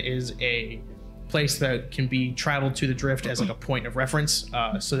beacon is a place that can be traveled to the drift as like a point of reference,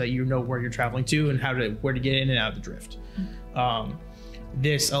 so that you know where you're traveling to and where to get in and out of the drift.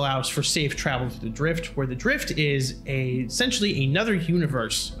 This allows for safe travel through the drift, where the drift is essentially another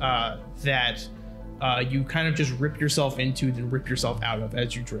universe that you kind of just rip yourself into, then rip yourself out of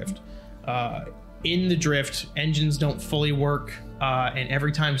as you drift. In the drift, engines don't fully work, and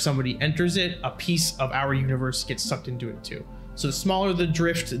every time somebody enters it, a piece of our universe gets sucked into it too. So the smaller the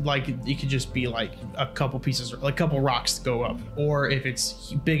drift, like it could just be like a couple pieces, like a couple rocks go up, or if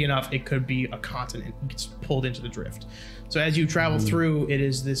it's big enough, it could be a continent gets pulled into the drift. So as you travel through, it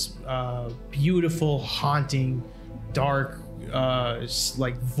is this beautiful, haunting, dark,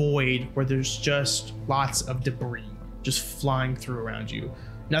 like void where there's just lots of debris just flying through around you.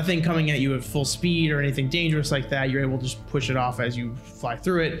 Nothing coming at you at full speed or anything dangerous like that. You're able to just push it off as you fly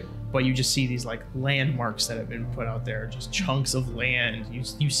through it, but you just see these like landmarks that have been put out there, just chunks of land.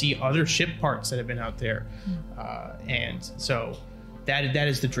 You see other ship parts that have been out there, and so that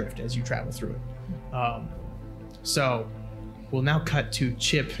is the drift as you travel through it. So we'll now cut to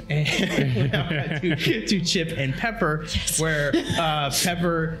Chip and Chip and Pepper, where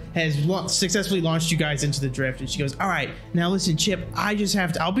Pepper has successfully launched you guys into the drift, and she goes, "All right, now listen, Chip.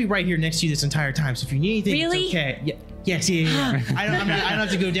 I'll be right here next to you this entire time. So if you need anything, Really? it's okay. Yeah, yes, yeah. I don't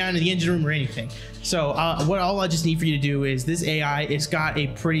have to go down to the engine room or anything. So all I just need for you to do is this AI. It's got a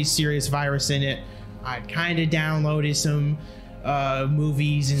pretty serious virus in it. I kind of downloaded some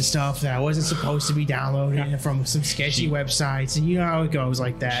movies and stuff that I wasn't supposed to be downloading from some sketchy websites, and you know how it goes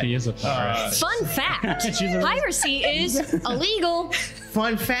like that. She is a pirate. Fun fact: piracy is illegal.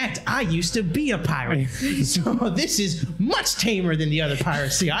 Fun fact, I used to be a pirate. So this is much tamer than the other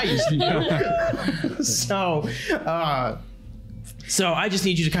piracy I used to do. So I just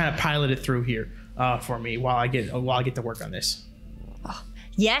need you to kind of pilot it through here for me while I get to work on this.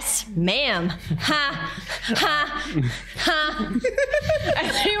 Yes, ma'am. Ha, ha, ha.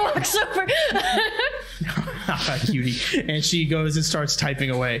 And he walks over. Cutie. And she goes and starts typing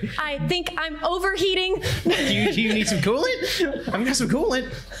away. I think I'm overheating. Do you need some coolant? I've got some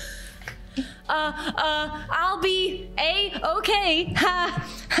coolant. I'll be okay. Ha,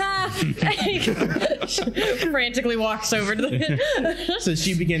 ha. She frantically walks over to the. So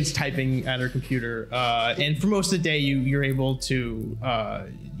she begins typing at her computer, and for most of the day, you're able to.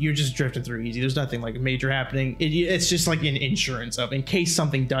 You're just drifting through easy. There's nothing like major happening. It's just like an insurance of in case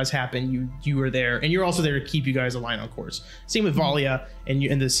something does happen, you are there, and you're also there to keep you guys aligned on course. Same with Valia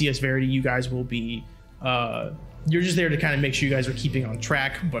and the CS Verity. You guys will be. You're just there to kind of make sure you guys are keeping on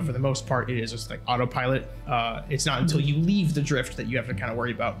track, but for the most part, it is just like autopilot. It's not until you leave the drift that you have to kind of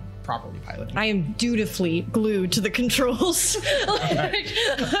worry about properly piloting. I am dutifully glued to the controls.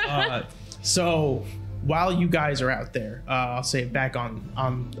 So while you guys are out there, I'll say back on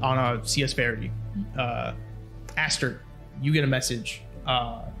a CS Verity, Aster, you get a message,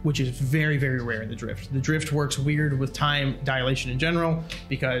 which is very, very rare in the drift. The drift works weird with time dilation in general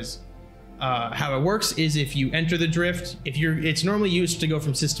because. How it works is if you enter the drift, it's normally used to go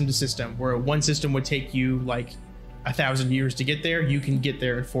from system to system, where one system would take you like 1,000 years to get there. You can get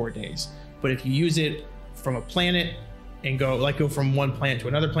there in 4 days. But if you use it from a planet and go from one planet to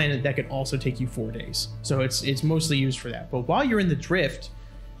another planet, that could also take you 4 days. So it's mostly used for that. But while you're in the drift,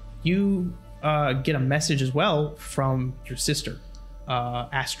 you get a message as well from your sister,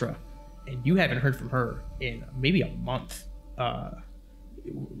 Astra, and you haven't heard from her in maybe a month.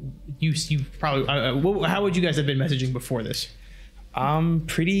 You probably how would you guys have been messaging before this?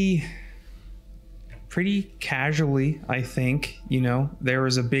 Pretty casually, I think. There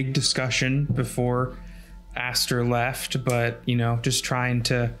was a big discussion before Aster left, but just trying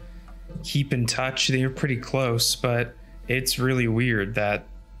to keep in touch. They were pretty close, but it's really weird that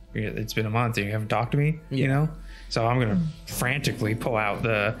it's been a month and you haven't talked to me. So I'm gonna frantically pull out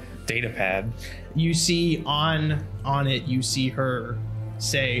the data pad. You see on it, you see her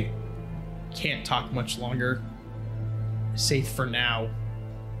say, "Can't talk much longer. Safe for now.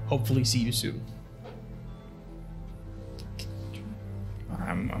 Hopefully see you soon."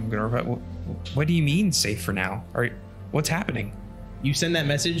 I'm gonna. What do you mean safe for now? What's happening? You send that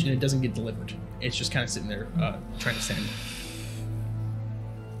message and it doesn't get delivered. It's just kind of sitting there trying to send.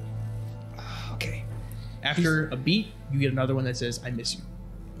 Okay. After a beat, you get another one that says, "I miss you."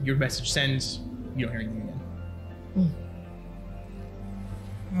 Your message sends. You don't hear anything again.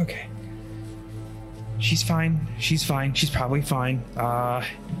 Okay. She's fine. She's probably fine.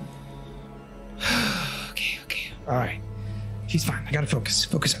 Okay. All right. She's fine. I gotta focus.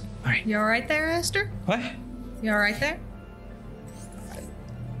 Focus up. All right. You all right there, Esther? What? You all right there?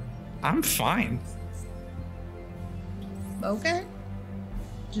 I'm fine. Okay.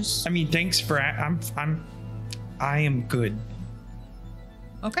 Just I mean, thanks for. I am good.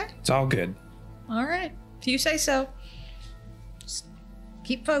 okay. It's all good. All right. If you say so. Just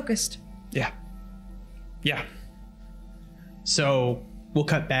keep focused. Yeah. So we'll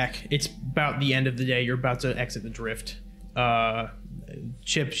cut back. It's about the end of the day. You're about to exit the drift.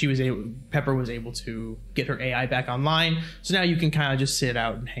 Chip, Pepper was able to get her AI back online. So now you can kind of just sit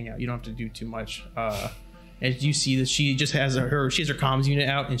out and hang out. You don't have to do too much. As you see that she just has her comms unit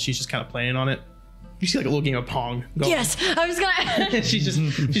out and she's just kind of playing on it. You see like a little game of Pong going. Yes, I was gonna. she's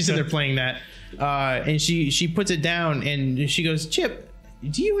sitting there playing that. And she puts it down and she goes, "Chip,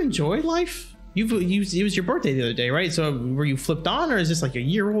 do you enjoy life? It was your birthday the other day, right? So were you flipped on, or is this like a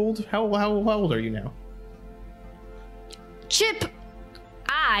year old? How old are you now?" Chip,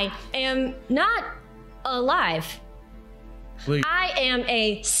 I am not alive. Well, I am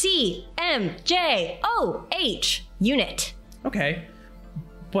a CMJOH unit. okay,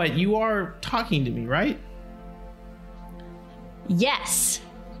 but you are talking to me, right? Yes.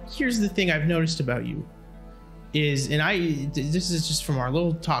 Here's the thing I've noticed about you is, this is just from our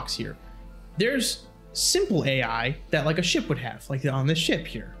little talks here. There's simple AI that like a ship would have, like on this ship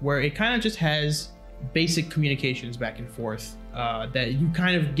here, where it kind of just has basic communications back and forth that you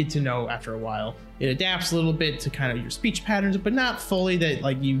kind of get to know after a while. It adapts a little bit to kind of your speech patterns, but not fully that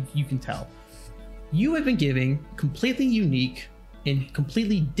like you can tell. You have been giving completely unique and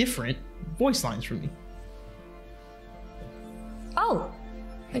completely different voice lines from me. Oh,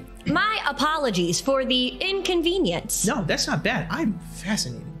 my apologies for the inconvenience. No, that's not bad. I'm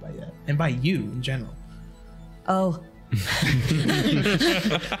fascinated by that, and by you in general. Oh.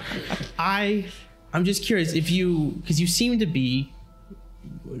 I'm just curious if because you seem to be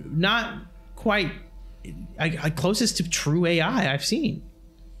not quite closest to true AI I've seen.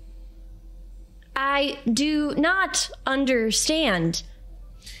 I do not understand.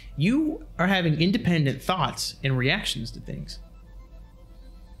 You are having independent thoughts and reactions to things.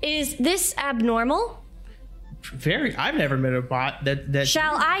 Is this abnormal? Very. I've never met a bot that.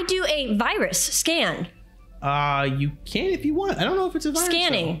 Shall I do a virus scan? You can if you want. I don't know if it's a virus.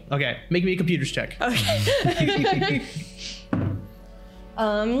 Scanning. Though. Okay, make me a computer's check. Okay.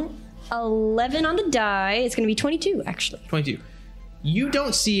 11 on the die. It's going to be 22, actually. 22. You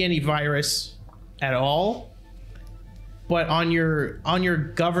don't see any virus at all, but on your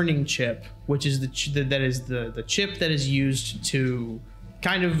governing chip, which is the chip that is used to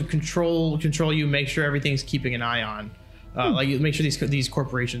kind of control you, make sure everything's keeping an eye on. Like make sure these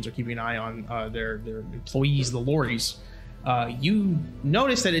corporations are keeping an eye on their employees, the lorries. You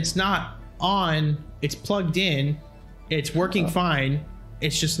notice that it's not on. It's plugged in. It's working fine.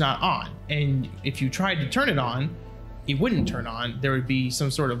 It's just not on. And if you tried to turn it on, it wouldn't turn on. There would be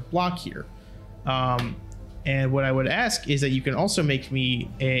some sort of block here. And what I would ask is that you can also make me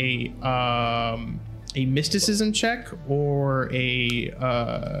a mysticism check or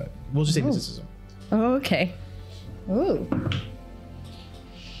we'll just say mysticism. Oh, okay. Ooh.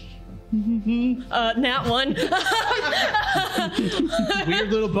 Nat 1. Weird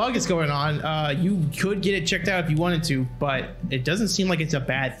little bug is going on. You could get it checked out if you wanted to, but it doesn't seem like it's a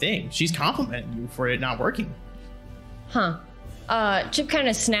bad thing. She's complimenting you for it not working. Huh. Chip kind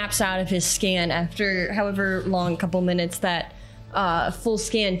of snaps out of his scan after however long, couple minutes that full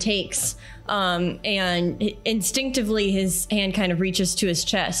scan takes. And instinctively his hand kind of reaches to his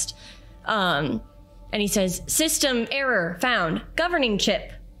chest. And he says, "System error found. Governing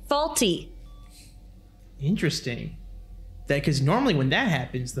chip faulty." Interesting. That because normally when that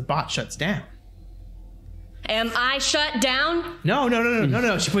happens, the bot shuts down. Am I shut down?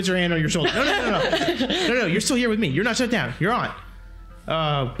 No. She puts her hand on your shoulder. No. You're still here with me. You're not shut down. You're on.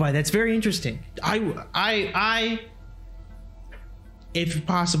 But that's very interesting. I, if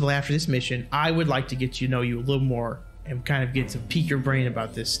possible, after this mission, I would like to get to know you a little more and kind of get to pique your brain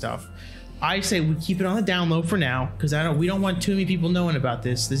about this stuff. I say we keep it on the down low for now because we don't want too many people knowing about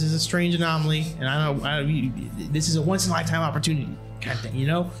this. This is a strange anomaly, and this is a once in a lifetime opportunity kind of thing, you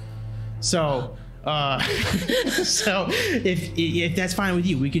know. So, so if that's fine with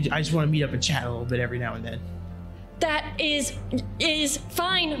you, I just want to meet up and chat a little bit every now and then. That is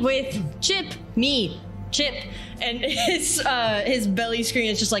fine with Chip. Chip, and his belly screen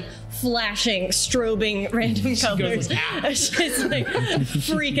is just like flashing, strobing random colors. It's just like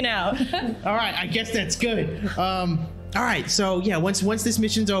freaking out. All right, I guess that's good. All right, so yeah, once this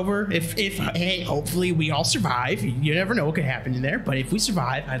mission's over, if hey, hopefully we all survive. You never know what could happen in there, but if we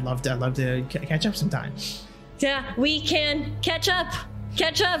survive, I'd love to catch up sometime. Yeah, we can catch up.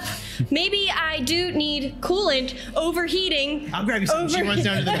 Maybe I do need coolant. Overheating. I'll grab you some. She runs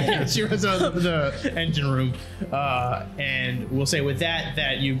down to the engine room, and we'll say with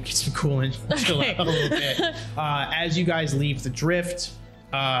that you get some coolant, chill out a little bit. As you guys leave the drift,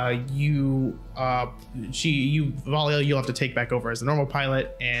 Valia, you'll have to take back over as the normal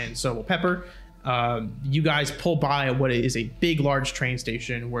pilot, and so will Pepper. You guys pull by what is a big, large train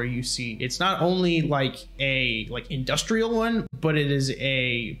station where you see it's not only like a industrial one, but it is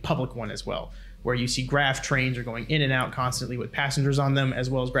a public one as well, where you see grav trains are going in and out constantly with passengers on them,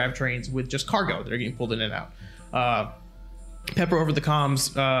 as well as grav trains with just cargo that are getting pulled in and out. Pepper over the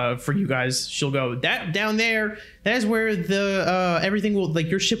comms for you guys. She'll go that down there. That is where the everything will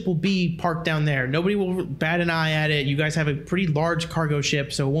your ship will be parked down there. Nobody will bat an eye at it. You guys have a pretty large cargo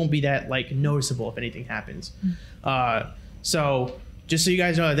ship, so it won't be that noticeable if anything happens. So just so you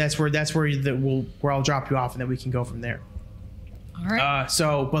guys know, that's where I'll drop you off, and then we can go from there. All right.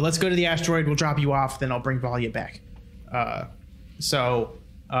 But let's go to the asteroid. We'll drop you off, then I'll bring Valia back.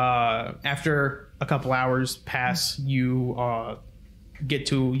 After a couple hours pass, you get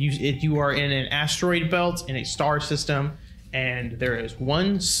to you are in an asteroid belt in a star system, and there is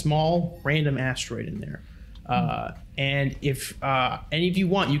one small random asteroid in there. And if any of you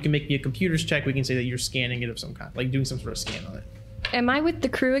want, you can make me a computer's check. We can say that you're scanning it of some kind, like doing some sort of scan on it. Am I with the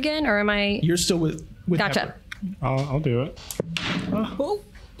crew again, or am I? You're still with Gotcha. Pepper. I'll do it.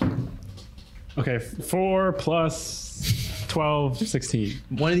 Okay, 4 plus 12, 16.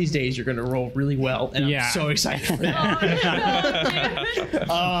 One of these days, you're going to roll really well, and Yeah. I'm so excited for that.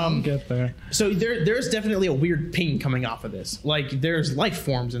 Get there. So there's definitely a weird ping coming off of this. Like there's life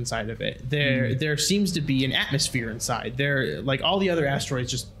forms inside of it. There seems to be an atmosphere inside. There, like all the other asteroids,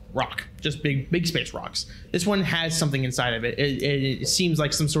 just rock, just big space rocks. This one has something inside of it. It seems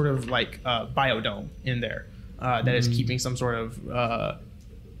like some sort of like biodome in there that is keeping some sort of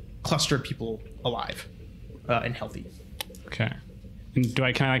cluster of people alive and healthy. Okay. And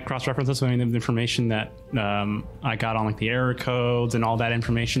can I like cross-reference this with any of the information that I got on like the error codes and all that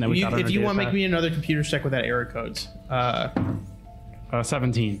information that we got on If our you want to data make me another computer check with that error codes.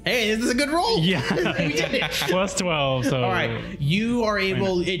 17. Hey, this is a good roll. Yeah. We did it. Plus 12. So. All right, you are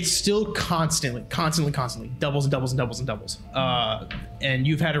able. It's still constantly doubles and doubles and doubles and doubles. And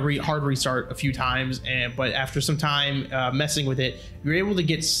you've had a hard restart a few times, but after some time messing with it, you're able to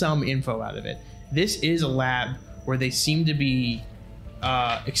get some info out of it. This is a lab where they seem to be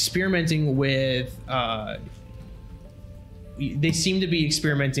experimenting with. They seem to be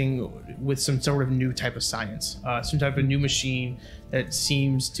experimenting with some sort of new type of science, some type of new machine that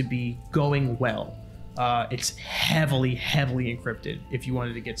seems to be going well. It's heavily encrypted. If you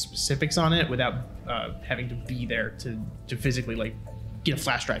wanted to get specifics on it without having to be there to physically like get a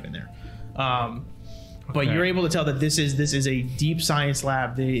flash drive in there, but you're able to tell that this is a deep science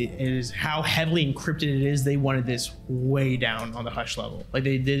lab. It is how heavily encrypted it is. They wanted this way down on the hush level. Like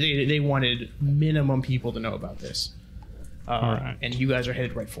they wanted minimum people to know about this. All right. And you guys are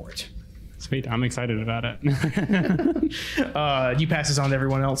headed right for it. Sweet. I'm excited about it. You pass this on to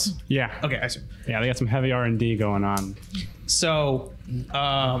everyone else? Yeah. Okay, I see. Yeah, they got some heavy R&D going on. So,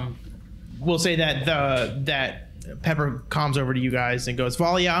 we'll say that that Pepper calms over to you guys and goes,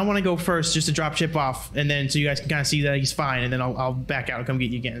 Valia, I want to go first just to drop Chip off, and then so you guys can kind of see that he's fine, and then I'll back out and come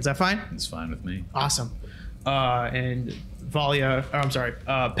get you again. Is that fine? It's fine with me. Awesome. And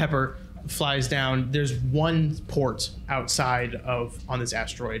Pepper flies down. There's one port outside on this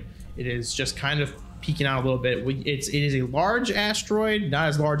asteroid. It is just kind of peeking out a little bit. It is a large asteroid, not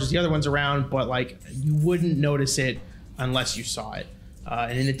as large as the other ones around, but like you wouldn't notice it unless you saw it.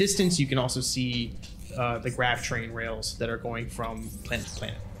 And in the distance, you can also see the grav train rails that are going from planet to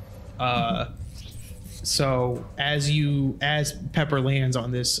planet. So as Pepper lands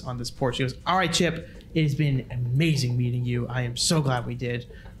on this port, she goes, "All right, Chip, it has been amazing meeting you. I am so glad we did,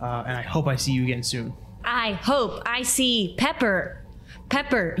 and I hope I see you again soon." I hope I see Pepper,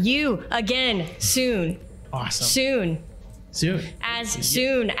 you again soon. Awesome.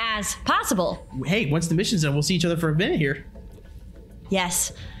 Soon as possible. Hey, once the mission's done, we'll see each other for a minute here.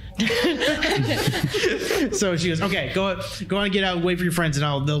 Yes. So she goes, "Okay, go on and get out, wait for your friends,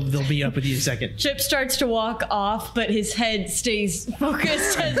 and they'll be up with you in a second." Chip starts to walk off, but his head stays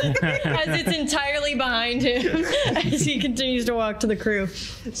focused as it's entirely behind him as he continues to walk to the crew.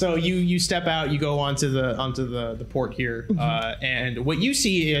 So you step out, you go onto the port here, and what you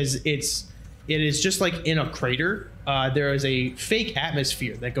see is it is just like in a crater. There is a fake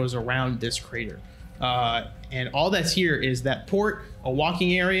atmosphere that goes around this crater, and all that's here is that port, a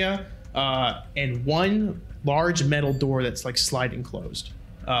walking area, and one large metal door that's like sliding closed.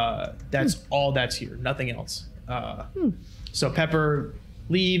 That's all that's here, nothing else. So Pepper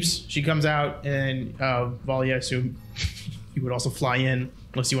leaves, she comes out, and Valia, I assume you would also fly in,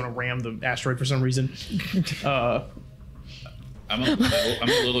 unless you want to ram the asteroid for some reason. I'm a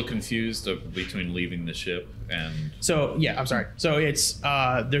little confused between leaving the ship and. So yeah, I'm sorry. So it's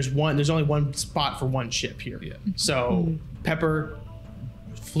there's only one spot for one ship here. Yeah. So Pepper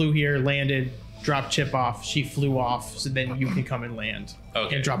flew here, landed, dropped Chip off. She flew off, so then you can come and land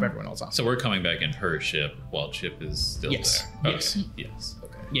and drop everyone else off. So we're coming back in her ship while Chip is still Yes. there. Yes. Okay. Yes.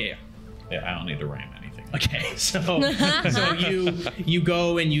 Okay. Yeah. Yeah, I don't need to ram anything. Okay. So you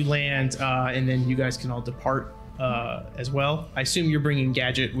go and you land, and then you guys can all depart as well. I assume you're bringing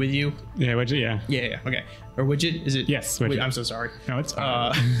Gadget with you. Yeah, Widget, yeah. Yeah. Okay. Or Widget? Is it? Yes, Widget. I'm so sorry. No, it's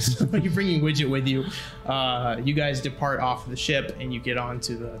fine. So you're bringing Widget with you. You guys depart off the ship and you get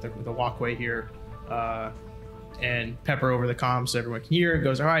onto the walkway here. And Pepper over the comms so everyone can hear it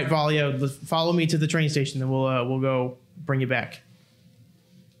goes, "All right, Valia, follow me to the train station, then we'll go bring you back."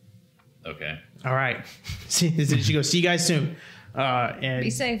 Okay. All right. She goes, "See you guys soon." And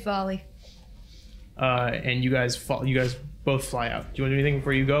Be safe, Volley. and you guys both fly out. Do you want to do anything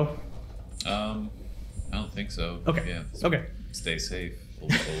before you go? I don't think so. Okay. Yeah. Okay. Stay safe.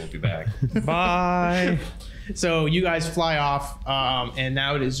 We'll be back. Bye. So you guys fly off, and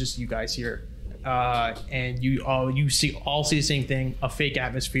now it is just you guys here, and you all see the same thing: a fake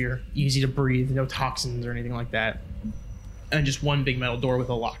atmosphere, easy to breathe, no toxins or anything like that, and just one big metal door with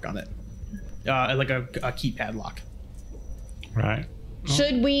a lock on it, like a keypad lock. Right.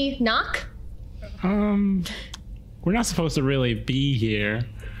 Should we knock? We're not supposed to really be here,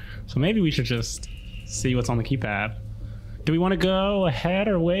 so maybe we should just see what's on the keypad. Do we want to go ahead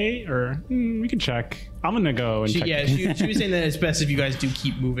or wait, or we can check? I'm gonna go and check. Yeah, she was saying that it's best if you guys do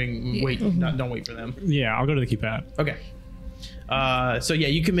keep moving. Wait, don't wait for them. Yeah, I'll go to the keypad. Okay. So yeah,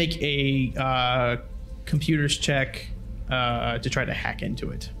 you can make a computers check to try to hack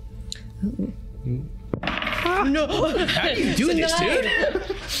into it. No. How do you do this, dude?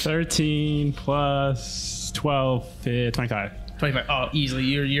 13 plus 12, 25. 25. Oh, easily.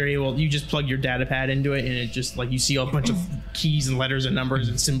 You're able. You just plug your data pad into it, and it just like you see a bunch of keys and letters and numbers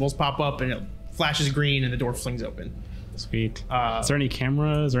and symbols pop up, and it flashes green, and the door flings open. Sweet. Is there any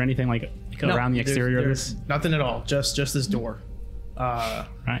cameras or anything like around the exterior of there's this? nothing at all. Just this door.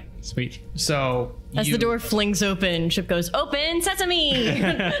 Right. Sweet. So As the door flings open, Chip goes, "Open sesame!"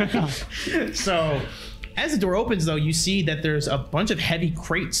 So as the door opens, though, you see that there's a bunch of heavy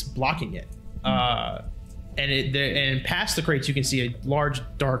crates blocking it. And past the crates, you can see a large,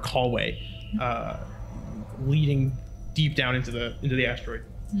 dark hallway leading deep down into the asteroid.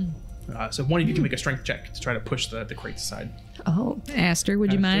 So one of you can make a strength check to try to push the crates aside. Oh, Aster,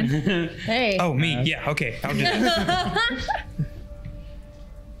 would you mind? hey. Oh, me. Yeah. Okay. I'll do that.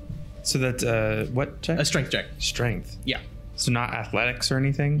 So that's what check? A strength check. Strength. Yeah. So not athletics or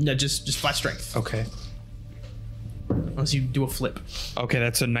anything. No, just flat strength. Okay. Unless you do a flip. Okay,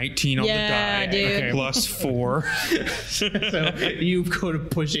 that's a 19 on Yeah, the die. dude. Okay. Plus 4. So you go to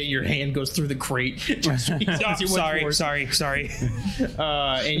push it, your hand goes through the crate. Just Oh, sorry.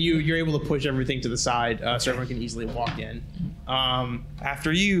 And you're able to push everything to the side, so everyone can easily walk in.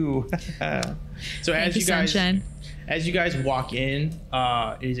 After you. So Thank you, sunshine. as you guys walk in,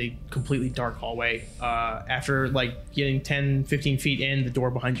 it is a completely dark hallway. After like getting 10-15 feet in, the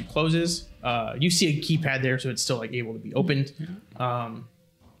door behind you closes. You see a keypad there, so it's still like able to be opened.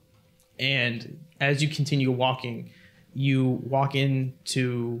 And as you continue walking, you're walking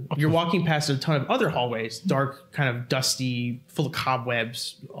past a ton of other hallways, dark, kind of dusty, full of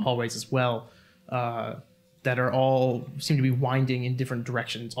cobwebs hallways as well, that are all seem to be winding in different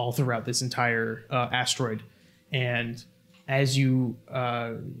directions all throughout this entire asteroid. And as you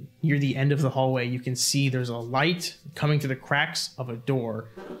near the end of the hallway, you can see there's a light coming through the cracks of a door.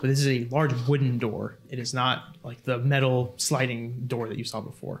 But this is a large wooden door. It is not like the metal sliding door that you saw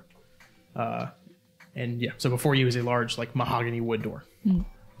before. And yeah, so before you is a large like mahogany wood door. You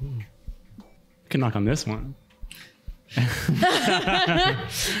can knock on this one.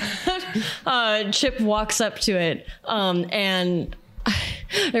 Chip walks up to it, and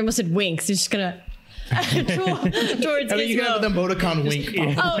I almost said winks. He's just gonna towards I mean, you can have the Gizmo. emoticon wink.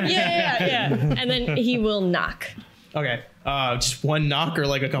 Oh yeah. And then he will knock. Okay. Just one knock or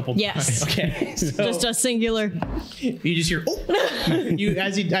like a couple? Yes. Okay. So Just a singular. you just hear, oh!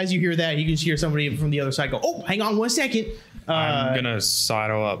 As you hear that, you can just hear somebody from the other side go, oh, hang on 1 second. I'm going to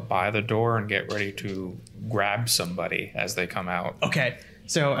sidle up by the door and get ready to grab somebody as they come out. Okay.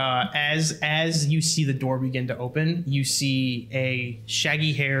 So as you see the door begin to open, you see a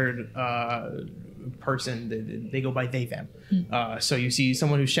shaggy-haired person. They go by they them. So you see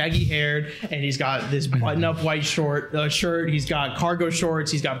someone who's shaggy-haired, and he's got this button-up white shirt. He's got cargo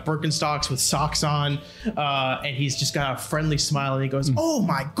shorts. He's got Birkenstocks with socks on, and he's just got a friendly smile. And he goes, "Oh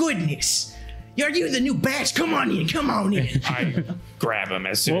my goodness! Are you the new batch? Come on in. I grab him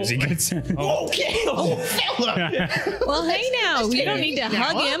as soon as he gets in. Okay, oh fella. Well, hey now, you don't need to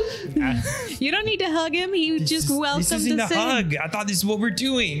hug him. You don't need to hug him. He just welcome This to isn't a sit. hug. I thought this is what we're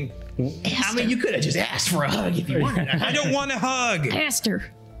doing. I mean, you could have just asked for a hug if you wanted. I don't want a hug.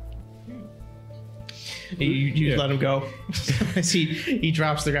 Aster. You let him go. As he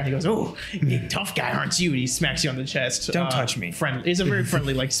drops the ground, he goes, "Oh, you tough guy, aren't you?" And he smacks you on the chest. Don't touch me. Friendly. It's a very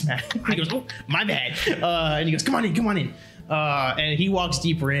friendly like smack. He goes, "Oh, my bad." And he goes, "Come on in." And he walks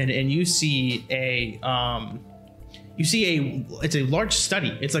deeper in, and you see it's a large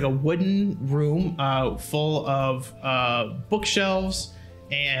study. It's like a wooden room full of bookshelves.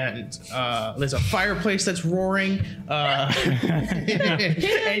 And there's a fireplace that's roaring, and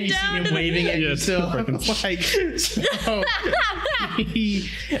you see him waving at you. So,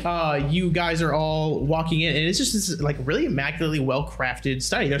 you guys are all walking in, and it's just this like really immaculately well crafted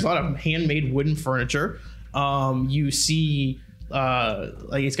study. There's a lot of handmade wooden furniture. You see,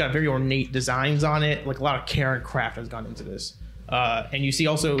 like it's got very ornate designs on it. Like a lot of care and craft has gone into this. And you see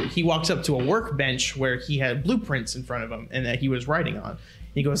also he walks up to a workbench where he had blueprints in front of him and that he was writing on.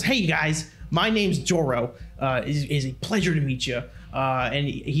 He goes, "Hey, you guys, my name's Joro. It's a pleasure to meet you." And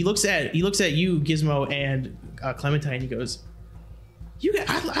he looks at you, Gizmo, and Clementine. And he goes, You guys,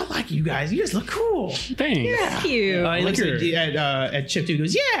 I like you guys. You guys look cool. Thanks. Yeah. Cute. He looks Like at Chip too. He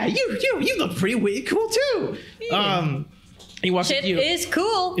goes, yeah, you look pretty cool too. He walks up Chip to you. is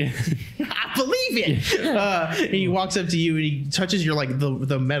cool. I believe it. And he walks up to you and he touches your like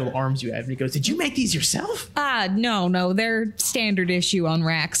the metal arms you have, and he goes, "Did you make these yourself?" No, they're standard issue on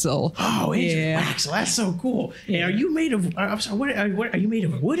Raxel. Oh, it's Yeah. wax. That's so cool. And are you made of? I'm sorry. What are you made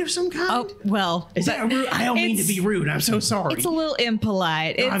of? Wood of some kind? Oh, well, Is that rude? I don't mean to be rude. I'm so sorry. it's a little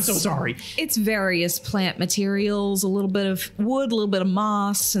impolite. No, I'm so sorry. It's various plant materials, a little bit of wood, a little bit of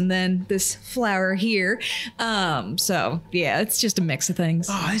moss, and then this flower here. So yeah, it's just a mix of things.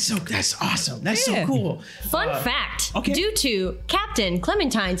 Oh, that's awesome. That's so Yeah. cool. Fun fact. okay. Due to Captain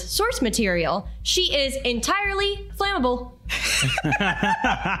Clementine's source material, she is entirely flammable.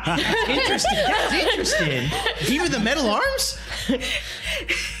 Interesting. That's interesting. Even the metal arms?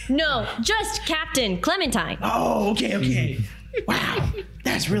 No, just Captain Clementine. Oh, okay. Wow,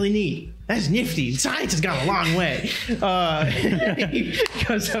 that's really neat. That's nifty. Science has gone a long way. He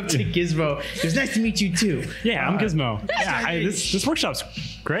goes up to Gizmo. He goes, nice to meet you too. Yeah, I'm Gizmo. Yeah, this workshop's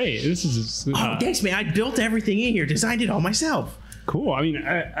great. This is Oh, thanks, man. I built everything in here. Designed it all myself. cool. I mean,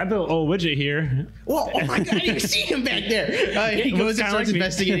 I built a little widget here. Whoa, oh my God, I didn't even see him back there. He goes and kinda starts like me.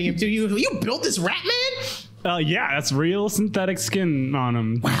 investigating him too. You built this rat man? Yeah, that's real synthetic skin on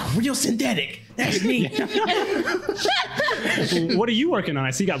him. Wow, real synthetic. That's neat. What are you working on?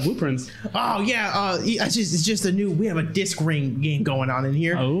 I see you got blueprints. Oh yeah, it's just a new. We have a disc ring game going on in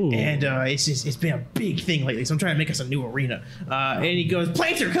here, Oh. and it's been a big thing lately. So I'm trying to make us a new arena. And he goes,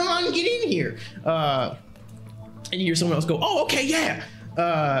 Planter, come on, get in here. And you hear someone else go, oh okay, yeah.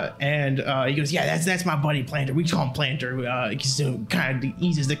 And he goes, yeah, that's my buddy Planter. We call him Planter. So kind of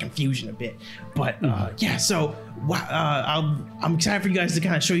eases the confusion a bit. But yeah, so I'm excited for you guys to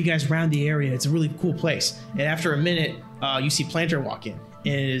kind of show you guys around the area. It's a really cool place. And after a minute, you see Planter walk in.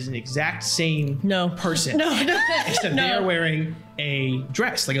 And it is an exact same person. No. Except they are wearing a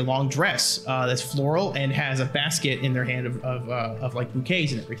dress, like a long dress that's floral and has a basket in their hand of like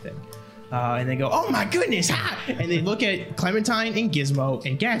bouquets and everything. And they go, oh my goodness, hi! And they look at Clementine and Gizmo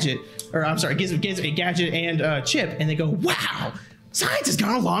and Gadget, or I'm sorry, Gizmo, Gadget and Chip, and they go, wow, science has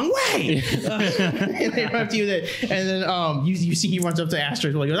gone a long way. And they run up to you, and then you see he runs up to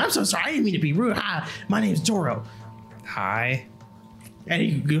Astrid and he goes, I'm so sorry, I didn't mean to be rude. Hi, my name's Doro. Hi. And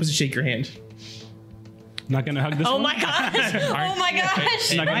he goes to shake your hand. Not gonna hug this Oh one? my gosh! Oh my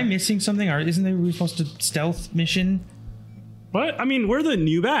gosh! Am I missing something? Isn't there we supposed to stealth mission? What? I mean, we're the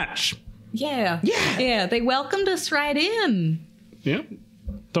new batch. Yeah. They welcomed us right in. Yep.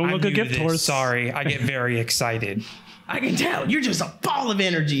 Don't look a gift horse. Sorry, I get very excited. I can tell you're just a ball of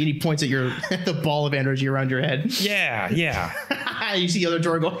energy. And he points at the ball of energy around your head. Yeah. You see the other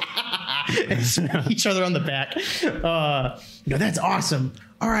Doro go and smack each other on the back. That's awesome.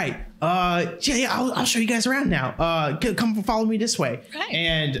 All right. I'll show you guys around now. Come follow me this way. Right.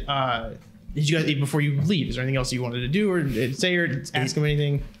 And did you guys, before you leave, is there anything else you wanted to do or say or ask him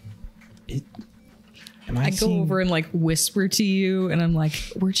anything? Am I go over and like whisper to you, and I'm like,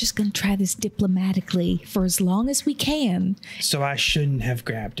 We're just gonna try this diplomatically for as long as we can. So I shouldn't have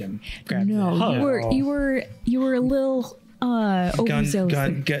grabbed him. No, you were a little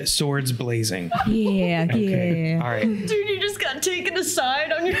overzealous. Swords blazing. Yeah, Okay. yeah. All right. Dude, you just got taken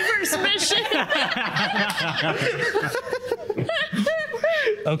aside on your first mission.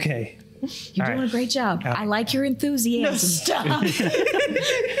 Okay. You're All doing right. a great job. I like your enthusiasm. Stop. All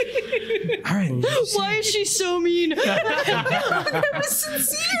right. Why is she so mean?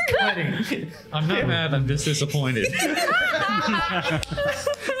 I'm not mad. I'm just disappointed.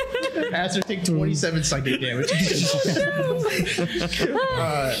 Astrid, take 27 psychic damage.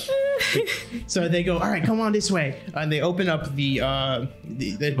 So they go, all right, come on this way. And they open up there's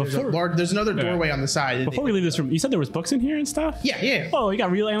another doorway on the side. Before we leave this room, you said there was books in here and stuff? Yeah. Oh, you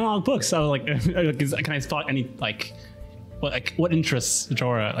got real analog books. So like, can I spot any what interests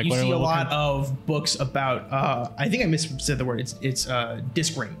Jorah? Like, You what see a what lot kind- of books about. I think I said the word. It's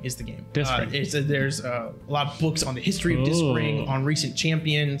Disc Ring is the game. Disc Ring. There's a lot of books on the history of Disc Oh. Ring, on recent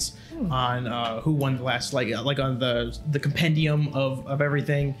champions, on who won the last, like on the compendium of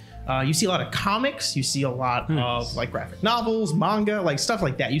everything. You see a lot of comics. You see a lot of like graphic novels, manga, like stuff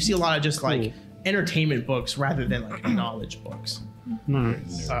like that. You see a lot of just like entertainment books rather than like knowledge books.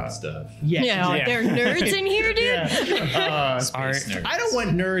 Nice. Stuff. Yes, Yeah, exactly. there are nerds in here, dude. All right. Nerds. I don't want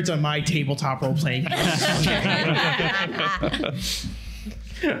nerds on my tabletop role playing.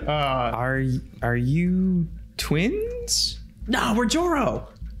 Are you twins? No, we're Joro.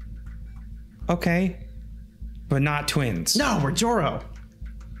 Okay. But not twins. No, we're Joro.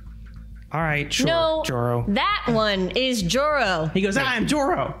 All right, sure, No, Joro. that one is Joro. He goes, I'm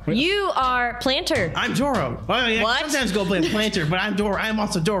Joro. You are Planter. I'm Joro. Well, yeah, What? sometimes go play Planter, but I'm Joro. I'm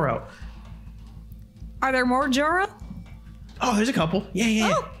also Joro. Are there more Joro? Oh, there's a couple.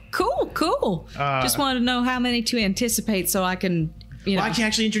 Yeah. Oh, cool. Just wanted to know how many to anticipate so I can, Well, I can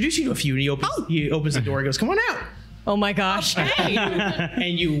actually introduce you to a few. And he opens the door and goes, come on out. Oh my gosh.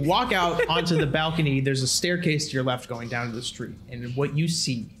 And you walk out onto the balcony. There's a staircase to your left going down to the street. And what you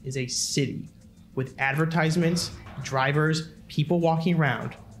see is a city with advertisements, drivers, people walking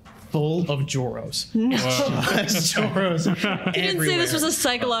around, full of Joros. No. Joros You didn't say this was a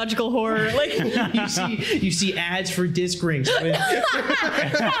psychological horror. Like you see ads for disc rings.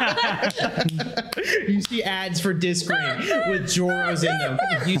 You see ads for disc ring with Joros in them.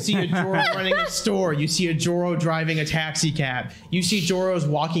 You see a Joro running a store. You see a Joro driving a taxi cab. You see Joros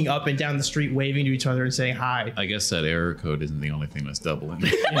walking up and down the street waving to each other and saying hi. I guess that error code isn't the only thing that's doubling.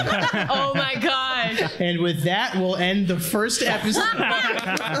 oh my gosh. And with that, we'll end the first episode.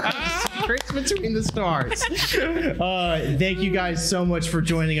 Secrets Between the Stars. Thank you guys so much for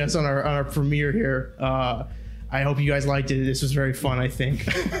joining us on our premiere here. I hope you guys liked it. This was very fun, I think.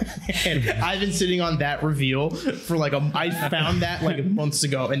 And I've been sitting on that reveal for I found that months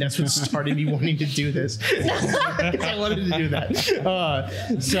ago, and that's what started me wanting to do this. I wanted to do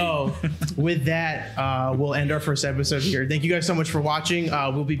that. So with that, we'll end our first episode here. Thank you guys so much for watching.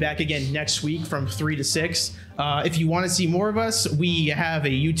 We'll be back again next week from 3 to 6. If you want to see more of us, we have a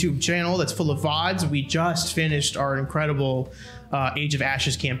YouTube channel that's full of VODs. We just finished our incredible Age of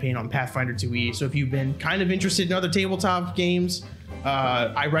Ashes campaign on Pathfinder 2e. So if you've been kind of interested in other tabletop games,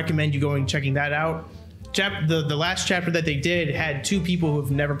 I recommend you going and checking that out. The last chapter that they did had 2 people who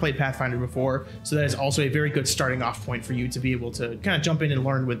have never played Pathfinder before, so that is also a very good starting off point for you to be able to kind of jump in and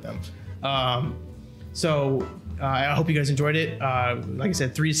learn with them. I hope you guys enjoyed it. Like I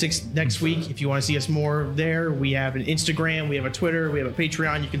said, 3 to 6 next week. If you want to see us more there, we have an Instagram, we have a Twitter, we have a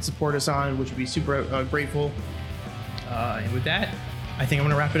Patreon you can support us on, which would be super grateful. And with that, I think I'm going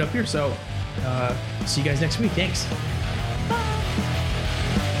to wrap it up here. So see you guys next week. Thanks.